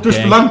 Dr.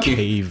 dank Spelunky.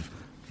 cave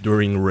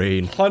during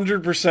rain.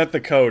 100% the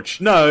coach.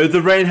 No,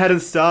 the rain hadn't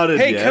started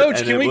Hey, yet. coach,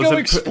 and can it we was go a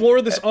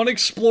explore this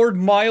unexplored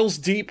miles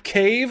deep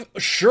cave?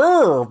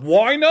 Sure,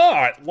 why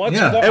not? Let's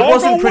Yeah. go. It I'll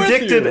wasn't go with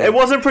predicted. you. It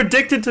wasn't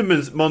predicted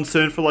to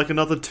monsoon for like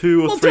another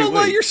 2 or Well, 3 don't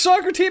let weeks. your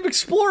soccer team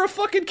explore a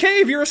fucking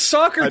cave. You're a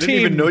soccer I team.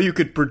 didn't even know you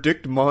could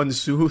predict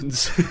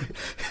monsoons.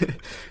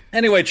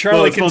 Anyway, Well,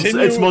 Charlie, it's,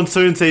 continue. it's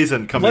monsoon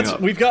season coming up.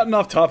 We've gotten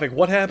off topic.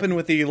 What happened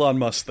with the Elon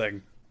Musk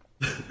thing?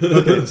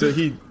 Okay, so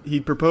he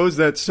proposed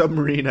that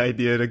submarine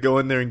idea to go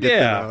in there and get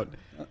Yeah. them out.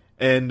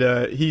 And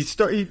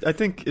I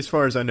think, as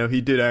far as I know,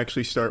 he did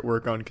actually start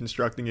work on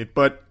constructing it.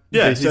 But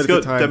Yeah, they he's said at got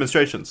the time,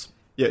 demonstrations.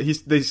 yeah,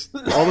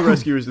 all the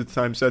rescuers at the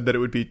time said that it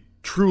would be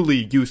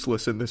truly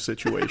useless in this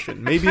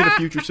situation. Maybe in a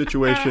future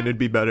situation it'd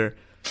be better,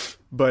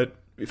 but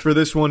for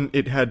this one,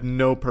 it had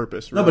no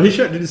purpose. No, Really. but he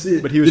shared. Did you see?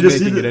 But he was did you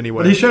see making it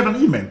anyway. But he shared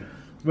an email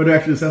where they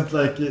actually said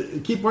like,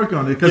 keep working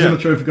on it because Yeah. you're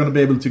not sure if you're going to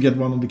be able to get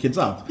one of the kids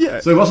out. Yeah.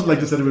 So it wasn't like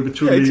they said it would be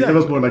truly. Yeah, exactly. It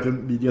was more like a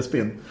media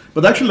spin.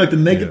 But actually, like the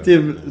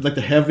negative, like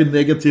the heavy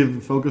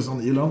negative focus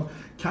on Elon,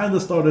 kind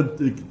of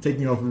started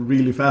taking off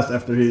really fast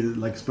after he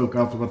like spoke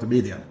out about the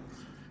media,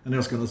 and he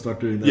was going to start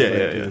doing that. Yeah,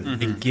 like, yeah, yeah.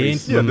 He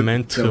gained Yeah, the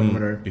momentum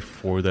thermometer.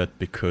 before that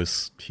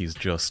because he's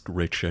just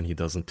rich and he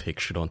doesn't take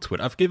shit on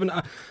Twitter.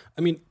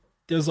 I mean,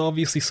 there's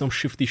obviously some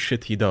shifty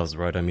shit he does,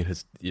 right? I mean,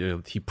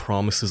 he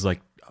promises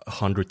like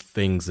 100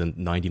 things and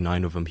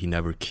 99 of them he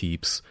never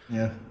keeps.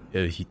 Yeah.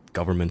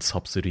 Government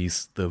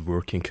subsidies the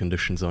working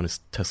conditions on his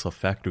Tesla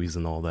factories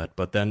and all that.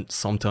 But then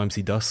sometimes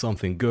he does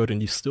something good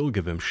and you still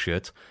give him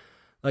shit.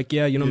 Like,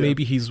 yeah,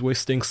 maybe he's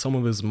wasting some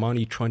of his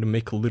money trying to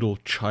make a little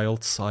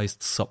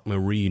child-sized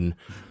submarine.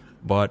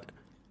 But,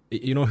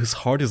 his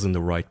heart is in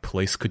the right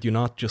place. Could you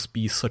not just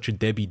be such a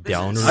Debbie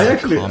Downer in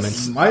the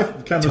comments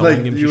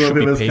telling him he should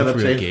be paying for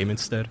your game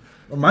instead?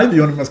 My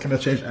view on him was kind of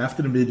changed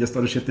after the media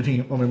started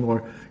shitting on him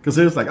more. Because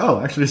it was like,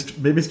 oh, actually,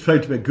 maybe he's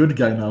trying to be a good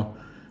guy now.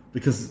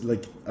 Because,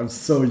 like, I'm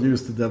so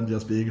used to them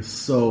just being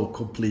so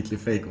completely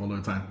fake all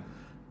the time.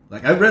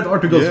 Like, I've read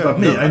articles about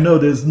me. I know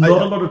there's not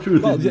a lot of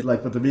truth in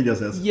like what the media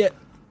says. Yeah.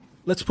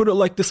 Let's put it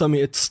like this. I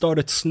mean, it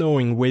started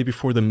snowing way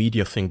before the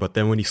media thing, but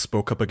then when he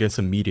spoke up against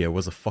the media, it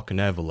was a fucking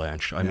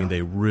avalanche. I mean,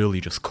 they really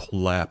just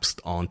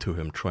collapsed onto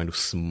him, trying to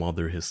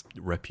smother his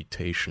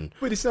reputation.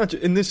 But it's not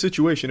in this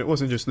situation. It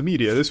wasn't just the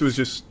media. This was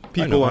just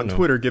people on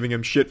Twitter giving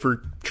him shit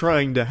for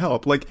trying to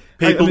help. Like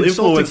people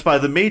influenced by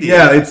the media.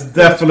 Yeah, it's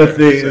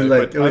definitely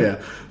like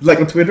like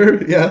on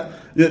Twitter. Yeah,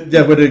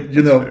 where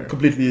they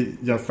completely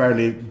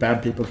fairly ban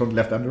people from the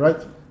left and the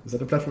right. Is that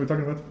the platform we're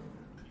talking about?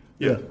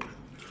 Yeah.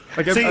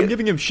 Like I'm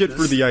giving him shit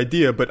for the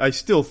idea, but I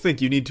still think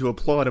you need to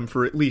applaud him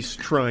for at least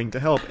trying to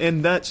help.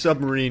 And that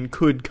submarine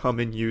could come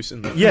in use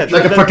in the future. Yeah,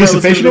 like a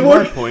participation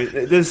award. Point.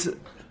 There's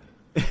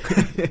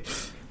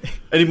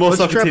any more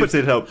soccer teams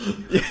need help?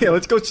 Yeah,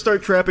 let's go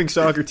start trapping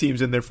soccer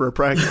teams in there for a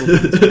practical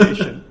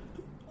demonstration.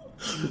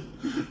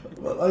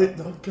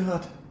 Oh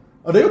god.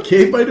 Are they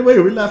okay, by the way?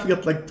 Are we laughing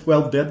at like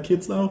 12 dead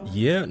kids now?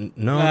 Yeah,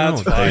 no.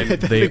 That's fine.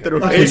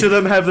 Each of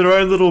them have their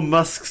own little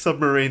Musk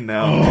submarine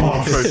now.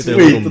 Oh,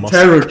 Sweet, the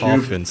terror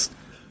cube.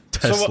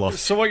 Tesla.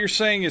 So what you're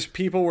saying is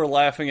people were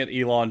laughing at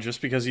Elon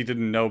just because he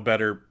didn't know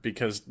better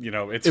because,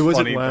 it's it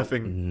funny. wasn't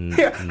laughing.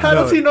 How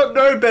does he not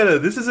know better?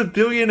 This is a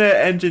billionaire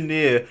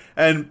engineer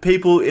and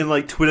people in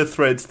like Twitter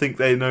threads think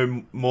they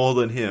know more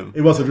than him.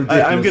 It wasn't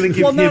ridiculous. I'm going to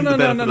give him the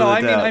benefit of the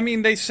doubt. I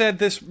mean, they said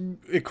this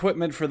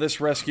equipment for this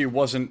rescue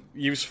wasn't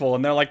useful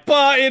and they're like,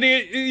 bah,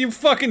 idiot, you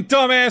fucking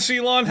dumbass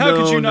Elon, how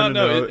could you not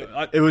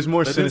know? It was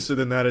more sinister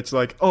than that. It's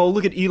like, oh,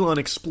 look at Elon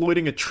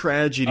exploiting a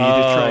tragedy to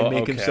try and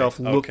make himself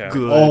look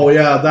good. Oh,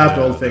 yeah, that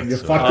whole thing. You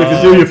fucked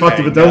if you do, you fucked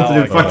if you don't,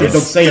 you fucked if you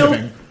don't say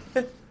anything.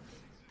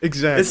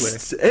 Exactly.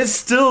 It's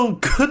still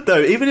good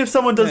though. Even if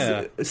someone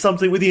does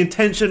something with the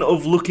intention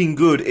of looking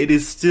good, it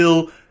is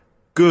still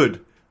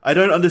good. I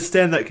don't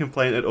understand that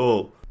complaint at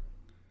all.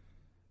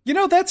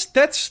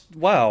 That's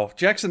wow,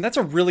 Jackson. That's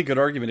a really good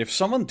argument. If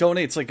someone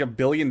donates like $1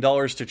 billion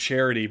to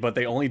charity, but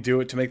they only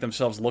do it to make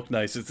themselves look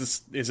nice,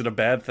 is it a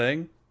bad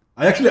thing?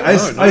 I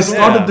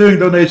started doing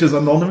donations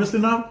anonymously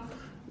now.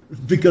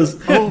 Because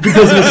it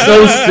was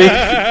so sick.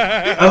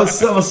 I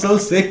was so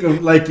sick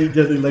of like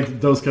getting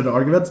like those kind of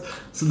arguments.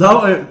 So now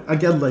I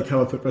again like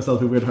how I put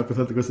myself in weird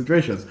hypothetical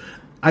situations.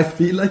 I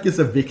feel like it's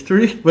a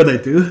victory when I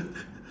do.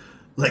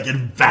 Like,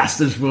 and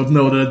bastards won't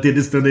know that I did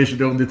this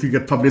donation only to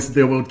get publicity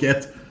I won't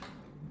get.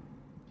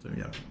 So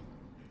yeah.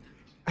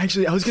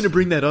 Actually, I was going to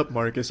bring that up,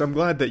 Marcus. I'm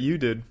glad that you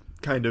did.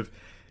 Kind of.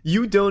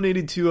 You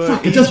donated to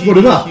I just brought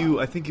it up.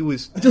 I think it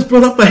was. I just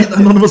brought up my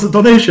anonymous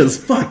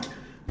donations. Fuck.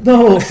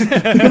 No,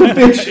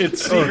 bitch.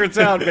 It's secrets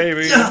out,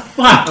 baby. Yeah,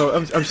 fuck. Oh,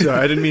 I'm sorry.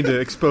 I didn't mean to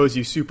expose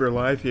you super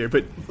live here,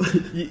 but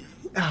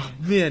oh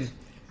man.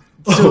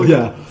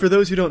 So for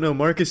those who don't know,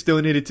 Marcus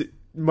donated.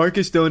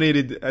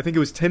 I think it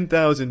was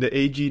 10,000 to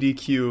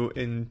AGDQ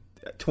in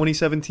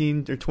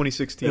 2017 or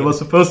 2016. It was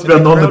supposed to be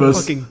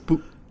anonymous.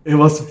 It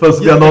was supposed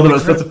to be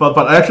anonymous. That's about.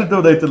 But I actually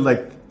donated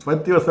like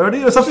 20 or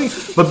 30 or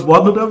something. But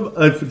one of them,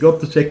 I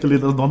forgot to check the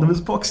little anonymous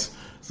box,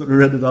 so I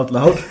read it out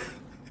loud.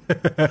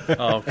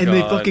 And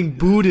they fucking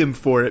booed him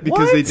for it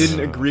because they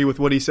didn't agree with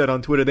what he said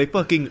on Twitter. They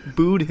fucking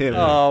booed him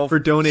for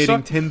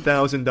donating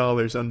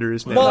 $10,000 under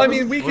his name. Well, I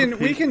mean,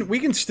 we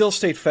can still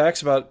state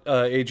facts about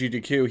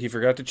AGDQ. He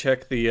forgot to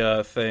check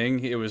the thing.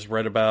 It was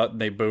read about,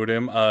 and they booed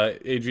him.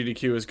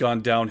 AGDQ has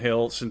gone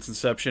downhill since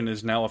inception.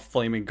 Is now a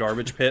flaming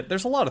garbage pit.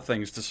 There's a lot of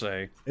things to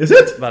say. Is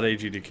it about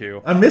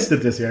AGDQ? I missed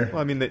it this year.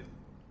 Well, I mean,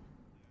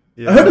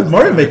 I heard that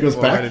Mario Maker was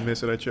back. I didn't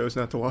miss it. I chose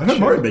not to watch. I heard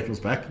Mario Maker was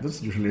back.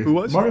 That's usually who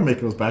was Mario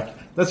Maker was back.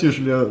 That's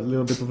usually a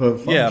little bit of a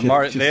fun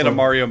they had a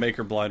Mario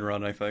Maker blind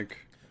run, I think.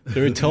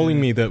 They were telling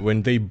me that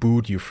when they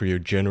booed you for your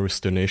generous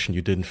donation,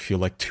 you didn't feel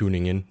like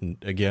tuning in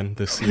again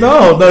this year.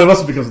 No, it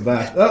wasn't because of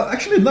that.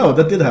 Actually, no,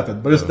 that did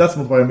happen, but that's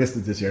not why I missed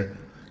it this year.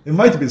 It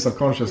might have been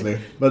subconsciously,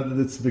 but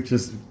it's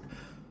because.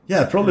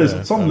 Yeah, probably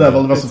at some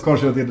level it was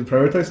subconscious I didn't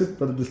prioritize it,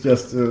 but it's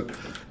just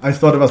I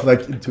thought it was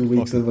like in 2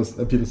 weeks and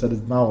people said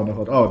it now and I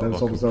thought, then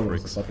it's almost over.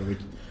 It's a week.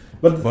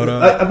 But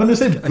when you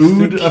say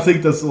booed, I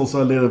think that's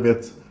also a little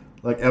bit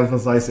like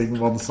emphasizing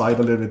one side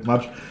a little bit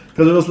much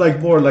because it was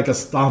like more like a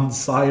stunned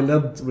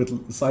silence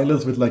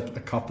with like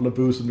a couple of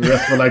boos and the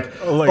rest were like,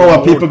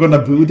 are people gonna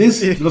boo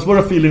this? It was more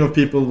a feeling of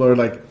people were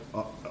like,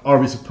 are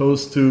we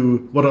supposed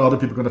to? What are other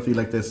people gonna feel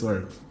like this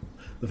or?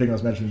 the thing I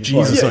was mentioning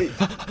before. Jesus,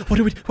 Yeah. what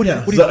do we?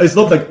 Yeah, What do so it's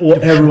not like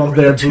everyone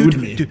there booed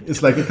me. dude.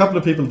 It's like a couple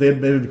of people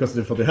did, maybe because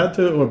they thought they had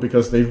to, or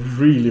because they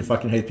really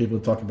fucking hate people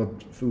talking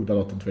about food a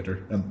lot on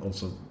Twitter, and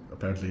also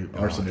apparently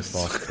arsonists.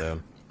 Fuck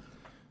them.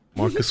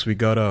 Marcus, we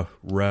gotta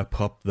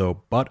wrap up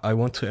though, but I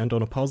want to end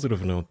on a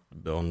positive note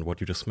on what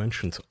you just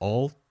mentioned.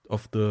 All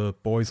of the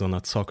boys on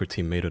that soccer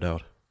team made it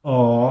out.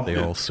 Aww. They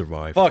all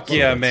survived. Fuck So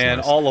yeah, that's man!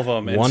 nice. All of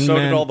them, and One so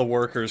man- did all the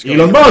workers.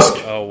 Elon Musk!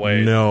 Oh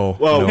wait, No,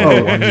 Whoa.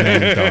 no, one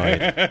man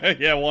died.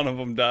 yeah, one of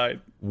them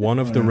died. One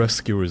of the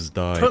rescuers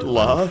died. Don't I'm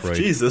laugh, afraid.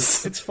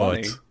 Jesus. It's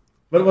funny.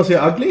 But But was he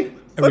ugly?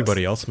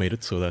 everybody else made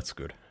it, so that's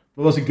good.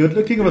 But was he good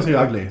looking or was he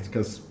ugly?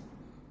 Because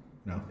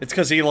no, It's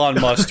because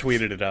Elon Musk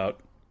tweeted it out.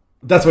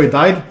 that's why he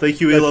died. Thank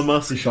you, Elon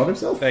Musk. He shot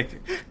himself. Thank you.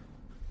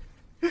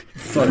 I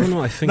don't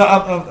know. I think No,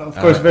 of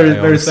course, I very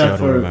honestly, I sad don't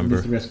for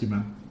remember. Mr. Rescue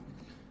Man.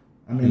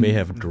 I he mean, may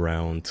have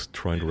drowned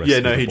trying to rescue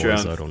Yeah, no, he the boys.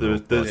 drowned. I don't The- know.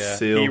 the- but- Yeah,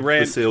 seal-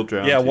 the seal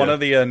drowned, Yeah, one yeah. of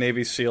the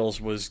Navy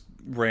SEALs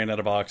ran out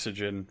of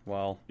oxygen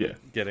while Yeah.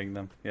 getting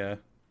them. Yeah.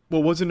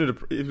 Well, wasn't it?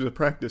 It was a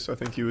practice I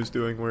think he was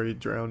doing where he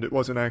drowned. It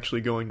wasn't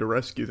actually going to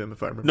rescue them,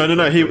 if I remember. No.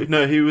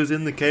 correctly. He was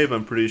in the cave.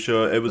 I'm pretty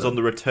sure it was on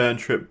the return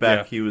trip back.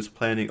 Yeah. He was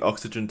planning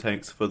oxygen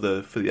tanks for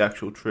the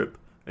actual trip,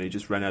 and he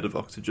just ran out of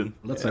oxygen.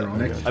 that's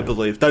ironic. I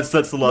believe that's the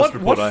last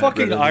report What I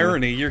fucking read anyway.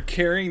 irony? You're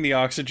carrying the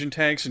oxygen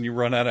tanks and you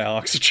run out of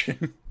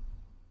oxygen.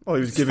 Oh,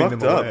 he was It's giving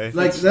them fucked up. away.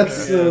 Like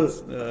that's I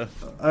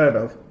don't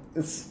know.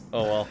 It's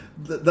Oh well.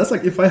 that's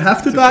like if I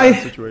have to It's a die.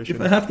 sad situation.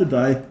 If I have to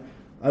die,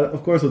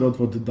 of course I don't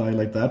want to die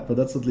like that. But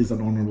that's at least an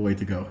honorable way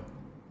to go.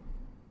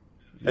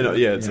 Yeah,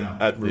 it's Yeah.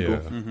 admirable.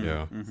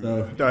 Yeah.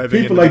 So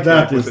Diving people into like the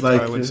that cave with is the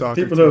like Thailand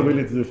soccer people who are team.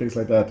 willing to do things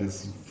like that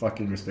is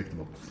fucking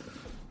respectable.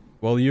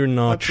 Well, you're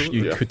not. Absolutely,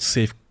 You yeah. could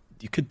save.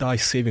 You could die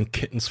saving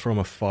kittens from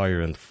a fire,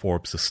 and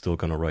Forbes is still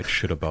gonna write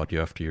shit about you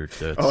after you're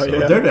dead. Oh, so-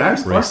 yeah. They're the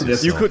Brace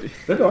arsonists. You yourself. could,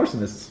 They're the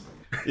arsonists.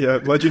 yeah,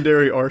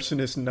 legendary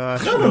arsonist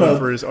Notch, No. known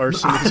for his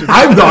arsonism.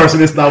 I'm the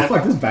arsonist now.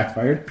 Fuck, this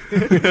backfired.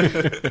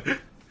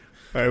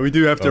 All right, we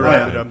do have to All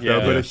wrap right. it up, though.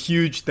 Yeah. But a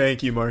huge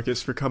thank you,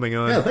 Marcus, for coming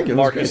on. Yeah, thank you. That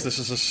was Marcus, great. this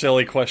is a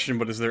silly question,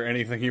 but is there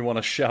anything you want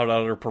to shout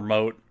out or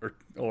promote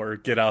or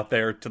get out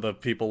there to the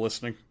people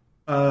listening?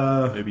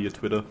 Maybe your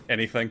Twitter.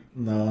 Anything?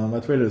 No, my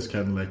Twitter is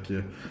kind of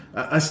like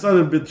I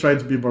started trying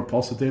to be more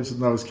positive, so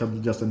now it's kind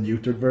of just a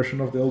neutered version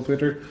of the old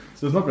Twitter.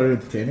 So it's not very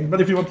entertaining.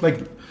 But if you want like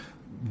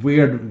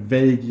weird,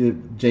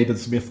 vague Jaden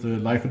Smith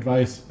life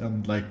advice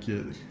and like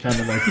kind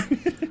of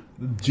like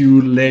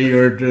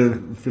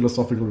dual-layered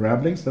philosophical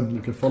ramblings, then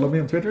you can follow me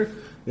on Twitter.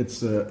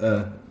 It's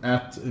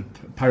at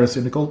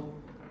Pyrocynical.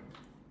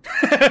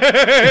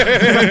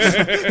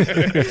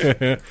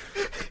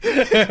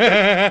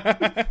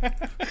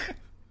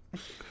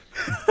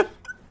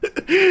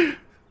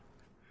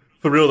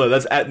 For real though,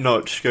 that's at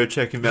Notch. Go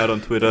check him out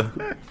on Twitter.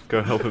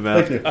 Go help him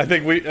out. Thank you. I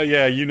think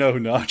you know who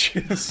Notch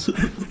is.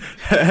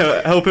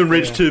 Help him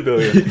reach 2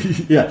 billion.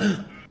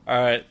 Yeah. All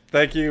right.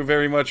 Thank you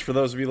very much for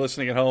those of you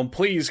listening at home.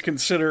 Please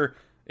consider,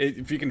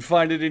 if you can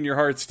find it in your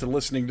hearts, to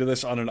listening to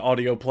this on an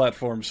audio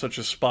platform such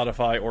as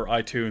Spotify or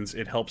iTunes.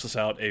 It helps us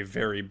out a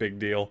very big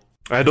deal.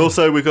 And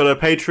also, we've got a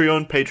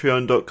Patreon,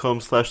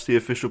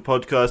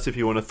 patreon.com/theofficialpodcast if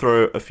you want to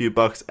throw a few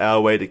bucks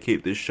our way to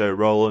keep this show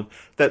rolling.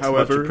 That's much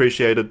However-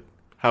 appreciated.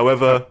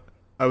 However,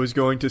 I was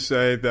going to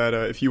say that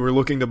if you were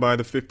looking to buy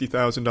the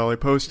 $50,000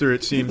 poster,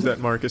 it seems that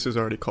Marcus has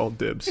already called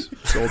dibs.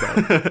 Sold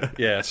out.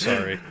 Yeah,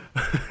 sorry.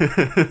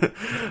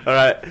 all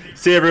right.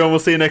 See you, everyone. We'll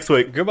see you next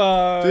week.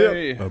 Goodbye.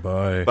 See ya. Bye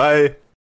bye. Bye.